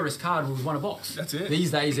 Zard, the rarest card was 1 a box. That's it.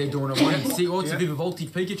 These days they're doing a 1 in 6. Or it's Yeah. a Viva Voltage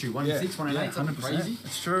Pikachu, 1 in 6, 1 in 8, something 100%. crazy.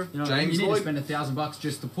 It's true. You know what I mean? James You need Lloyd. to spend $1,000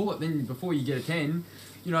 just to pull it. Then before you get a 10,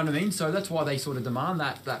 you know what I mean? So that's why they sort of demand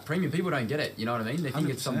that premium. People don't get it. You know what I mean? They think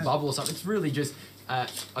it's some 100%. bubble or something. It's really just,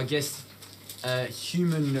 I guess,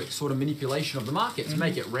 human sort of manipulation of the market to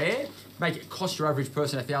make it rare, make it cost your average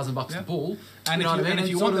person $1,000 to pull. And you know what I mean? if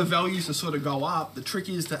you sort want the of- values to sort of go up, the trick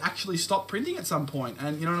is to actually stop printing at some point.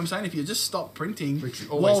 And you know what I'm saying? If you just stop printing Which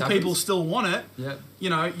always while happens. people still want it, Yeah.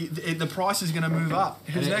 you know, the price is going to move up.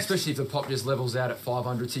 Who's And next? especially if the pop just levels out at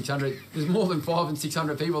 500, 600, there's more than 500 and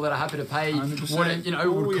 600 people that are happy to pay 100%. what it,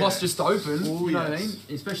 would Oh, cost yeah. just to open. Oh, you know what I yes.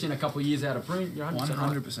 mean? Especially in a couple of years out of print, you're 100%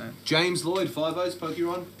 right. 100%. James Lloyd, 5 O's,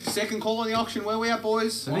 Pokemon. Second call on the auction. Where we at,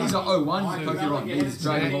 boys? So these are 01 Pokemon. These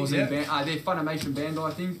Dragon Ball Z Yeah. band. They're Funimation Bandai,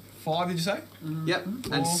 I think. 5, did you say? Yep.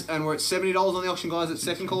 And we're at $70 on the auction, guys, at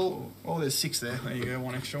second call. Oh, there's 6 there. There you go,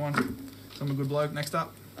 1 extra one. I'm a good bloke. Next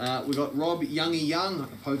up, We got Rob Youngie Young,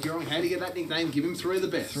 Pokemon. How do you get that nickname? Give him 3 of the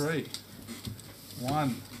best. 3,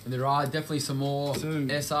 1, And there are definitely some more 2,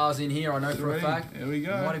 SRs in here, I know for a 3. fact. There we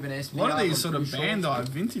go. Might even SP. A lot of I'm these sort of pretty sure. Bandai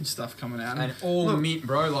vintage stuff coming out. And all Look, mint,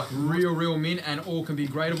 bro, like real mint, and all can be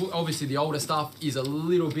gradable. Obviously, the older stuff is a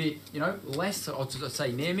little bit, less, I'd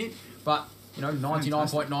say near mint, but,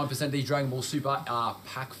 99.9% of these Dragon Ball Super are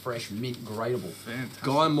pack fresh, mint gradable. Fantastic.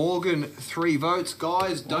 Guy Morgan, 3 votes.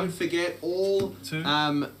 Guys, don't forget all 2, 3.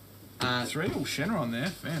 All Shenra on there.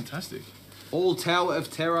 Fantastic. all Tower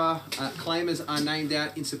of Terror claimers are named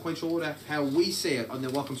out in sequential order, how we see it on the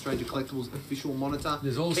Welcome Stranger Collectibles official monitor.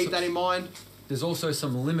 There's also- Keep that in mind. There's also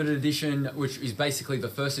some limited edition, which is basically the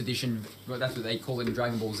first edition, well, that's what they call it in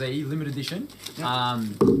Dragon Ball Z, limited edition.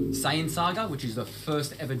 Saiyan Saga, which is the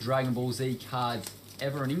first ever Dragon Ball Z cards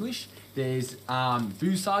ever in English. There's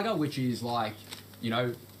Buu Saga, which is like,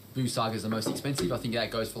 Boo Saga is the most expensive. I think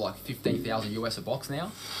that goes for like 15,000 US a box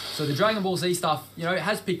now. So the Dragon Ball Z stuff, you know, it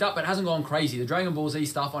has picked up, but it hasn't gone crazy. The Dragon Ball Z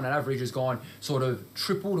stuff on an average has gone sort of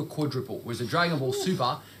triple to quadruple, whereas the Dragon Ball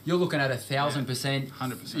Super, you're looking at 1,000%,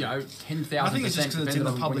 100%, you know, 10,000%. I think it's just because it's in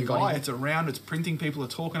the public eye. It's around, it's printing, people are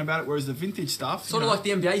talking about it, whereas the vintage stuff... Sort of like the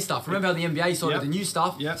NBA stuff. Remember how the NBA sort of the new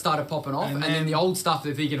stuff started popping off, and then the old stuff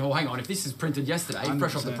they're thinking, oh, hang on, if this is printed yesterday, 100%.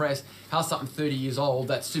 Fresh off the press, how's something 30 years old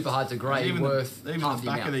that's super hard to grade even worth even half the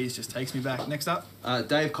back of these just takes me back. Next up.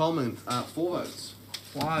 Dave Coleman, 4 votes.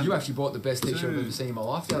 1. You actually bought the best t-shirt I've ever seen in my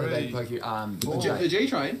life the other day, Pokey. The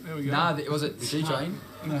G-Train? There we go. Nah, was it the G-Train?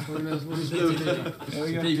 No.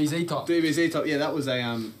 DBZ top. DBZ top, yeah, that was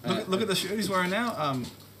a... Look at the shirt he's wearing now.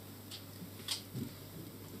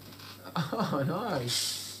 Oh, no.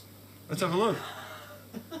 Let's have a look.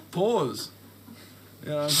 Pause. You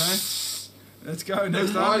know what I'm saying? Let's go.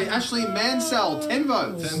 Next up. Alrighty, Ashley Mansell, 10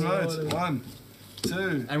 votes. 10 votes. 1,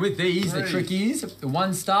 2. And with these, 3. the trick is the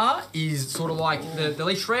 1 star is sort of like the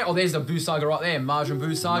least rare. Oh, there's the Boo Saga right there, Majin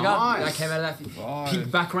Boo Saga. Nice. That came out of that. 5.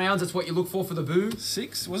 Pink backgrounds. That's what you look for the Boo.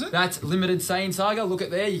 6 was it? That's limited Saiyan Saga. Look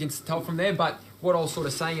at there. You can tell from there. But what I was sort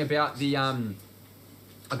of saying about the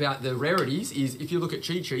rarities is if you look at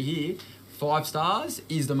Chi Chi here, 5 stars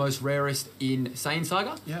is the most rarest in Saiyan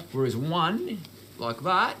Saga. Yep. Whereas 1 like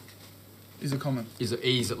that is a common. Is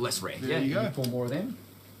less rare. There you go. Pull more of them.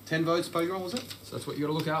 10 votes, Pokemon, was it? So that's what you got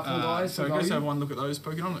to look out for, guys. So let's have one look at those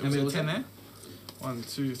Pokemon. Was it 10 there? 1,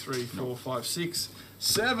 2, 3, 4, 5, 6,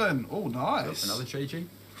 7. Oh, nice. Another Chi-Chi.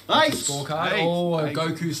 8. Scorecard. 8. Oh, a 8.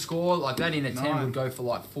 Goku score like that in a 10 9. would go for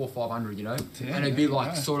like 400, 500, you know? 10, and it'd be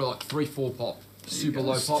like yeah. sort of like 3, 4 pop. Super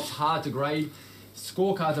low goes. pops, hard to grade.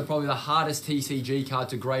 Scorecards are probably the hardest TCG card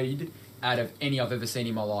to grade out of any I've ever seen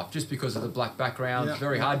in my life, just because of the black background. Yep.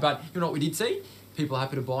 Very hard. But you know what we did see? People are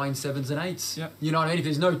happy to buy in 7s and 8s. Yep. You know what I mean? If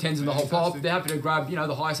there's no 10s in the whole pop, Fantastic. they're happy to grab, you know,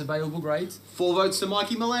 the highest available grades. 4 votes to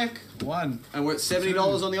Mikey Malek. 1. And we're at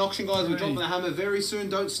 $70 on the auction, guys. We're dropping the hammer very soon.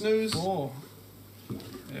 Don't snooze. 4.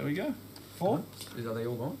 There we go. 4. Are they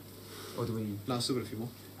all gone? Or do we... No, still got a few more.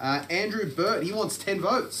 Andrew Burt, he wants 10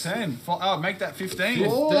 votes. 10. Oh, make that 15. 15.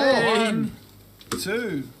 1,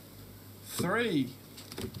 2, 3.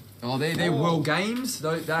 Oh, they're 4, World Games.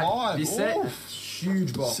 That 5. This set, Oof.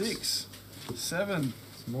 huge box. 6, 7.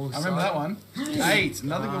 Small I remember that one. 8.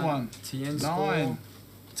 Another good one. TN 9, score.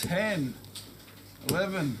 10,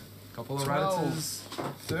 11. Couple of 12, Raditz.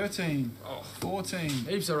 13, 14,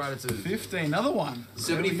 Heaps of Raditz. 15. Another one.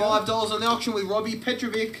 $75 on the auction with Robbie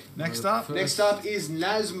Petrovic. Next up. Next up is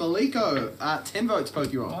Naz Maliko. 10 votes,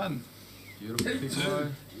 Pokemon. 1, Beautiful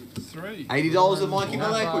 2, 3. $80 of Mikey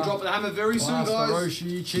Malek. We're dropping the hammer very soon, guys.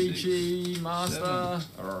 Roshi, Chi-Chi, Master,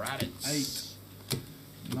 7, Raditz.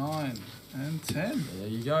 8, 9, and 10. There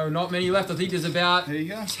you go. Not many left. I think there's about There you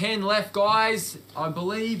go. 10 left, guys. I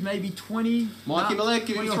believe maybe 20. Mikey Malek,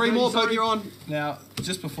 give 20 him or 3 30, more, sorry. Pokemon. Now,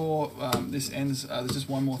 just before this ends, there's just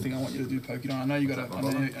one more thing I want you to do, Pokemon. I know you got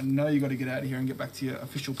to. I know you got to get out of here and get back to your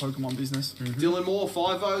official Pokemon business. Dylan Moore,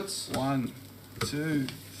 5 votes. 1, 2,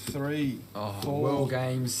 3, 4. World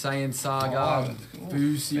Games, Saiyan Saga, 5.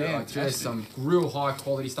 Boost, like fantastic. just some real high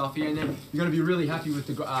quality stuff here. And then you're going to be really happy with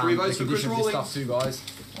the, 3 votes the for Chris condition of this Rawlings. stuff too, guys.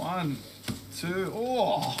 1, 2.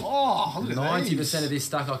 Oh, look at 90% of this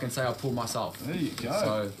stack I can say I pulled myself. There you go.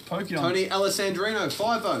 So, Pokemon. Tony Alessandrino,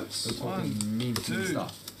 5 votes. we're talking mint 2,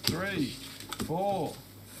 stuff. 3, 4,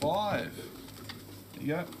 5. There you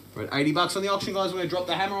go. We're at $80 on the auction, guys. We're going to drop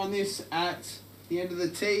the hammer on this at the end of the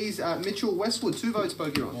tees. Mitchell Westwood, 2 votes,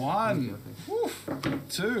 Pokemon. 1, woof,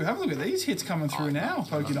 2. Have a look at these hits coming through now,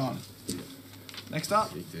 Pokemon. Next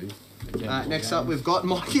up. Big dude. Next up, we've got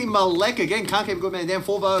Mikey Malek again. Can't keep a good man down.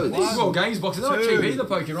 4 votes. These World Games boxes, they're not cheap 2, either,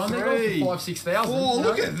 Pokemon. They're 3, going for 5,000-6,000. 4. you know?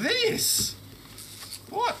 Look at this.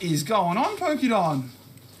 What is going on, Pokemon?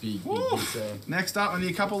 Big Woof. set. Next up, only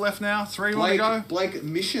a couple left now. 3 want to go. Blake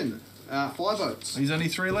Mission, 5 votes. There's only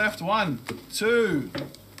 3 left. 1, 2,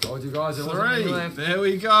 Told you guys, there wasn't 3. many left. There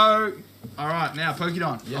we go. All right, now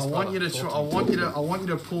Pokemon. Yes, I want brother. you to Talk try. to I me. want you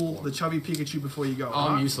to pull the chubby Pikachu before you go. I'm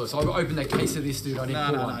alright? useless. I've opened the case of this dude. I didn't No,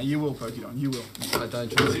 pull no, one. no. You will, Pokemon. You will. I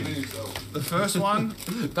don't trust you. The first one.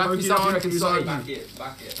 Back yourself, you reckon, is sorry. open.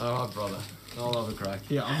 Back it. Oh, brother. I'll have a crack.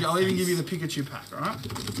 Yeah, I'll even give you the Pikachu pack. All right.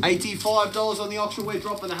 $85 on the auction. We're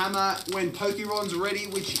dropping the hammer when Pokemon's ready,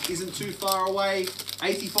 which isn't too far away.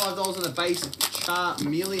 $85 on the base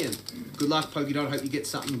Charmeleon. Good luck, Pokemon. Hope you get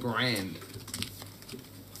something grand.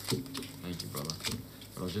 Thank you, brother.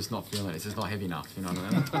 But I was just not feeling it. It's just not heavy enough. You know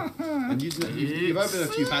what I mean? And you've opened a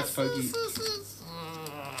few packs, Pokey.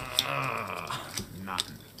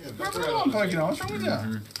 Nothing. What's wrong, Pokemon? What's wrong with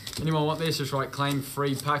you? Anyone want this? Just write claim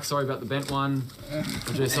free pack. Sorry about the bent one.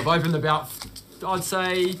 I've opened about I'd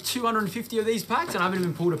say 250 of these packs, and I haven't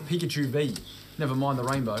even pulled a Pikachu V. Never mind the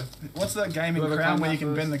rainbow. What's that game in Whoever Crown came where out you can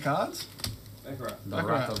first. bend the cards?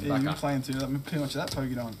 Baccarat. Yeah, you've been playing too. Too much of that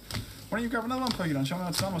Pokemon. Why don't you grab another one, Pokemon? Show me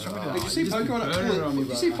what's on. What's wrong with Did you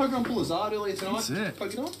see Pokemon pull a Zard earlier tonight? That's it.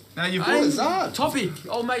 Pokemon? Now you've Hey, brought Topic,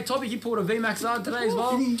 old mate Topic, he pulled a VMAX Zard today as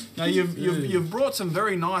well. Now you've brought some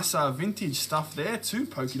very nice vintage stuff there too,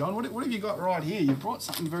 Pokemon. What have you got right here? You've brought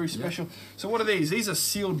something very special. So what are these? These are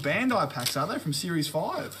sealed Bandai packs, are they, from Series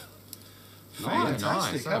 5? Fantastic.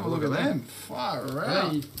 Nice. Have a look at them. Far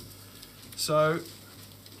out. So,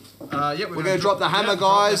 yeah, We're going to drop the hammer,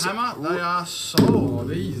 guys. The hammer. They are sold. Oh,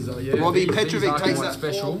 these are, yeah. Robbie these Petrovic are takes quite that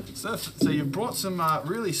special. So you've brought some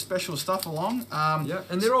really special stuff along. Yeah,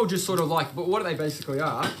 and they're all just sort of like, but what they basically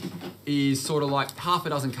are is sort of like half a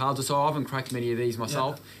dozen cards or so. I haven't cracked many of these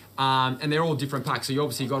myself. And they're all different packs. So you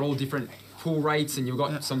obviously got all different pull rates, and you've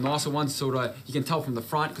got some nicer ones. Sort of, you can tell from the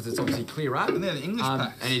front because it's obviously clear wrap. And they're the English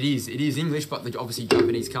packs. And it is English, but the obviously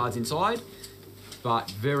Japanese cards inside.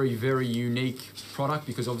 But very, very unique product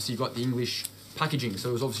because obviously you've got the English packaging. So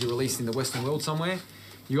it was obviously released in the Western world somewhere.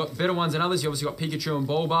 You got better ones than others. You obviously got Pikachu and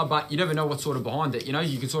Bulba, but you never know what's sort of behind it. You know,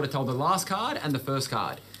 you can sort of tell the last card and the first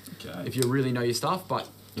card if you really know your stuff. But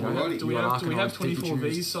you know, do we have 24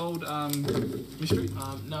 V's sold? Mystery?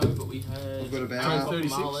 No, but we had We've got about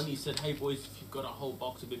 36. Marlon. He said, "Hey boys, if you've got a whole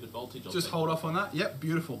box of Vivid Voltage, I'll Just take hold it." off on that. Yep,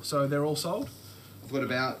 beautiful. So they're all sold. We've got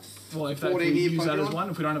about Well, if 14 we here, use that as Pokemon. one,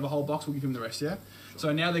 if we don't have a whole box, we'll give him the rest, yeah?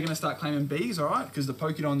 So now they're going to start claiming Bs, all right? Because the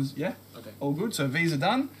Pokédons, yeah? Okay. All good. So Vs are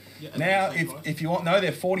done. Yeah, and Now, that's the if you want, no,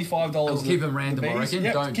 they're $45. We'll keep them random, the I Bs. reckon.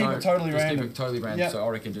 Yep, Don't keep it totally just random. Keep it totally random. Yep. So I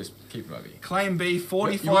reckon just keep them over here. Claim B,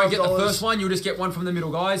 $45. You won't get the first one. You'll just get one from the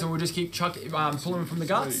middle, guys, and we'll just keep pulling them from the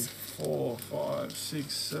guts. 4, 5,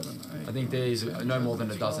 6, 7, 8. I think there's no more than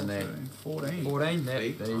a dozen there. 14. 14. There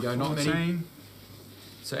you go. Not many. 14.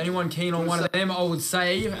 So anyone keen on one of them, I would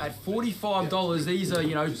say at $45, these are,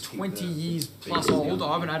 20 years plus old.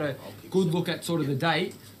 I haven't had a good look at sort of the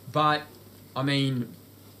date, but I mean,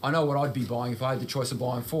 I know what I'd be buying if I had the choice of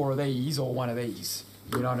buying 4 of these or one of these.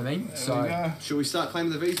 You know what I mean? Should we start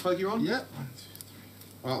claiming the V's, Pokemon? Yep.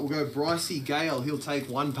 All right, we'll go Brycey Gale. He'll take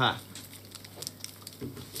 1 pack.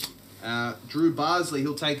 Drew Barsley,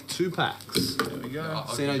 he'll take 2 packs. There we go.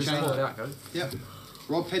 See no just change. pull it out, go. Yep.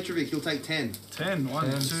 Rob Petrovic, he'll take 10. 10.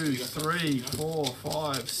 1, 2, 3, 4,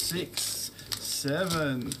 5, 6,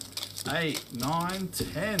 7, 8, 9,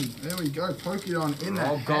 10. There we go. Pokemon in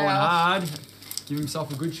Rob the going house. hard. Give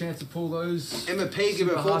himself a good chance to pull those. Emma P, give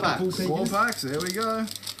it 4 hard to pull packs. 4 packs. There we go.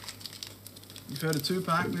 You've heard a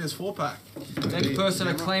 2-pack. There's 4-pack. Next person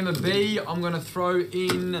to claim a B, I'm going to throw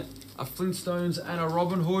in a Flintstones and a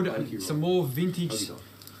Robin Hood and some more vintage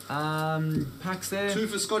packs there. 2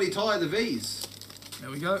 for Scotty Ty, the V's. There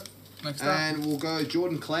we go. Next up. And we'll go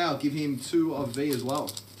Jordan Cloud, give him 2 of V as well.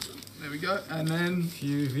 There we go. And then, A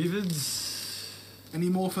few Vivids. any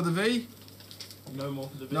more for the V? No more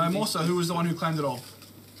for the No more. So who was the one who claimed it all?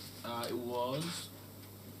 It was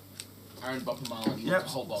Aaron Bopper Marlon. Yep.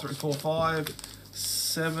 Whole box. 3, 4, 5,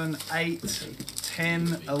 7, 8,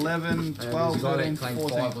 10, 11, 12, 13, 14.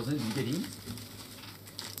 5, wasn't it? Did you get him?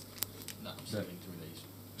 No, I'm saving 2 of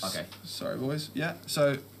these. Okay. Sorry, boys. Yeah.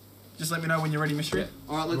 So, just let me know when you're ready, Mystery.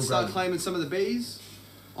 All right, let's We'll start grab claiming some of the B's.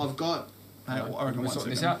 I've got I reckon We're one sorting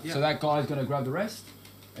this second. out. Yeah. So that guy's going to grab the rest.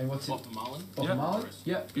 And what's it? Bopper Marlon. Bob Yeah. Marley?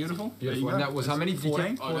 Yeah. Beautiful. There Beautiful. you And go. that was how many? Did you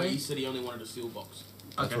get? 14. Oh no, he said he only wanted a steel box.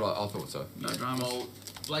 That's Okay. right. I thought so. No dramas. Well,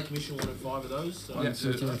 Blake Mission wanted 5 of those. So Yeah. 1,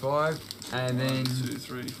 2, 3, 5. And then 1, 2,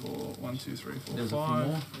 3, 4. 1, 2, 3, 4, There's a few 5.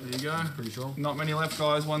 more. There you go. Pretty sure. Not many left,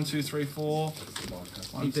 guys. 1, 2, 3, 4.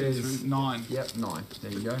 1, 2, 3, 9. Yep, 9.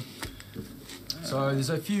 There you go. So there's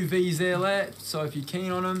a few V's there, so if you're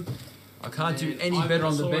keen on them, I can't do any Ivan better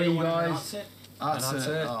on the Osorio B, wanted an art guys. set. That's And that's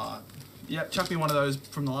it. it. Yep. Chuck me one of those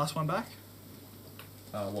from the last one back.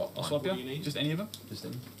 What? I'll swap What you. do you need? Just any of them. Just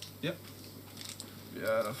in. Yep.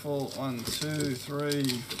 Beautiful. 1, 2, 3,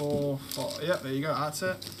 4, 5. Yep. There you go. Art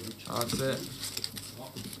set. That's it.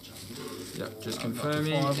 Yep, just I've got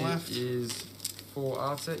confirming 5 it left. is 4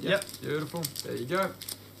 art set. Yep. Beautiful. There you go.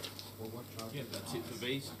 Yeah, that's it for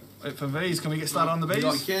V's. Wait, for V's, can we get started on the We B's?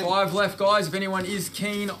 got 5 left, guys. If anyone is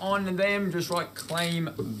keen on them, just write claim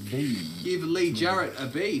B. give Lee Jarrett a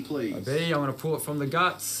B, please. A B, I'm going to pull it from the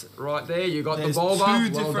guts right there. You got There's the Bulba. 2 Well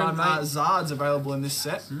different done, mate. Zards available in this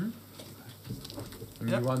set. And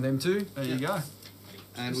Yep. you won them too. There you go.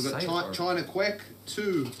 And we've got Say it, bro. China Quack,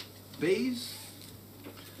 2 B's.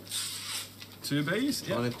 2 B's.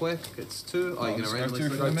 Yep. China Quack, it's 2. Oh, you're going just to go randomly 2 select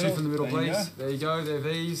for the Go 2 middle. from the middle, There you please. There you go. They're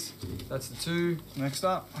V's. That's the 2. Next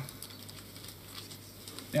up.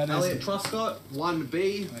 Now there's, Elliot Truscott, 1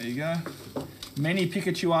 B. there you go. Many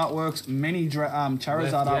Pikachu artworks, many Charizard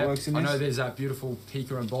artworks in this. I know there's that beautiful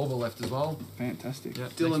Pika and Bulba left as well. Fantastic.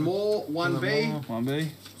 Yep. Dylan Moore, 1B. 1B.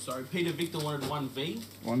 Sorry, Peter Victor wanted 1V,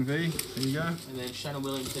 1V. There you go. and then Shannon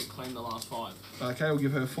Williams said claim the last 5. Okay, we'll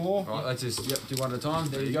give her 4. All right, let's just do one at a time.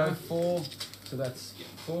 There you go. 4. So that's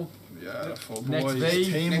 4. Yeah, 4 boys. Next B.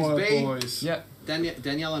 Teamwork, Next B. boys. Yep.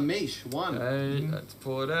 Danielle and Mish, 1. Okay, let's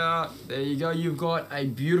pull it out. There you go. You've got a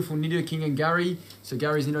beautiful Nidoking and Gary. So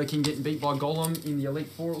Gary's Nidoking getting beat by Golem in the Elite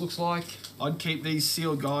Four, it looks like. I'd keep these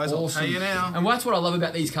sealed, guys. Awesome. I'll pay you now. And that's what I love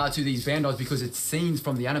about these cards too, these Bandais, because it's scenes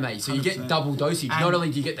from the anime. So you get 100%. double dosage. And Not only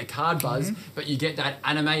do you get the card buzz, but you get that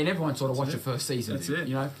anime, and everyone sort of watched the first season. That's it.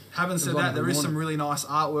 You know. Having said that, there is some really nice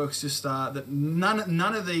artworks. Just that none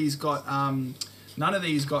of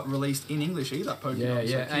these got released in English either. Pokemon. Yeah, So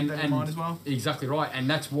yeah, keep that in mind as well. Exactly right, and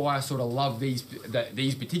that's why I sort of love these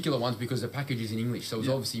particular ones, because the package is in English, so it was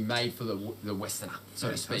obviously made for the Westerner,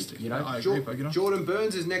 so to Fantastic. speak. You know. I agree, Pokemon. Jordan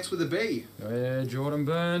Burns is next with a B. Yeah, Jordan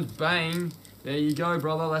Burns, bang. There you go,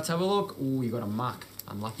 brother. Let's have a look. Oh, you got a muck.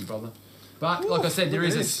 Unlucky, brother. But like I said, there look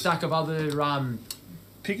is at a this. stack of other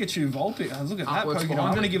Pikachu Vulpix. Look at that Artworks Pokemon. behind I'm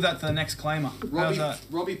going to it. give that to the next claimer. How's that?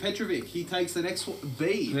 Robbie Petrovic, he takes the next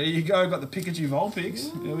B. There you go. Got the Pikachu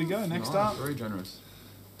Vulpix. There we go. Next up. Very generous.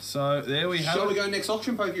 So there we have Shall we it. go next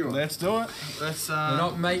auction, Pokemon? Let's do it. Let's. We're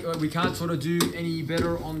not we can't sort of do any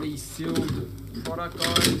better on the sealed product,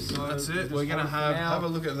 guys. So That's it. just We're going to hold it for now. have a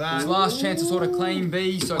look at that. It's last chance to sort of claim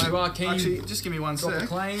B, so if you are keen, Actually, just give me one drop a sec.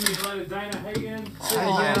 claim. Hello to Dana Hagen.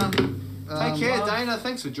 Take care, Dana.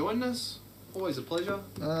 Thanks for joining us. Always a pleasure.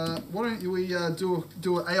 Why don't we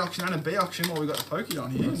do an A auction and a B auction while we got the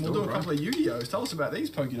Pokemon here? Let's We'll do do it, a couple of Yu-Gi-Ohs. Tell us about these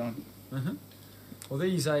Pokemon. Well,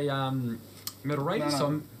 these a Metal Raiders. No.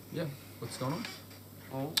 So yeah, what's going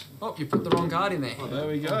on? Oh, you put the wrong card in there. There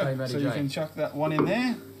we go. Okay, Matty So you J. can chuck that one in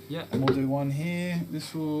there. Yeah. And we'll do one here.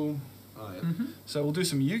 This will. Oh, yeah. So we'll do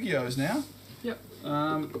some Yu-Gi-Ohs now. Yep.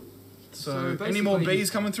 So So any more basically-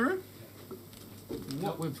 Bs coming through?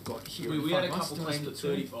 What we've got here. We, in we had a front of us, couple do I claims at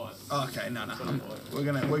see 35. Okay,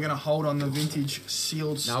 no. We're gonna hold on the vintage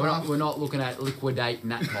sealed No, stuff. we're not looking at liquidate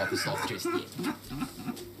and that type of stuff just yet.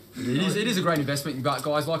 It is a great investment, but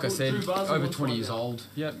guys, like I said, Drew Barnes over wants 20 one years now. old.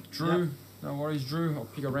 Yep, Drew. No worries, Drew. I'll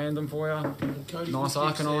pick a random for you. And Cody Nice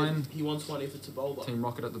Kuchik said Arcanine. He wants one if it's a Bulba. Team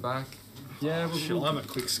Rocket at the back. Yeah, She'll have a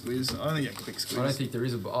quick squeeze. I only get quick squeeze. I don't think there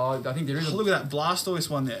is a. I think there is a. Look at that Blastoise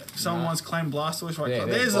one there. Someone Nah. once claimed Blastoise right Yeah,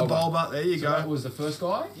 There's a Bulba. Bulba. There you So that go. was the first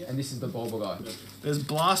guy, and this is the Bulba guy. There's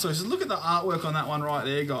Blastoise. Look at the artwork on that one right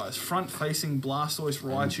there, guys. Front-facing Blastoise,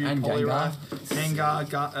 Raichu, and Poliwrath, Gengar,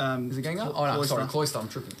 Is it Gengar? Oh no, Cloyster. sorry, Cloyster. I'm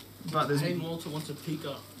tripping. But there's Hayden Walter wants a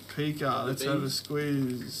Pika Pika. Let's have a Bees.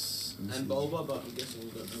 squeeze. and Bulba, but I'm guessing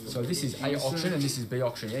we've got no So this is A auction and this is B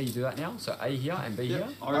auction. Yeah, you do that now. So A here and B here.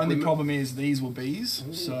 Only problem is these were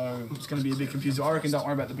Bs, so it's going to be a bit confusing. I reckon don't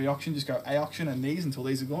worry about the B auction. Just go A auction and these until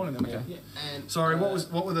these are gone, and then we'll. Yeah, and Sorry,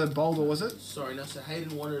 what were the Bulba? Was it? Sorry, no. So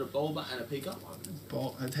Hayden wanted a Bulba and a Pika.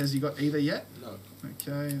 Has he got either yet? No.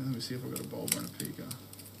 Okay, let me see if I've got a Bulba and a Pika.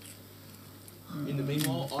 In the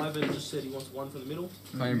meanwhile, Ivan just said he wants one from the middle.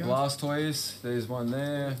 Playing Blastoise. There's one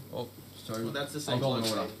there. Oh, sorry. Well, that's the I'll same go in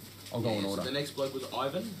bloke. order. I'll go in So order. the next bloke was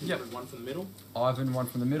Ivan. He Yep. wanted one from the middle. Ivan, one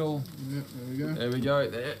from the middle. Yep, there we go. There we go.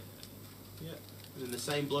 There. Yeah. And then the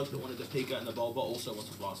same bloke that wanted the Pika and the Bulba also wants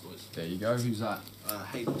a Blastoise. There you go. Who's that?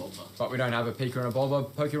 Hayden Bulba. But we don't have a Pika and a Bulba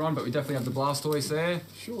Pokemon, but we definitely have the Blastoise there.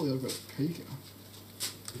 Surely I've got a Pika.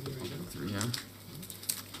 Three, yeah.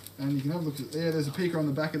 And you can have a look at there's a Pika on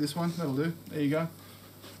the back of this one. That'll do. There you go.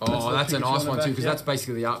 Oh, that's a Pikachu nice on the one back, too, because yeah. that's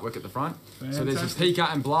basically the artwork at the front. So there's a Fantastic.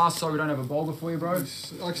 Pika and Blast. Sorry, we don't have a Bulba for you, bro.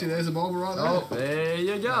 Actually, there's a Bulba right there. Oh, there you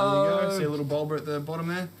There you go. go. See a little Bulba at the bottom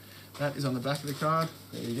there. That is on the back of the card.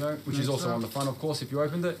 There you go. Which Next is also up. on the front, of course, if you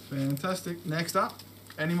opened it. Fantastic. Next up,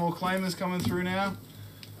 any more claimers coming through now?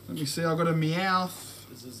 Let me see. I've got a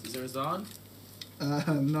Meowth. Is there a Zard? No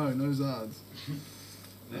Zards.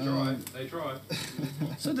 They tried. They tried.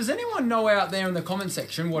 So does anyone know out there in the comment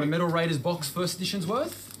section what a Metal Raiders box first edition's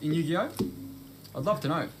worth in Yu-Gi-Oh? I'd love to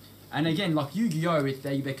know. And again, like Yu-Gi-Oh,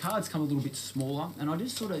 their cards come a little bit smaller, and I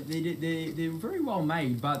just sort of they're very well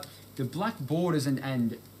made, but the black borders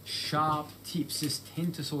and sharp tips just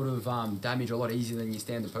tend to sort of damage a lot easier than your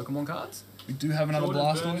standard Pokemon cards. We do have another Jordan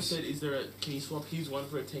Burns Blastoise. said, can you swap his one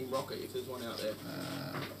for a Team Rocket if there's one out there?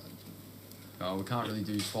 Oh, we can't really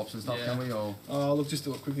do swaps and stuff, Yeah. can we? Or Oh, look, just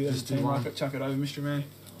do it quickly. There's Just a do Team one. Rocket. Chuck it over, Mystery Man.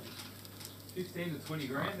 15 to 20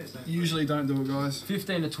 grand. There's no Usually don't do it, guys.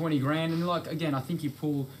 15 to 20 grand, and like again, I think the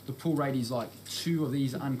pull rate is like 2 of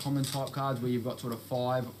these uncommon type cards where you've got sort of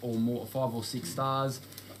 5 or 6 stars.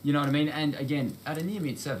 You know what I mean? And again, at a near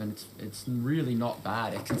mid 7, it's really not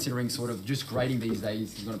bad considering sort of just grading these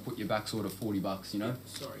days is going to put you back sort of $40, you know?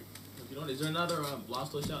 Sorry. Is there another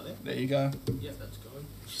Blastoise out there? There you go. Yeah, let's go.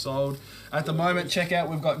 Sold. At the moment, check out,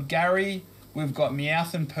 we've got Gary, we've got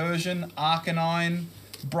Meowth and Persian, Arcanine,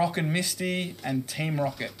 Brock and Misty, and Team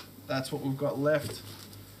Rocket. That's what we've got left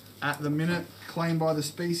at the minute. Claimed by the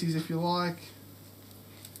species, if you like.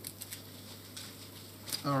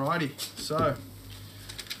 Alrighty, so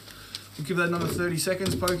we'll give that another 30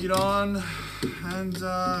 seconds, Pokédon, and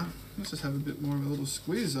let's just have a bit more of a little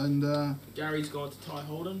squeeze. And Gary's gone to Ty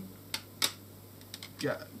Holden.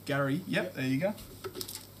 Gary, yep, there you go.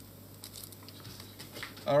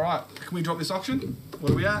 Alright, can we drop this auction?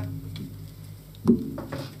 What are we at?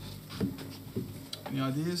 Any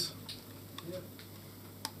ideas? Yep.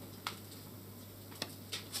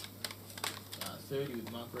 30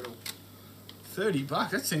 with Mark Riddle. $30,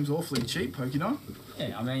 that seems awfully cheap, Pokédon.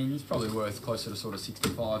 Yeah, I mean, it's probably worth closer to sort of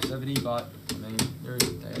 65, 70, but I mean,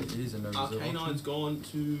 it is a no reserve. Arcanine's gone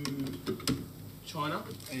to China.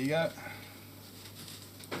 There you go.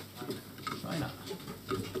 China.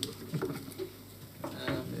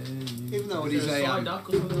 Even though it Is is there a Psyduck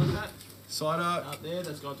or something like that Psyduck. out there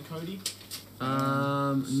that's gone to Cody?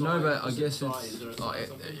 No, but I guess Psy, it's. is there a Oh, Psy yeah, or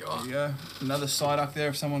something? there you There are. you go. Another Psyduck there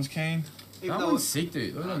if someone's keen. even That though one's sick,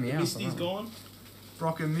 dude. Look at me out. Misty's gone.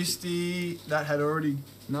 Brock and Misty, that had already...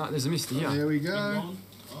 No, there's a Misty here. There we Been go. gone.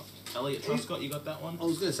 Oh, Elliot Truscott, you got that one? I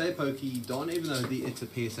was going to say, Pokey Don, even though it's a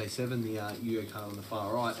PSA 7, the Yu-Gi-Oh card on the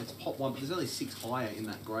far right, it's pop 1, but there's only 6 higher in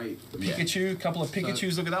that grade. Pikachu, couple of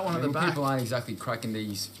Pikachus. Look at that one at the back. People aren't exactly cracking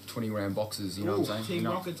these 20-gram boxes, you know what I'm saying? Team You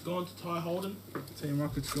know? Rocket's gone to Ty Holden. Team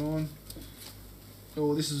Rocket's gone.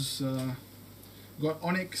 Oh, this is... we've got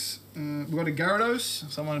Onyx. We've got a Gyarados.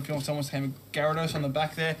 Someone's having a Gyarados on the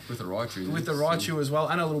back there. With the Raichu. With the Raichu as well.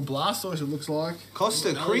 And a little Blastoise, it looks like.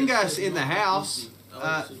 Costa Kringas in the house.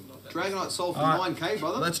 Dragonite sold for Alright. 9k,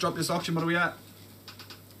 brother. Let's drop this auction. What are we at?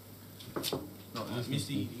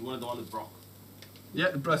 Misty, you wanted the one with Brock.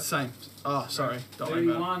 Yeah, but same. Oh, sorry. Don't worry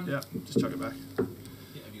about 31. it. Yep, just chuck it back.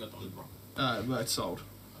 Yeah, have you got the one with Brock? But it's sold.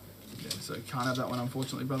 Yeah, so you can't have that one,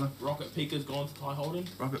 unfortunately, brother. Rocket Pika's gone to Ty Holden.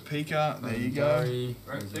 Rocket Pika, there you go. Gary.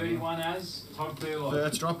 Right, 31 as Todd Clearwater.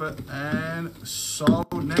 Let's drop it. And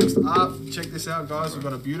sold. Next up, check this out, guys. We've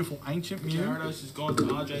got a beautiful Ancient Mew. Gyarados has gone to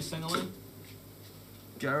RJ Sengerlin.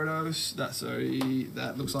 Gyarados,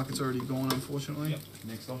 that looks like it's already gone, unfortunately. Yep.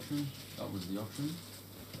 Next auction. That was the auction.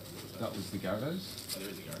 That was the Gyarados. Oh, there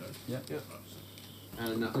is a Gyarados. Yep. Yep.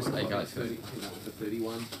 And that was Just take like out 30, for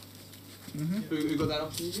 31. Mm-hmm. Who got that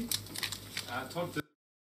option, you? Todd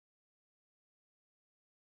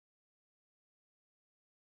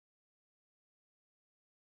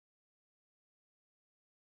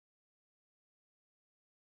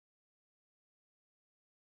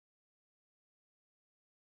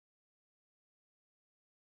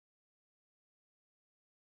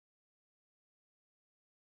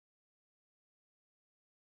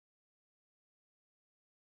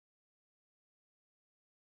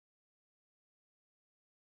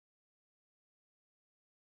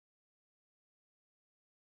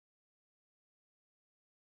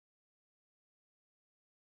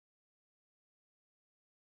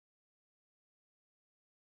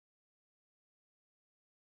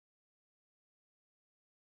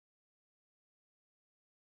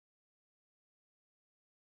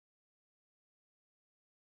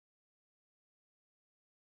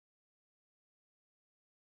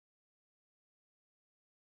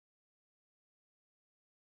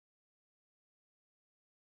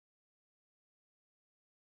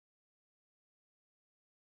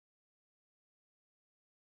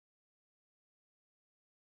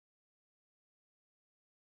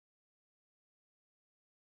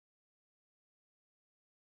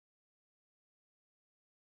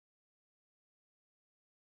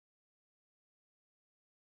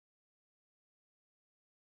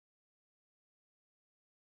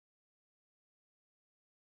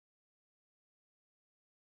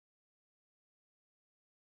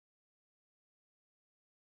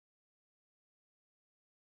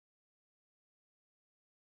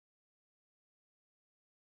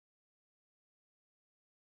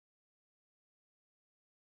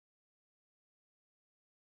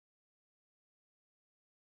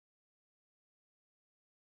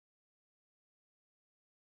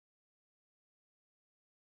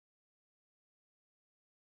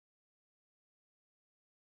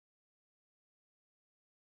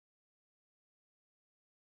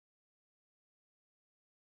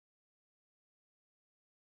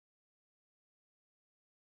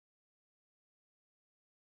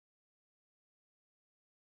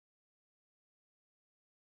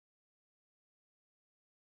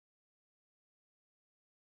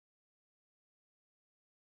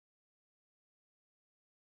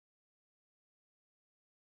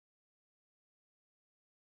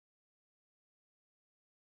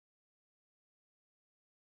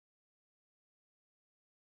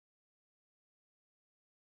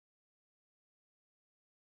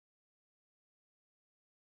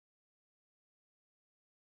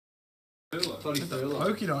Thought he Get the threw it.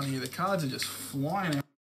 poke it on here. The cards are just flying out.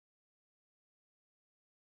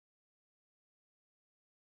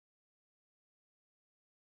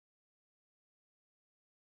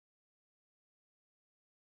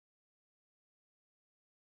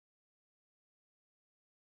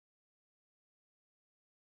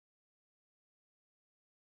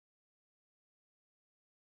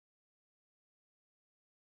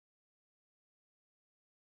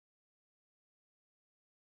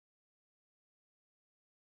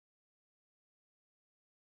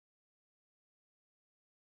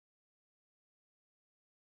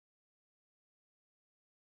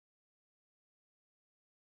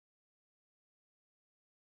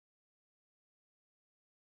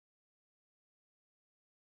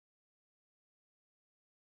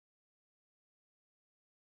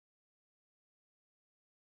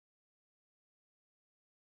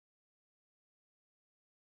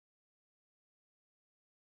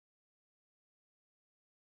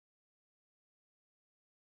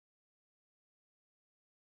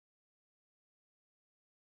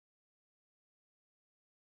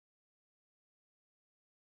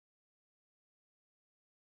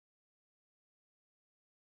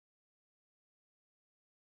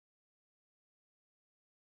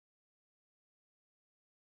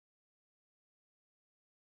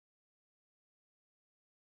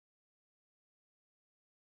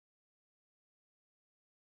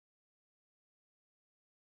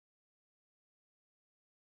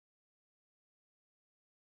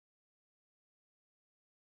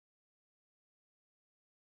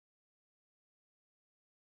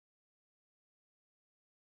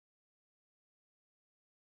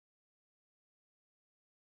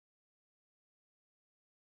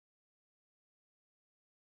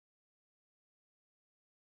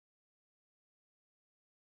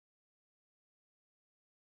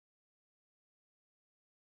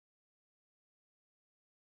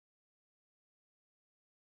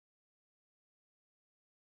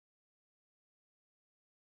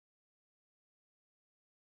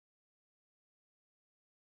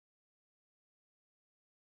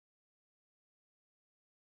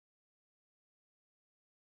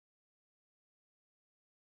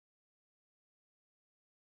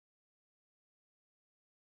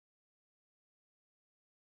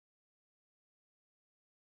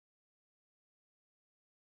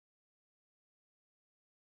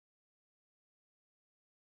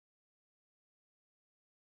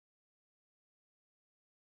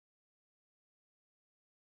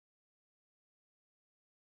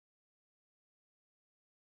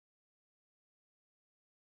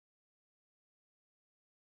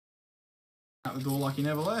 Out the door like he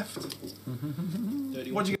never left.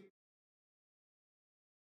 What'd you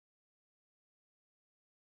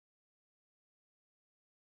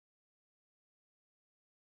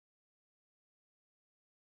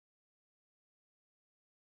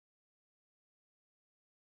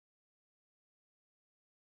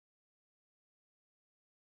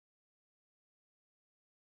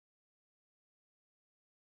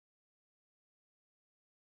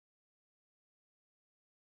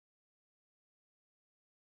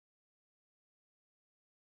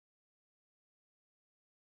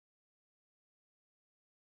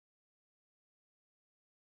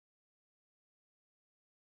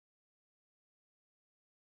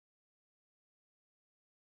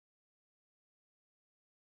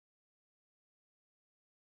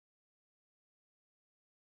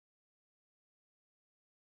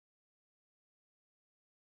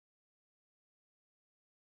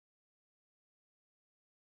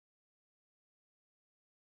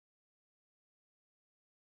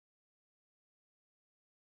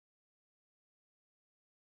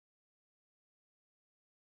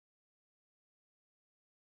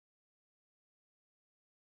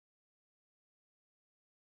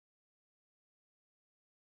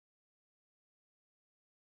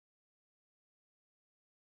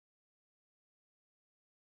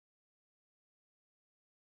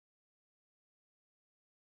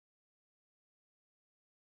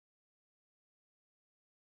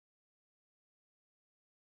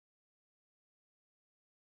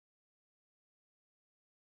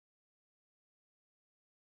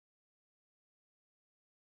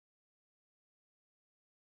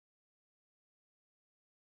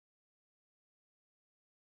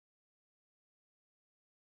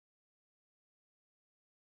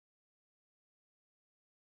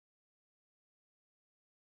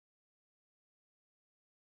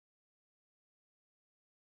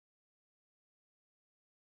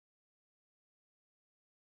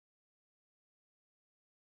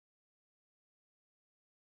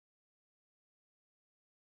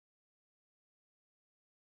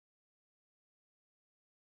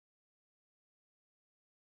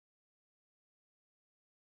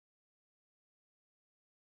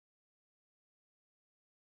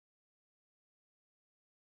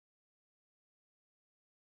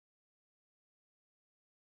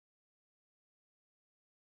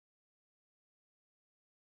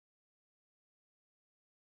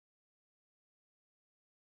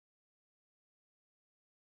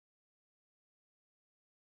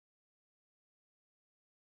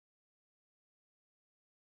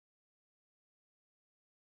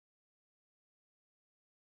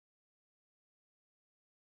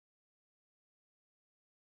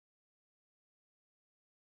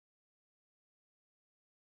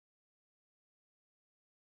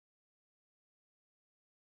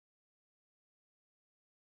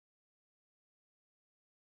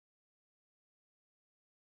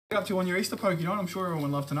Up to on your Easter Pokemon, I'm sure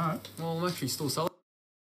everyone would love to know. Well, I'm actually still selling.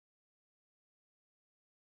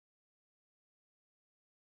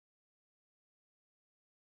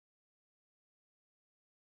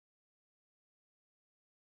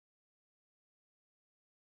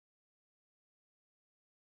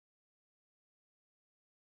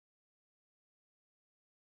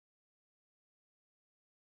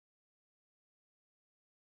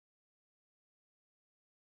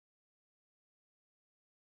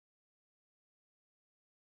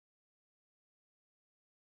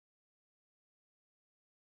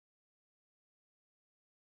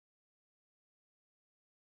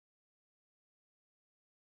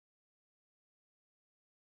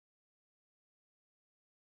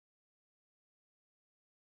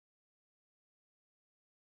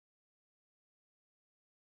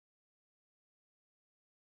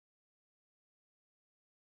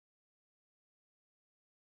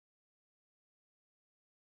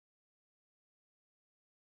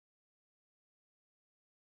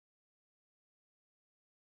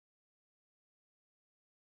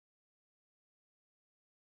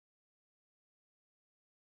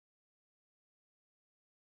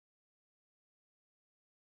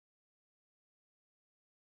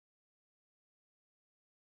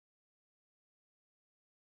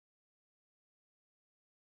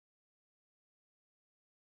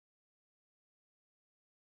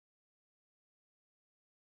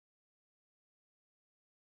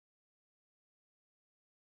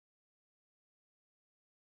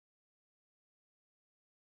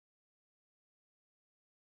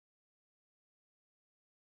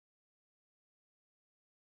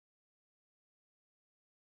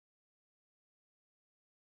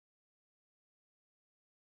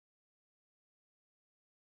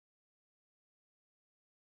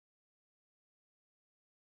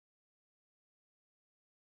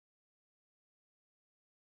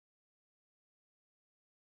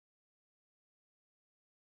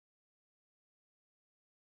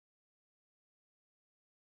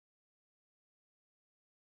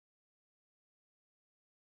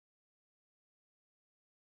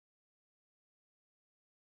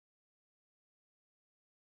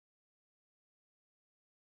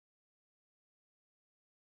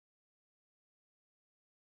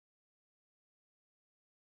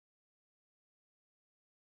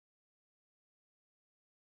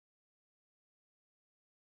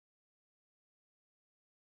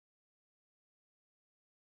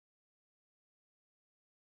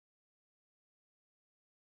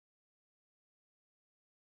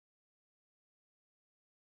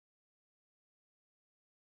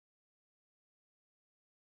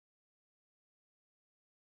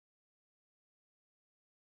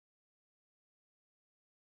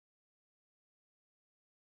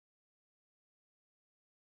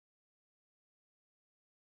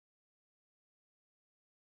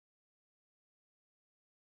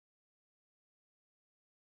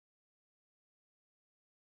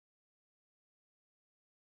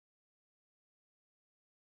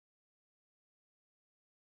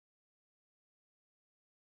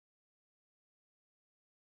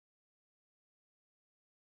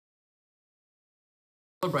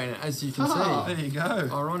 Celebrating it, as you can see. There you go.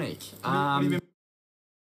 Ironic. What have you been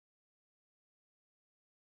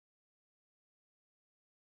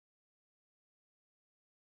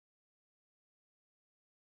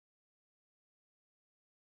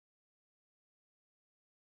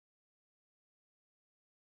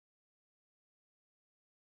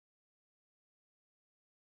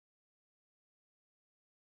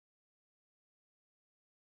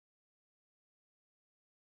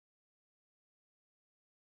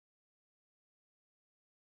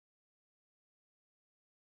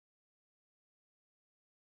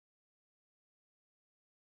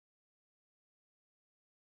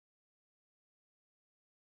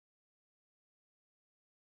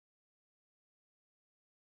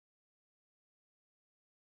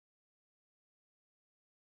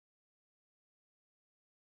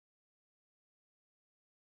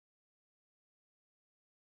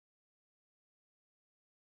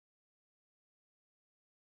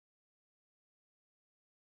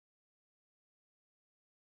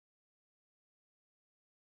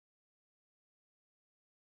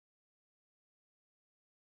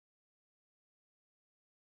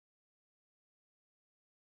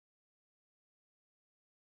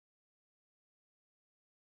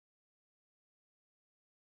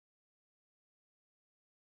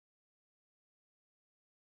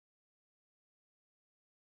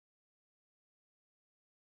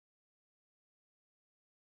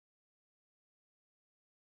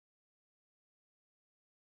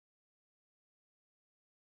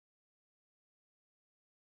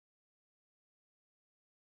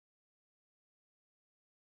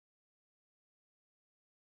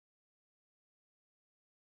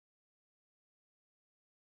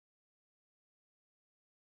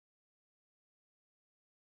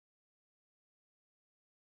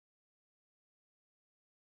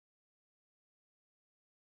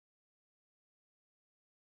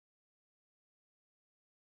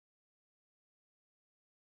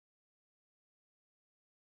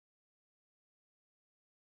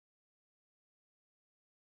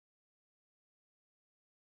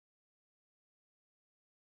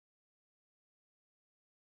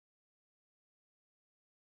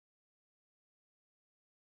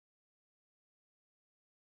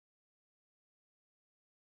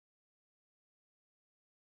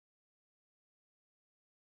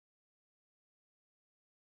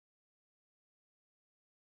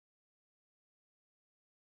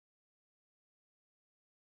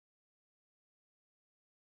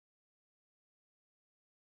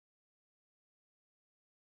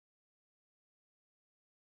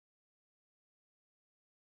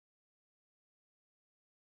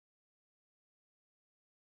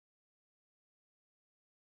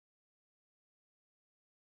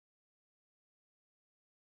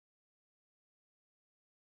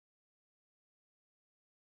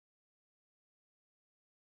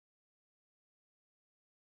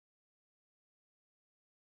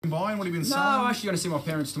buying? What have you been No, selling? I'm actually going to see my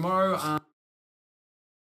parents tomorrow.